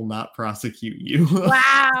person, we will not prosecute you.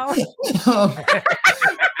 Wow.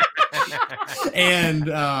 And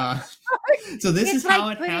so this is like how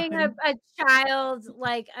it putting happened. a child,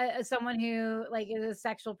 like someone who like is a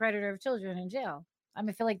sexual predator of children, in jail. I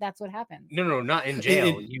feel like that's what happens. No, not in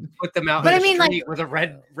jail. You put them out But in I the mean, like, street with a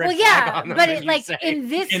red well, flag yeah, on them, but and it, you like say- in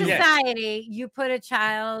this And- society, you put a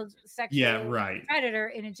child sexual right. predator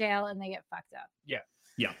in a jail and they get fucked up.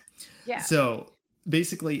 Yeah. So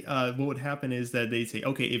basically, what would happen is that they say,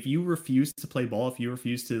 okay, if you refuse to play ball, if you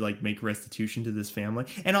refuse to like make restitution to this family,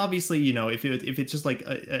 and obviously, you know, if it's just like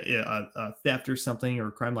a theft or something, or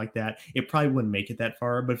a crime like that, it probably wouldn't make it that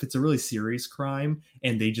far. But if it's a really serious crime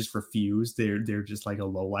and they just refuse, they're just like a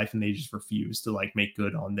lowlife and they just refuse to like make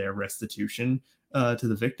good on their restitution to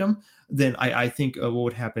the victim, then I think what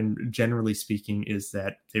would happen, generally speaking, is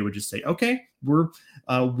that they would just say, okay,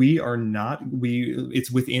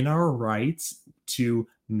 it's within our rights to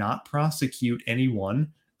not prosecute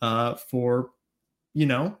anyone for, you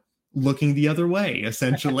know, looking the other way,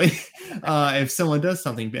 essentially, if someone does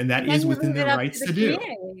something, and that is within their rights to do.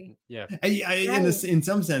 Yeah. In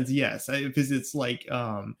some sense, yes, because it's like,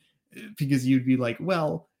 because you'd be like,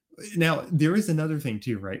 well, now there is another thing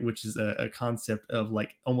too, right? Which is a concept of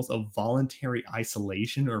like almost a voluntary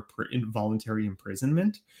isolation or involuntary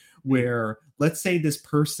imprisonment, where let's say this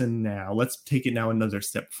person now, let's take it now another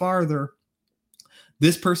step farther.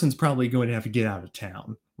 This person's probably going to have to get out of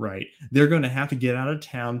town, right? They're going to have to get out of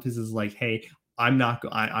town because it's like, hey, I'm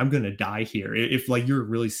going to die here. If like you're a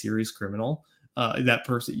really serious criminal, that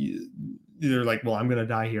person, they're like, well, I'm going to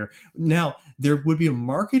die here. Now, there would be a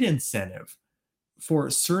market incentive for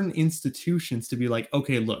certain institutions to be like,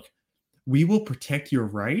 okay, look, we will protect your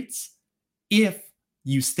rights if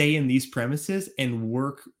you stay in these premises and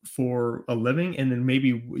work for a living, and then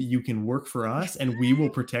maybe you can work for us and we will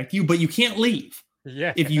protect you, but you can't leave.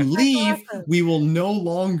 Yeah. If you leave, awesome. we will no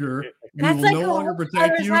longer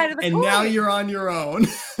protect you, and now you're on your own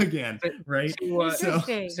again, right? So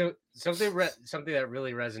something that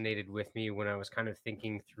really resonated with me when I was kind of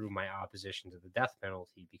thinking through my opposition to the death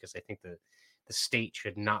penalty, because I think the state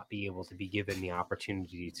should not be able to be given the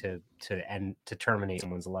opportunity to terminate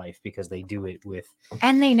someone's life, because they do it with,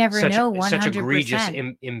 and they never know 100%. Such egregious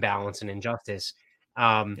imbalance and injustice.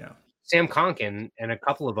 Sam Konkin and a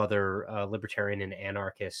couple of other libertarian and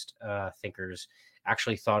anarchist thinkers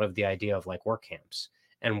actually thought of the idea of like work camps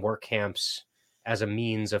as a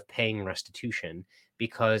means of paying restitution,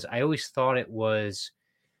 because I always thought it was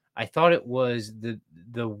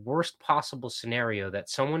the worst possible scenario that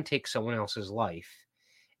someone takes someone else's life,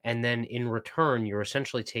 and then in return you're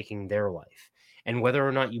essentially taking their life. And whether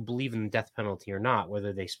or not you believe in the death penalty or not,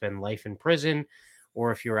 whether they spend life in prison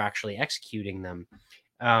or if you're actually executing them,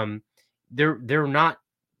 they're not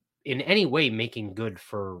in any way making good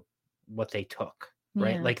for what they took,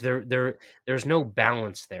 right? Yeah. Like there's no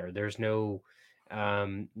balance there. There's no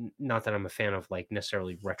not that I'm a fan of like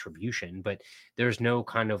necessarily retribution, but there's no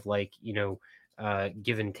kind of like,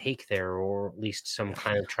 give and take there, or at least some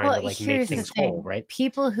kind of trying to like make things whole, right?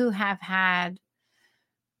 People who have had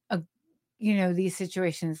these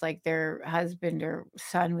situations, like their husband or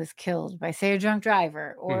son was killed by, say, a drunk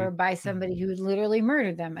driver, or by somebody who literally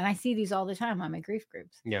murdered them. And I see these all the time on my grief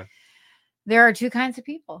groups. Yeah. There are two kinds of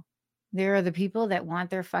people. There are the people that want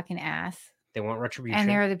their fucking ass. They want retribution. And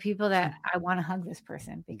there are the people that I want to hug this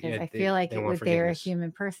person because I feel like they're a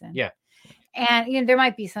human person. Yeah. And there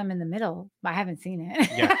might be some in the middle, but I haven't seen it.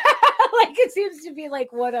 Yeah. Like it seems to be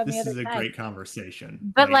like what on the other side. This is a great conversation.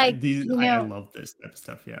 But I love this type of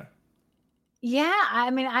stuff. Yeah. Yeah,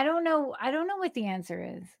 I mean, I don't know what the answer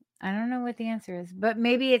is. But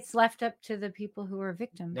maybe it's left up to the people who are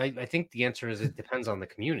victims. I think the answer is it depends on the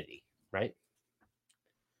community, right?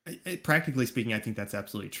 Practically speaking, I think that's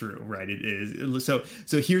absolutely true, right? It is. So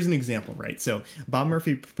here's an example, right? So Bob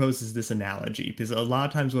Murphy proposes this analogy, because a lot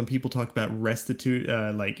of times when people talk about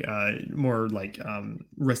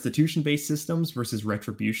restitution-based systems versus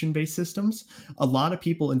retribution-based systems, a lot of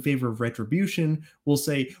people in favor of retribution will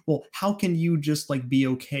say, well, how can you just like be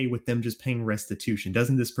okay with them just paying restitution?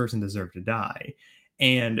 Doesn't this person deserve to die?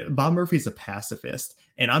 And Bob Murphy is a pacifist,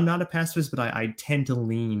 and I'm not a pacifist, but I tend to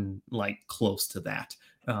lean like close to that.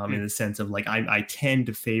 In the sense of like I tend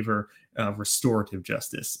to favor restorative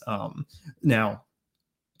justice. Now,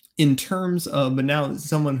 in terms of, but now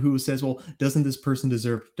someone who says, well, doesn't this person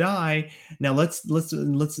deserve to die? Now let's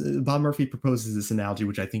Bob Murphy proposes this analogy,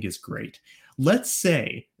 which I think is great. Let's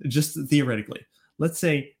say, just theoretically, let's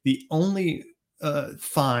say the only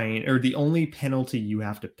fine or the only penalty you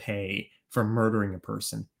have to pay for murdering a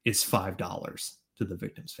person is $5 to the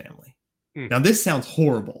victim's family. Now this sounds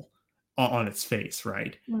horrible on its face,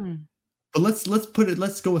 right? But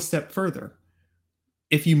let's go a step further.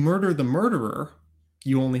 If you murder the murderer,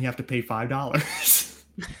 you only have to pay $5.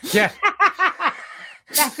 Yeah.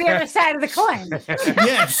 That's the other side of the coin.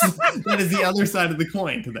 Yes, that is the other side of the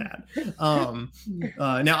coin to that.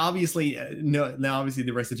 Now obviously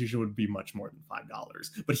the restitution would be much more than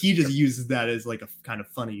 $5, but he just uses that as like a kind of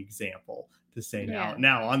funny example to say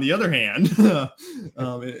now on the other hand,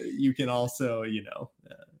 you can also,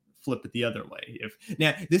 flip it the other way.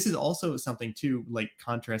 Now this is also something too, like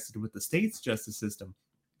contrasted with the state's justice system,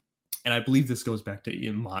 and I believe this goes back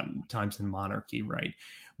to times in monarchy, right?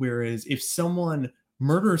 Whereas if someone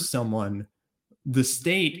murders someone, the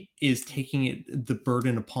state is taking the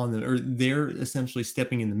burden upon them, or they're essentially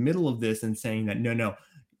stepping in the middle of this and saying that no,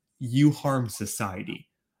 you harm society.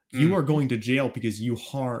 You are going to jail because you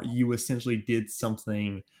essentially did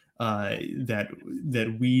something that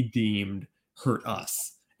we deemed hurt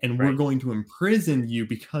us. and we're Right. going to imprison you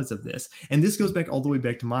because of this. And this goes back all the way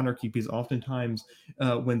back to monarchy, because oftentimes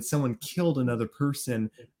when someone killed another person,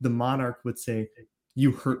 the monarch would say,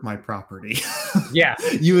 you hurt my property. Yeah.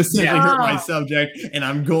 You essentially hurt my Oh. subject, and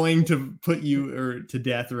I'm going to put you to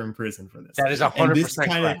death or in prison for this. That is And this 100%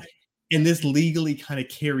 kind of, correct. and this legally kind of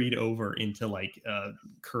carried over into like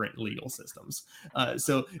current legal systems.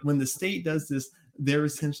 So when the state does this, they're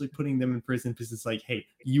essentially putting them in prison because it's like, hey,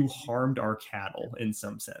 you harmed our cattle in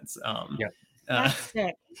some sense. Yeah. That's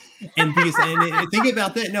sick. And because think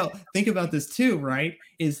about that. No, think about this too, right?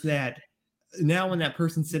 Is that now when that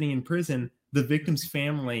person's sitting in prison, the victim's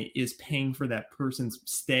family is paying for that person's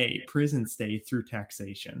prison stay through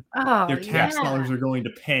taxation. Oh, Their tax yeah. dollars are going to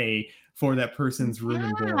pay for that person's room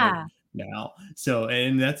and board Yeah. now. So,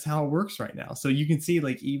 and that's how it works right now. So you can see,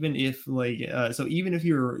 like, even if like, so even if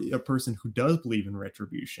you're a person who does believe in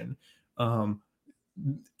retribution,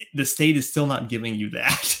 the state is still not giving you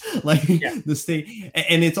that. Like the state,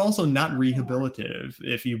 and it's also not rehabilitative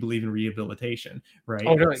if you believe in rehabilitation, right?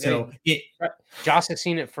 Oh, no, so Joss has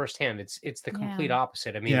seen it firsthand. It's the complete Yeah.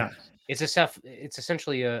 opposite. I mean, it's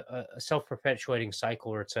essentially a self-perpetuating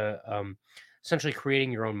cycle, or it's essentially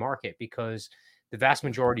creating your own market, because the vast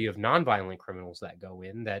majority of non-violent criminals that go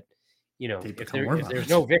in, that, you know, if there's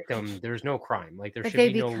no victim, there's no crime. Like there But should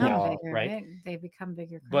they be no become law, bigger, right? They become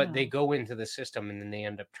bigger. But they criminals. go into the system, and then they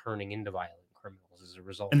end up turning into violent criminals as a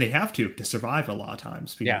result. And they have to survive a lot of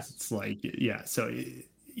times, because it's like, so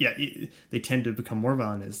they tend to become more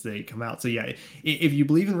violent as they come out. So if you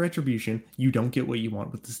believe in retribution, you don't get what you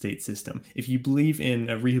want with the state system. If you believe in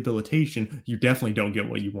rehabilitation, you definitely don't get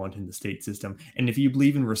what you want in the state system. And if you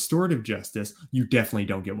believe in restorative justice, you definitely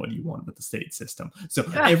don't get what you want with the state system. So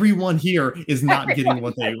everyone here is not getting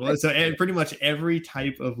what they want. So pretty much every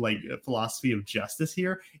type of like philosophy of justice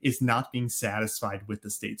here is not being satisfied with the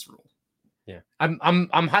state's rule. Yeah, I'm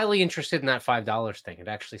highly interested in that $5 thing. It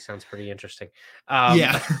actually sounds pretty interesting. Well,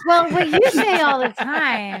 what you say all the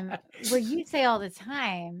time,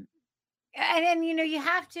 and you know, you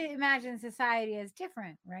have to imagine society as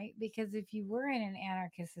different, right? Because if you were in an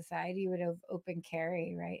anarchist society, you would have open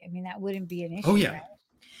carry, right? I mean, that wouldn't be an issue. Oh yeah. Right?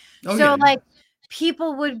 Oh, so yeah. like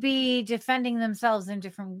people would be defending themselves in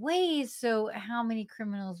different ways. So how many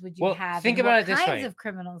criminals would you have? Think and about what it this kinds way. of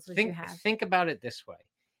criminals would you have? Think about it this way.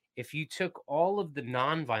 If you took all of the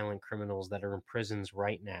non-violent criminals that are in prisons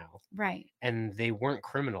right now, right, and they weren't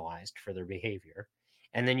criminalized for their behavior,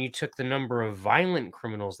 and then you took the number of violent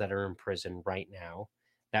criminals that are in prison right now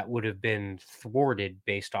that would have been thwarted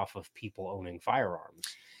based off of people owning firearms,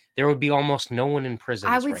 there would be almost no one in prison.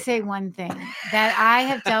 I would say one thing, that I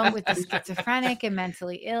have dealt with the schizophrenic and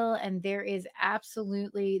mentally ill, and there is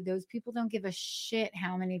absolutely, those people don't give a shit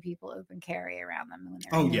how many people open carry around them when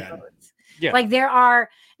they're in their boats. Yeah. Like there are,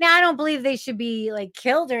 now I don't believe they should be like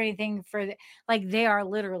killed or anything like they are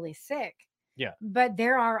literally sick. Yeah. But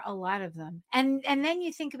there are a lot of them. And then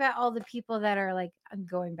you think about all the people that are like, I'm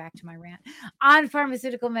going back to my rant, on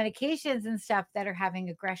pharmaceutical medications and stuff that are having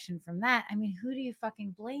aggression from that. I mean, who do you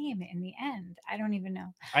fucking blame in the end? I don't even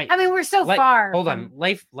know. I mean, we're so far. Hold on.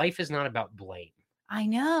 Life is not about blame. I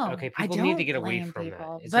know. Okay, people need to get away from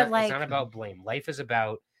that. It's not about blame. Life is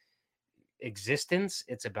about existence.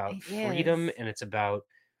 It's about freedom, and it's about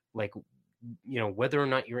like, you know, whether or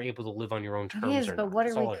not you're able to live on your own terms. But what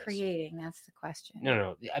are we creating? That's the question.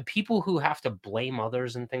 No. People who have to blame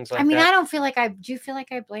others and things like that. I mean, I don't feel like do you feel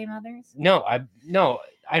like I blame others? No,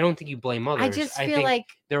 I don't think you blame others. I just feel like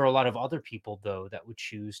there are a lot of other people though that would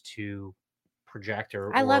choose to project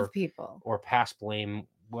I love people or pass blame,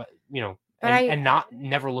 but and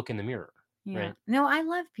never look in the mirror. Yeah. Right? No, I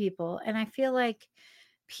love people, and I feel like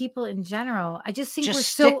people in general, I just think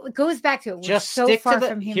it goes back to it. We're so far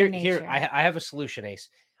from human nature. Here, I have a solution, Ace.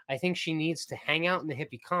 I think she needs to hang out in the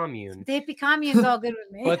hippie commune. The hippie commune's all good with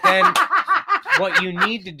me. But then what you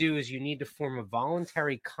need to do is you need to form a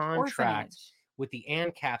voluntary contract with the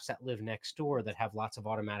ANCAPs that live next door that have lots of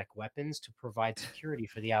automatic weapons to provide security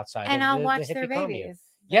for the outside. And I'll watch their babies. Commune.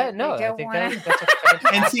 Yeah, no, I think that's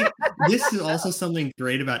and see, this is also something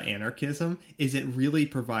great about anarchism, is it really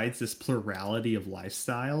provides this plurality of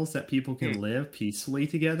lifestyles that people can live peacefully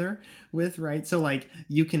together with, right? So like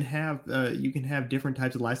you can have different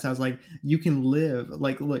types of lifestyles. Like you can live,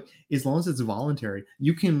 like, look, as long as it's voluntary,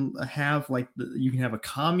 you can have a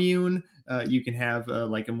commune. You can have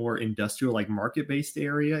like a more industrial, like market-based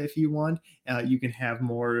area if you want. You can have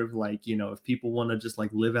more of like, you know, if people want to just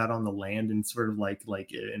like live out on the land and sort of like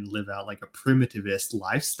and live out like a primitivist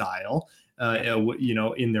lifestyle,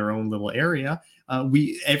 in their own little area.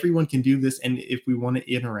 Everyone can do this, and if we want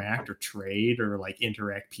to interact or trade or like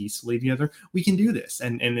interact peacefully together, we can do this,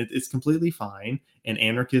 and it's completely fine. And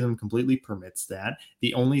anarchism completely permits that.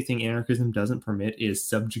 The only thing anarchism doesn't permit is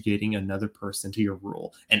subjugating another person to your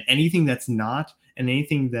rule. And anything that's not, and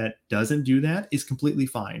anything that doesn't do that is completely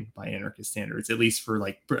fine by anarchist standards, at least for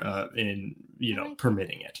like permitting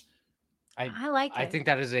it. I like it. I think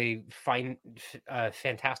that is a fine,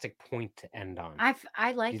 fantastic point to end on.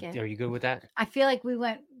 I like it. Are you good with that? I feel like we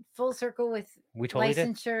went full circle with We totally did.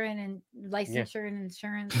 licensure and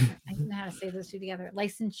insurance. I don't know how to say those two together.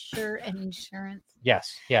 Licensure and insurance.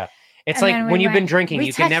 Yes. Yeah. It's And like then when we you've been went- drinking, we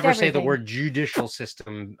you can touched never say the everything. word judicial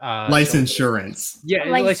system. Licensurance. Yeah,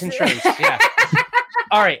 Lic- insurance. Yeah.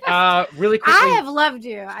 All right. Really quickly. I have loved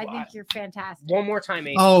you. I think you're fantastic. One more time,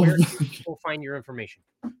 Ace. Oh. Where can people find your information?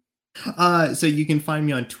 So you can find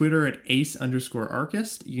me on Twitter at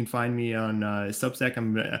ace_archist. You can find me on Substack.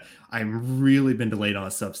 I'm really been delayed on a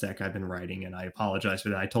Substack I've been writing, and I apologize for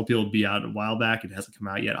that. I told people it'd be out a while back. It hasn't come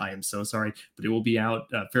out yet. I am so sorry, but it will be out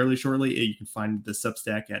fairly shortly. You can find the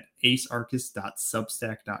Substack at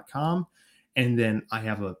acearchist.substack.com. And then I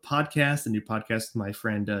have a podcast, a new podcast with my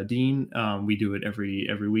friend Dean. We do it every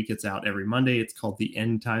week. It's out every Monday. It's called The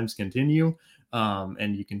End Times Continue.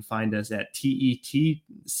 And you can find us at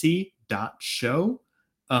tetc.show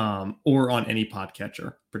or on any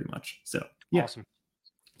podcatcher, pretty much. So yeah, Awesome.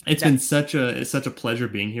 it's been such a pleasure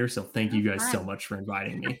being here. So thank you guys so fun. much for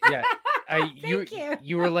inviting me. Yeah. Thank you.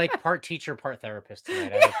 You were like part teacher, part therapist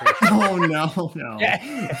tonight. I appreciate it. Oh no.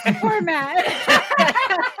 Yeah. Poor Matt.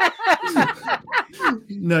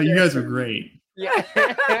 No, you guys are great. Yeah.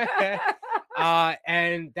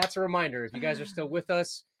 And that's a reminder. If you guys are still with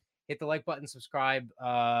us, hit the like button, subscribe.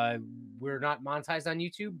 We're not monetized on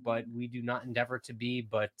YouTube, but we do not endeavor to be,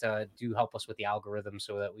 but do help us with the algorithm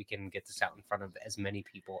so that we can get this out in front of as many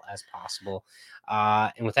people as possible.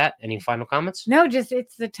 And with that, any final comments? No, just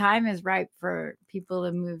it's the time is ripe for people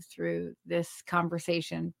to move through this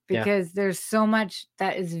conversation Yeah. because there's so much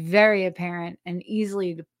that is very apparent and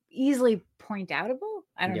easily point outable.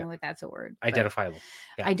 I don't Yeah. know if that's a word. but Identifiable.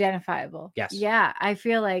 Yeah. Identifiable. Yes. Yeah. I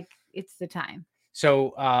feel like it's the time.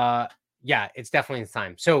 So yeah, it's definitely the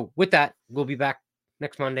time. So with that, we'll be back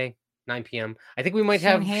next Monday, 9 p.m. I think we might Shane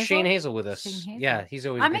have Hazel? Shane Hazel with us. Shane Hazel. Yeah, he's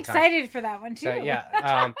always a I'm good time. excited for that one too. So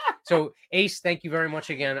yeah. So Ace, thank you very much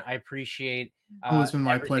again. I appreciate Oh, it's been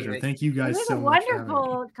my everything pleasure. that- Thank you it guys was so a much. for having me.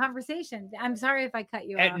 wonderful conversation. I'm sorry if I cut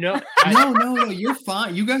you off. And no, No, you're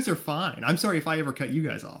fine. You guys are fine. I'm sorry if I ever cut you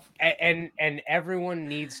guys off. and everyone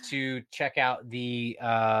needs to check out the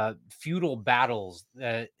feudal battles,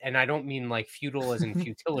 and I don't mean like feudal as in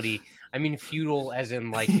futility. I mean feudal as in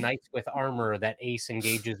like knights with armor that Ace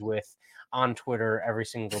engages with on Twitter every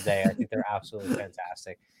single day. I think they're absolutely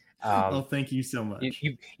fantastic. Oh, thank you so much.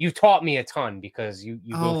 You taught me a ton because you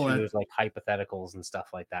go Oh, through those like hypotheticals and stuff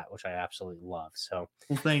like that, which I absolutely love. So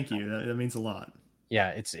Well, thank you. That means a lot. yeah,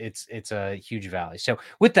 it's a huge value. So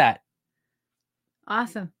with that,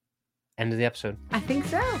 Awesome. end of the episode. I think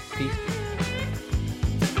so. Peace.